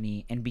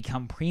company and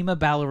become prima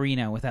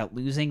ballerina without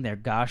losing their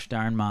gosh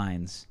darn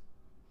minds.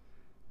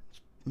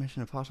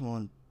 Mission Impossible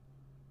and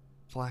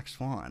Black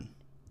Swan.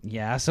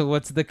 Yeah, so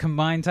what's the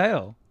combined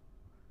title?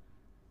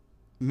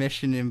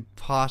 Mission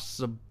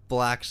Impossible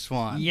Black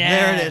Swan. Yes.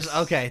 There it is.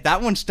 Okay,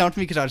 that one stumped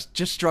me because I was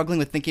just struggling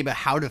with thinking about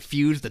how to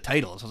fuse the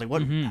titles. I was like,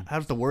 what?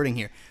 How's the wording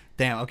here?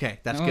 Damn, okay,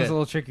 that's that good. That was a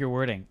little trickier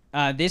wording.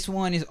 This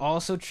one is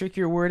also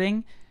trickier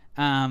wording,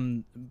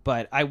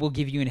 but I will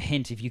give you a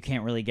hint if you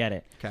can't really get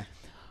it. Okay.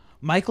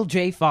 Michael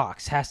J.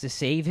 Fox has to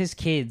save his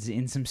kids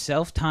in some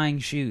self-tying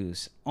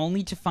shoes,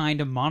 only to find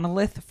a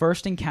monolith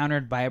first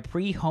encountered by a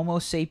pre-Homo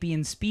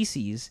sapien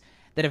species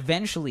that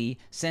eventually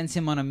sends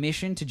him on a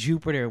mission to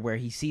Jupiter where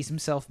he sees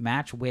himself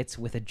match wits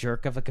with a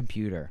jerk of a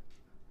computer.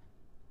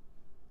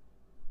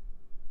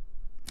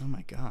 Oh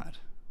my god.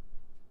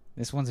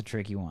 This one's a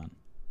tricky one.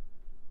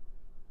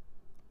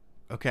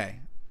 Okay.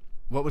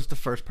 What was the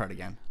first part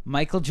again?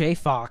 Michael J.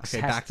 Fox.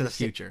 Okay, Back to the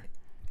Future.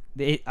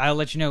 I'll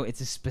let you know,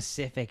 it's a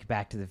specific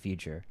Back to the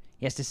Future.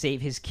 He has to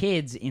save his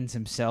kids in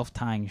some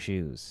self-tying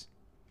shoes.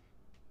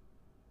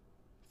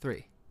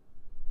 3.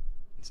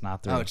 It's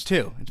not 3. Oh, it's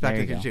 2. It's Back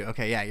to the Future 2.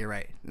 Okay, yeah, you're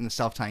right. And the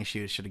self-tying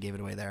shoes should have gave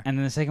it away there. And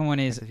then the second one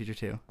is Back to the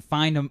Future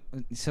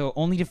 2.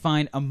 Only to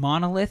find a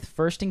monolith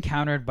first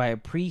encountered by a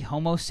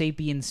pre-Homo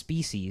sapien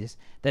species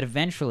that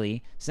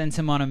eventually sends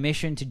him on a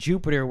mission to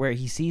Jupiter where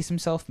he sees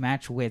himself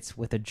match wits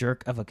with a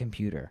jerk of a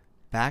computer.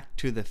 Back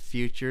to the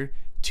Future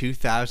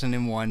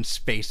 2001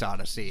 Space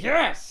Odyssey.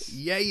 Yes!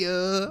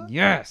 Yeah!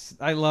 Yes!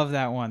 I love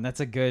that one.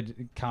 That's a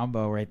good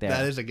combo right there.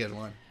 That is a good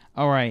one.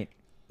 All right.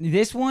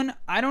 This one,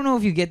 I don't know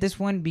if you get this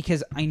one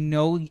because I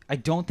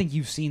don't think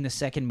you've seen the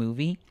second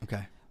movie.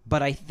 Okay.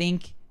 But I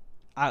think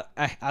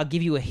I'll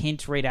give you a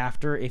hint right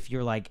after if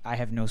you're like, I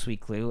have no sweet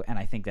clue, and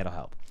I think that'll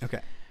help. Okay.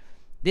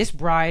 This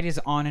bride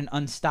is on an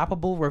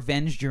unstoppable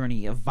revenge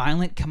journey of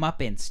violent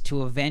comeuppance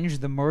to avenge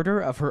the murder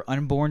of her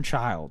unborn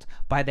child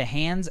by the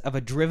hands of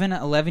a driven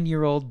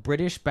 11-year-old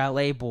British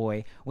ballet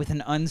boy with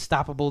an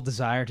unstoppable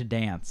desire to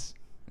dance.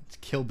 It's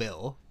Kill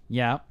Bill.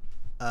 Yeah.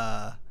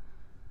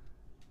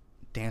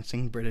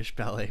 Dancing British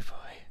ballet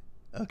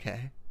boy.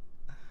 Okay.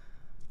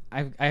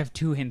 I have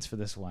 2 hints for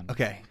this one.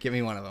 Okay, give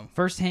me one of them.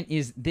 First hint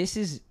is this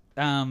is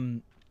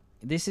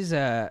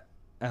a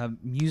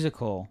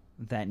musical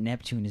that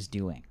Neptune is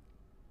doing.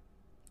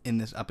 In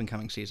this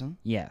up-and-coming season?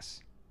 Yes.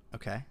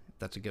 Okay,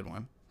 that's a good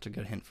one. It's a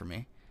good hint for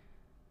me.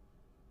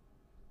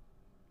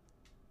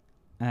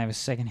 And I have a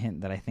second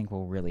hint that I think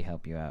will really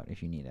help you out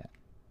if you need it.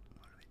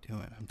 What are they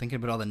doing? I'm thinking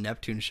about all the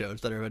Neptune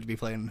shows that are about to be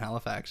playing in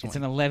Halifax. It's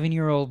an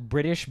 11-year-old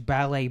British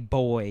ballet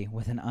boy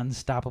with an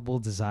unstoppable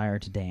desire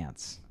to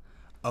dance.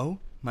 Oh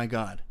my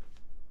god.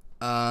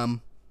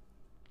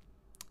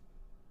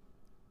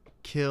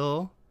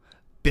 Kill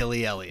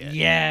Billy Elliot.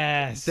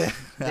 Yes.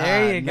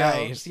 There you go.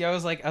 Nice. See, I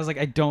was like,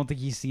 I don't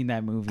think he's seen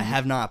that movie. I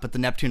have not, but the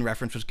Neptune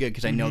reference was good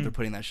because I know they're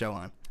putting that show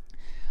on.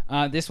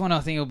 This one I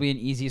think will be an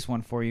easiest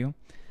one for you.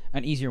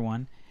 An easier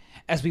one.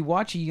 As we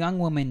watch a young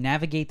woman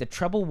navigate the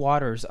troubled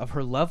waters of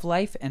her love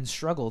life and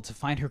struggle to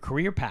find her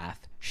career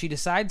path, she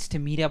decides to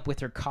meet up with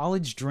her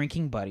college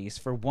drinking buddies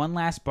for one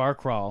last bar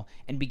crawl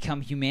and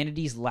become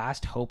humanity's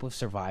last hope of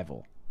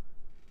survival.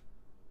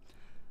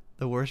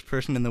 The Worst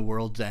Person in the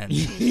World's End.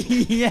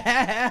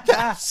 Yeah.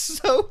 That's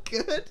so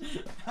good.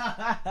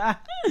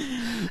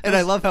 And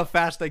I love how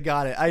fast I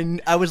got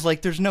it. I was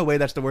like, there's no way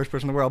that's the worst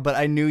person in the world, but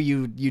I knew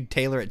you'd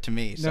tailor it to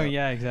me. So no,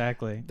 yeah,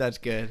 exactly. That's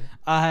good.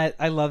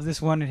 I love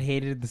this one and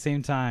hate it at the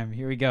same time.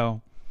 Here we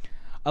go.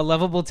 A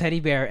lovable teddy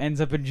bear ends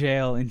up in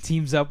jail and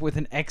teams up with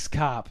an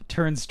ex-cop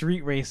turned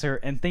street racer,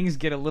 and things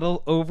get a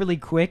little overly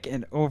quick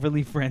and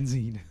overly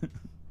frenzied.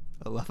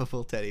 A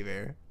lovable teddy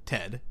bear.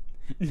 Ted.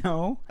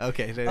 No.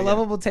 Okay. A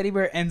lovable teddy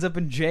bear ends up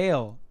in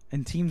jail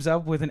and teams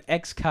up with an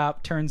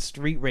ex-cop turned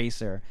street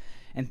racer,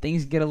 and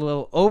things get a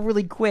little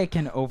overly quick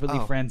and overly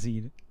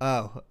frenzied.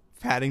 Oh,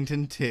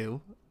 Paddington 2.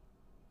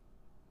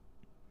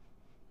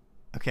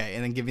 Okay,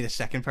 and then give me the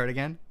second part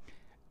again.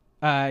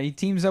 He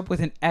teams up with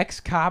an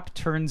ex-cop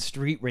turned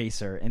street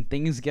racer, and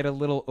things get a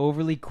little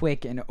overly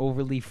quick and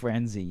overly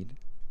frenzied.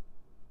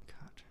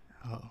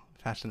 God. Oh,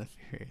 Fast and the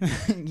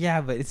Furious.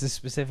 Yeah, but it's a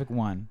specific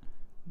one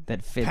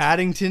that fits.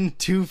 Paddington,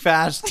 Too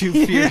Fast, Too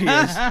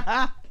Furious.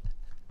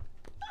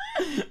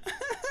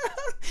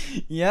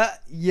 Yeah.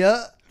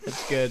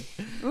 That's good.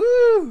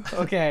 Woo!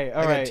 Okay,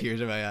 all right. I got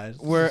tears in my eyes.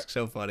 This is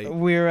so funny.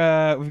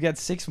 We've got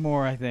 6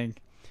 more, I think.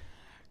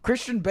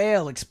 Christian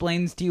Bale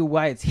explains to you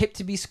why it's hip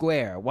to be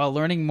square while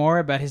learning more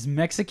about his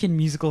Mexican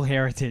musical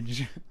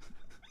heritage.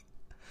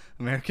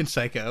 American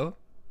Psycho.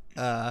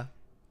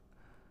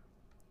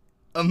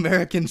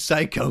 American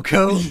Psycho.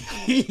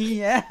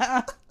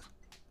 Yeah.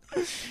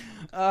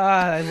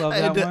 I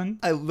love that one.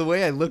 The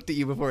way I looked at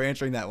you before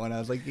answering that one, I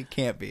was like, it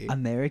can't be.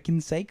 American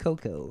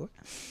Psycho.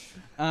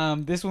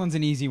 This one's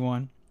an easy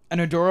one. An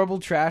adorable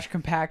trash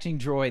compacting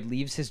droid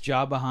leaves his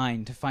job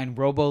behind to find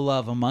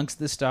robo-love amongst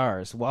the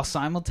stars while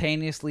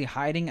simultaneously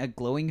hiding a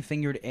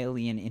glowing-fingered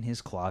alien in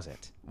his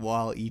closet.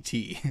 While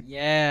E.T.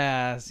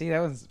 Yeah. See,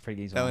 that one's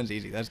pretty easy. That one's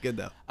easy. That's good,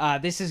 though.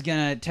 This is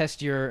going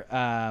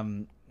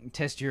to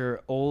test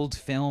your old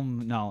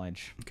film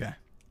knowledge. Okay.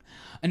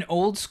 An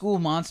old-school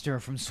monster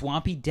from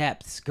swampy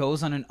depths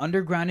goes on an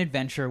underground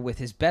adventure with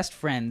his best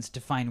friends to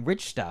find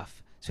rich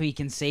stuff so he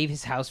can save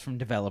his house from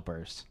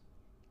developers.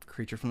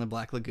 Creature from the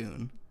Black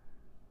Lagoon.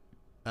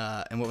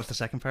 And what was the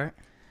second part?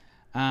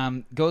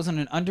 Goes on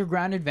an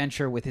underground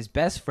adventure with his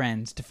best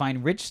friends to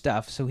find rich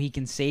stuff so he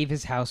can save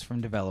his house from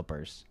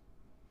developers.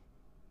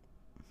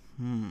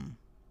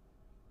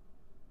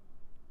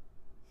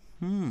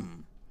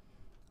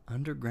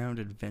 Underground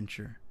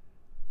adventure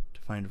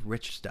to find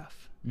rich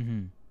stuff.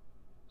 Mm-hmm.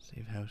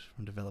 Save house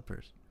from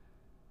developers.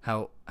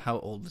 How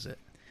old is it?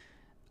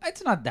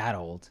 It's not that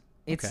old.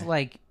 It's Okay.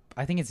 like,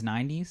 I think it's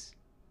 90s.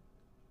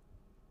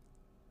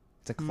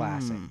 It's a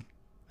classic.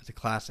 It's a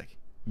classic.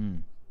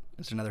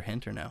 Is there another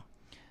hint or no?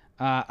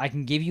 I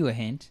can give you a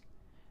hint.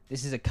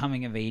 This is a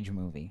coming-of-age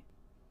movie.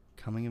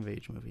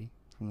 Coming-of-age movie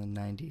from the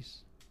 90s.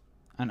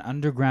 An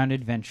underground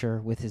adventure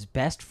with his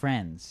best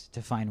friends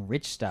to find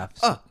rich stuff.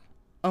 Oh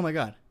my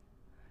God.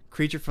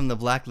 Creature from the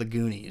Black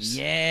Lagoonies.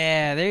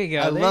 Yeah, there you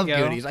go. I love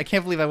Goonies. I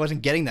can't believe I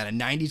wasn't getting that. A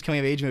 90s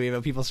coming-of-age movie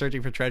about people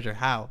searching for treasure.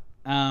 How?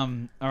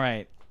 All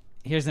right.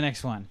 Here's the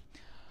next one.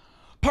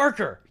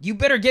 Parker, you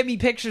better get me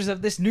pictures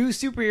of this new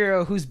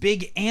superhero who's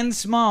big and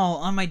small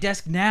on my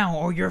desk now,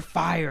 or you're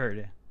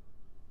fired.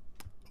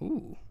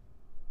 Ooh.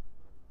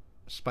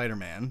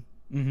 Spider-Man.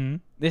 Mm-hmm.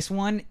 This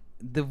one,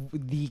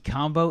 the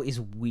combo is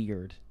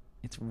weird.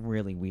 It's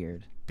really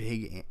weird.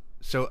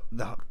 So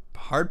the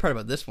hard part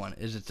about this one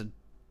is it's a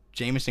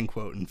Jameson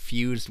quote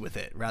infused with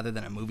it rather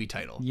than a movie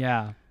title.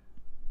 Yeah.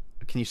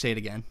 Can you say it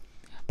again?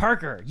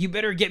 Parker, you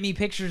better get me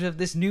pictures of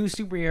this new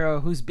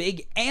superhero who's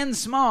big and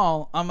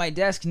small on my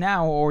desk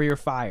now, or you're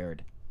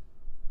fired.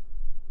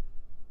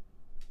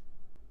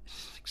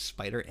 Like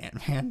Spider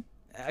Ant-Man?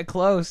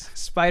 Close.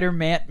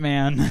 Spider-Man.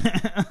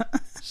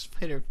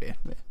 Spider-Man.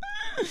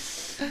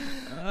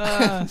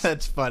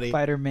 That's funny.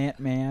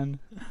 Spider-Man.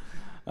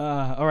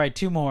 All right,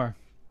 2 more.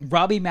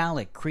 Robbie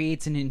Malek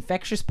creates an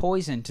infectious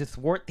poison to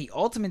thwart the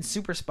ultimate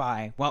super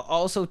spy while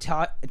also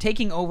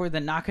taking over the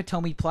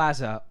Nakatomi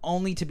Plaza,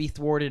 only to be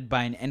thwarted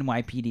by an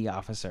NYPD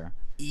officer.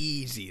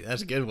 Easy.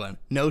 That's a good one.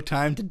 No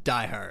Time to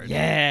Die Hard.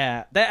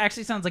 Yeah. That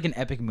actually sounds like an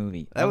epic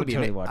movie. That would be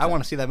totally watch I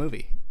want to see that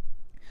movie.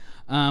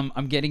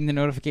 I'm getting the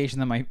notification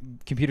that my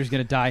computer's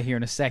going to die here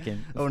in a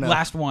second. Oh, no.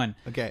 Last one.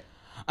 Okay.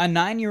 A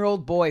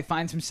 9-year-old boy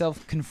finds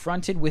himself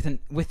confronted with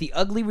the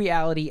ugly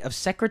reality of A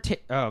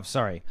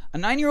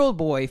 9-year-old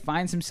boy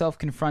finds himself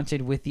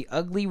confronted with the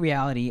ugly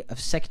reality of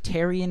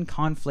sectarian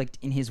conflict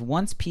in his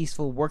once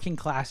peaceful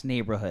working-class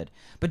neighborhood.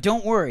 But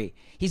don't worry,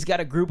 he's got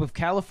a group of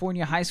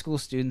California high school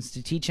students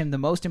to teach him the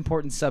most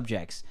important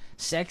subjects: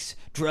 sex,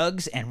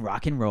 drugs, and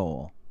rock and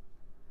roll.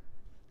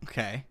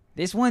 Okay.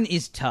 This one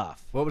is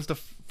tough. What was the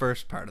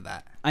first part of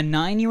that? A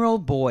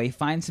 9-year-old boy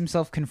finds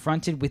himself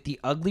confronted with the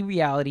ugly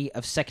reality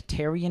of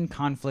sectarian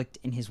conflict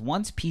in his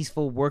once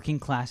peaceful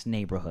working-class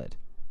neighborhood.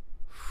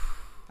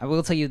 I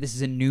will tell you, this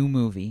is a new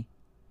movie.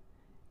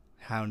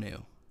 How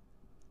new?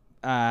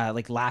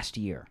 Like last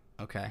year.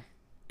 Okay.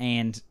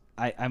 And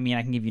I mean,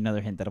 I can give you another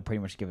hint that'll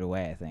pretty much give it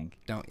away, I think.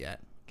 Don't yet.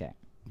 Okay.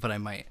 But I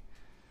might.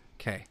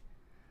 Okay.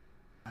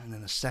 And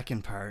then the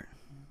second part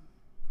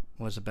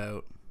was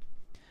about...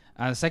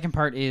 The second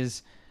part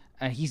is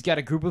he's got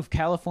a group of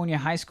California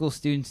high school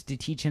students to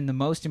teach him the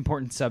most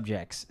important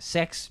subjects: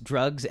 sex,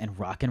 drugs, and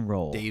rock and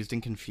roll. Dazed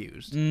and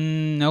Confused.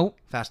 Nope.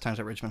 Fast Times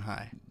at Ridgemont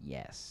High.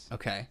 Yes.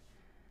 Okay.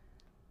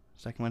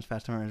 Second one's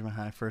Fast Times at Ridgemont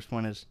High. First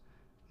one is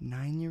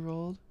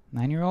 9-year-old?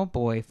 9-year-old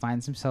boy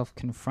finds himself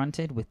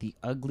confronted with the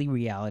ugly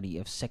reality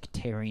of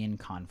sectarian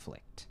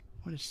conflict.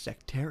 What is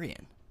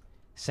sectarian?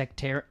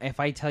 If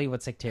I tell you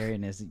what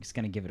sectarian is, it's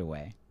going to give it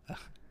away. Oh,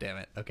 damn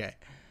it. Okay.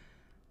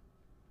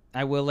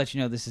 I will let you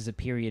know this is a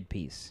period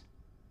piece.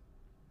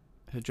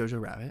 Is it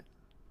Jojo Rabbit?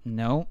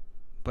 No,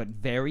 but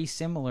very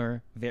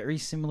similar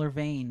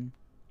vein.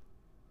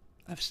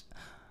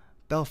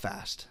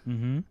 Belfast.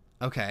 Mm-hmm.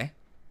 Okay.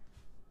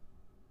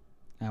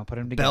 I'll put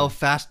them together.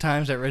 Belfast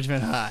Times at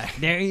Ridgemont High.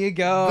 There you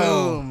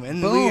go. Boom.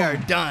 And we are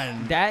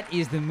done. That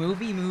is the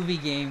movie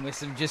game with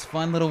some just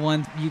fun little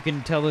ones. You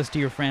can tell those to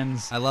your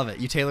friends. I love it.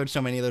 You tailored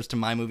so many of those to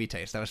my movie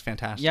taste. That was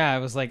fantastic. Yeah, I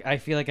was like, I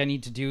feel like I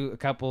need to do a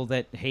couple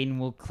that Hayden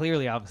will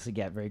clearly obviously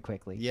get very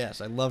quickly.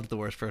 Yes, I loved The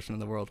Worst Person in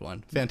the World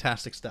one.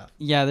 Fantastic stuff.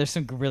 Yeah, there's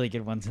some really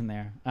good ones in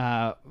there.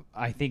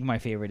 I think my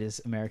favorite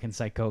is American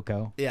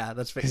Psycho. Yeah,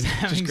 that's because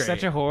having great.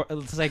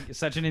 It's like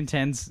such an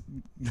intense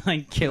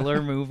like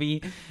killer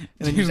movie.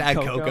 And then you just add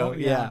Coco.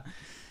 Yeah.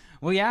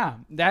 Well, yeah,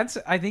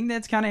 I think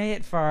that's kind of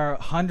it for our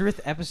 100th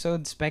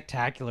episode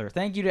spectacular.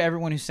 Thank you to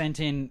everyone who sent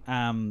in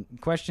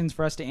questions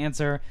for us to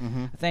answer.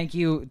 Mm-hmm. Thank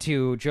you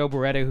to Joe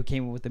Beretta who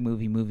came up with the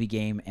movie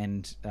game,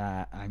 and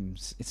I'm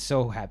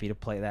so happy to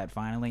play that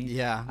finally.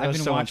 Yeah, I've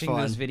been watching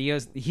those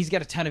videos. He's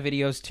got a ton of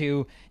videos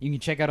too. You can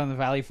check out on the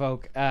Valley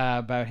Folk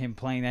about him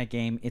playing that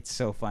game. It's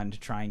so fun to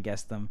try and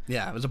guess them.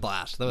 Yeah, it was a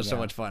blast. That was so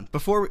much fun.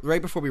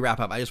 Right before we wrap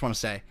up, I just want to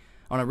say,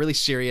 on a really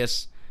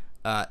serious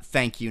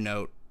thank you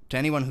note, to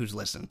anyone who's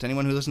listened, to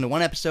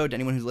one episode, to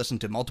anyone who's listened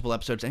to multiple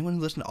episodes, to anyone who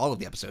listened to all of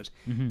the episodes.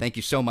 Mm-hmm. Thank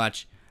you so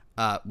much.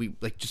 We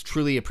just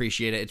truly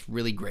appreciate it. It's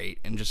really great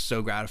and just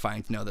so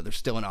gratifying to know that there's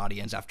still an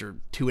audience after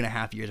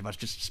 2.5 years of us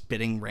just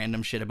spitting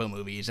random shit about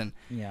movies. And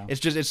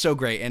it's so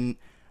great. And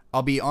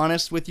I'll be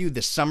honest with you,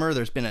 this summer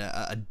there's been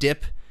a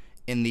dip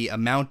in the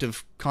amount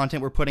of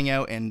content we're putting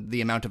out and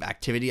the amount of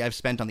activity I've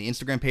spent on the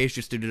Instagram page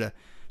just due to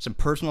some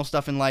personal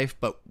stuff in life,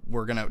 but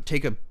we're going to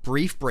take a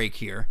brief break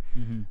here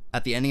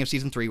at the ending of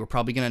season 3. We're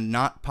probably going to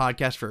not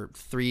podcast for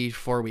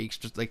 3-4 weeks,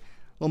 just like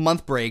a little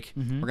month break.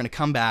 We're going to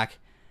come back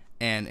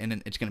and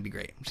it's going to be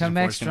great. Come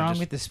back strong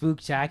with the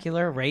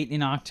Spooktacular right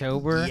in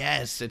October.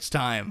 Yes, it's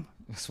time.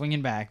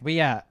 Swinging back. But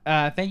yeah,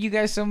 thank you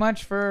guys so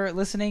much for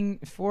listening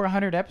for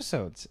 100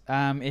 episodes.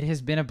 It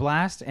has been a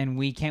blast, and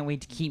we can't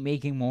wait to keep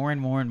making more and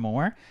more and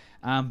more.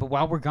 But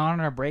while we're gone on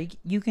our break,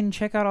 you can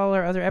check out all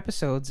our other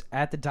episodes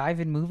at the Dive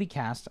In Movie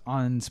Cast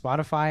on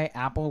Spotify,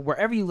 Apple,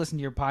 wherever you listen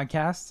to your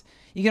podcasts.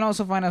 You can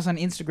also find us on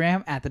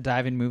Instagram at the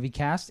Dive In Movie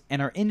Cast,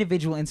 and our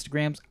individual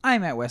Instagrams.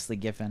 I'm at Wesley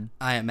Giffen.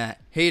 I am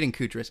at Hayden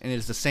Koutras, and it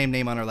is the same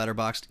name on our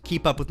Letterboxd.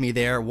 Keep up with me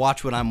there.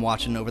 Watch what I'm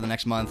watching over the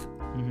next month.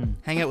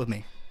 Hang out with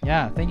me.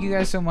 Yeah, thank you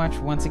guys so much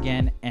once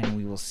again, and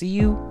we will see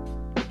you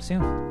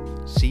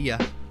soon. See ya.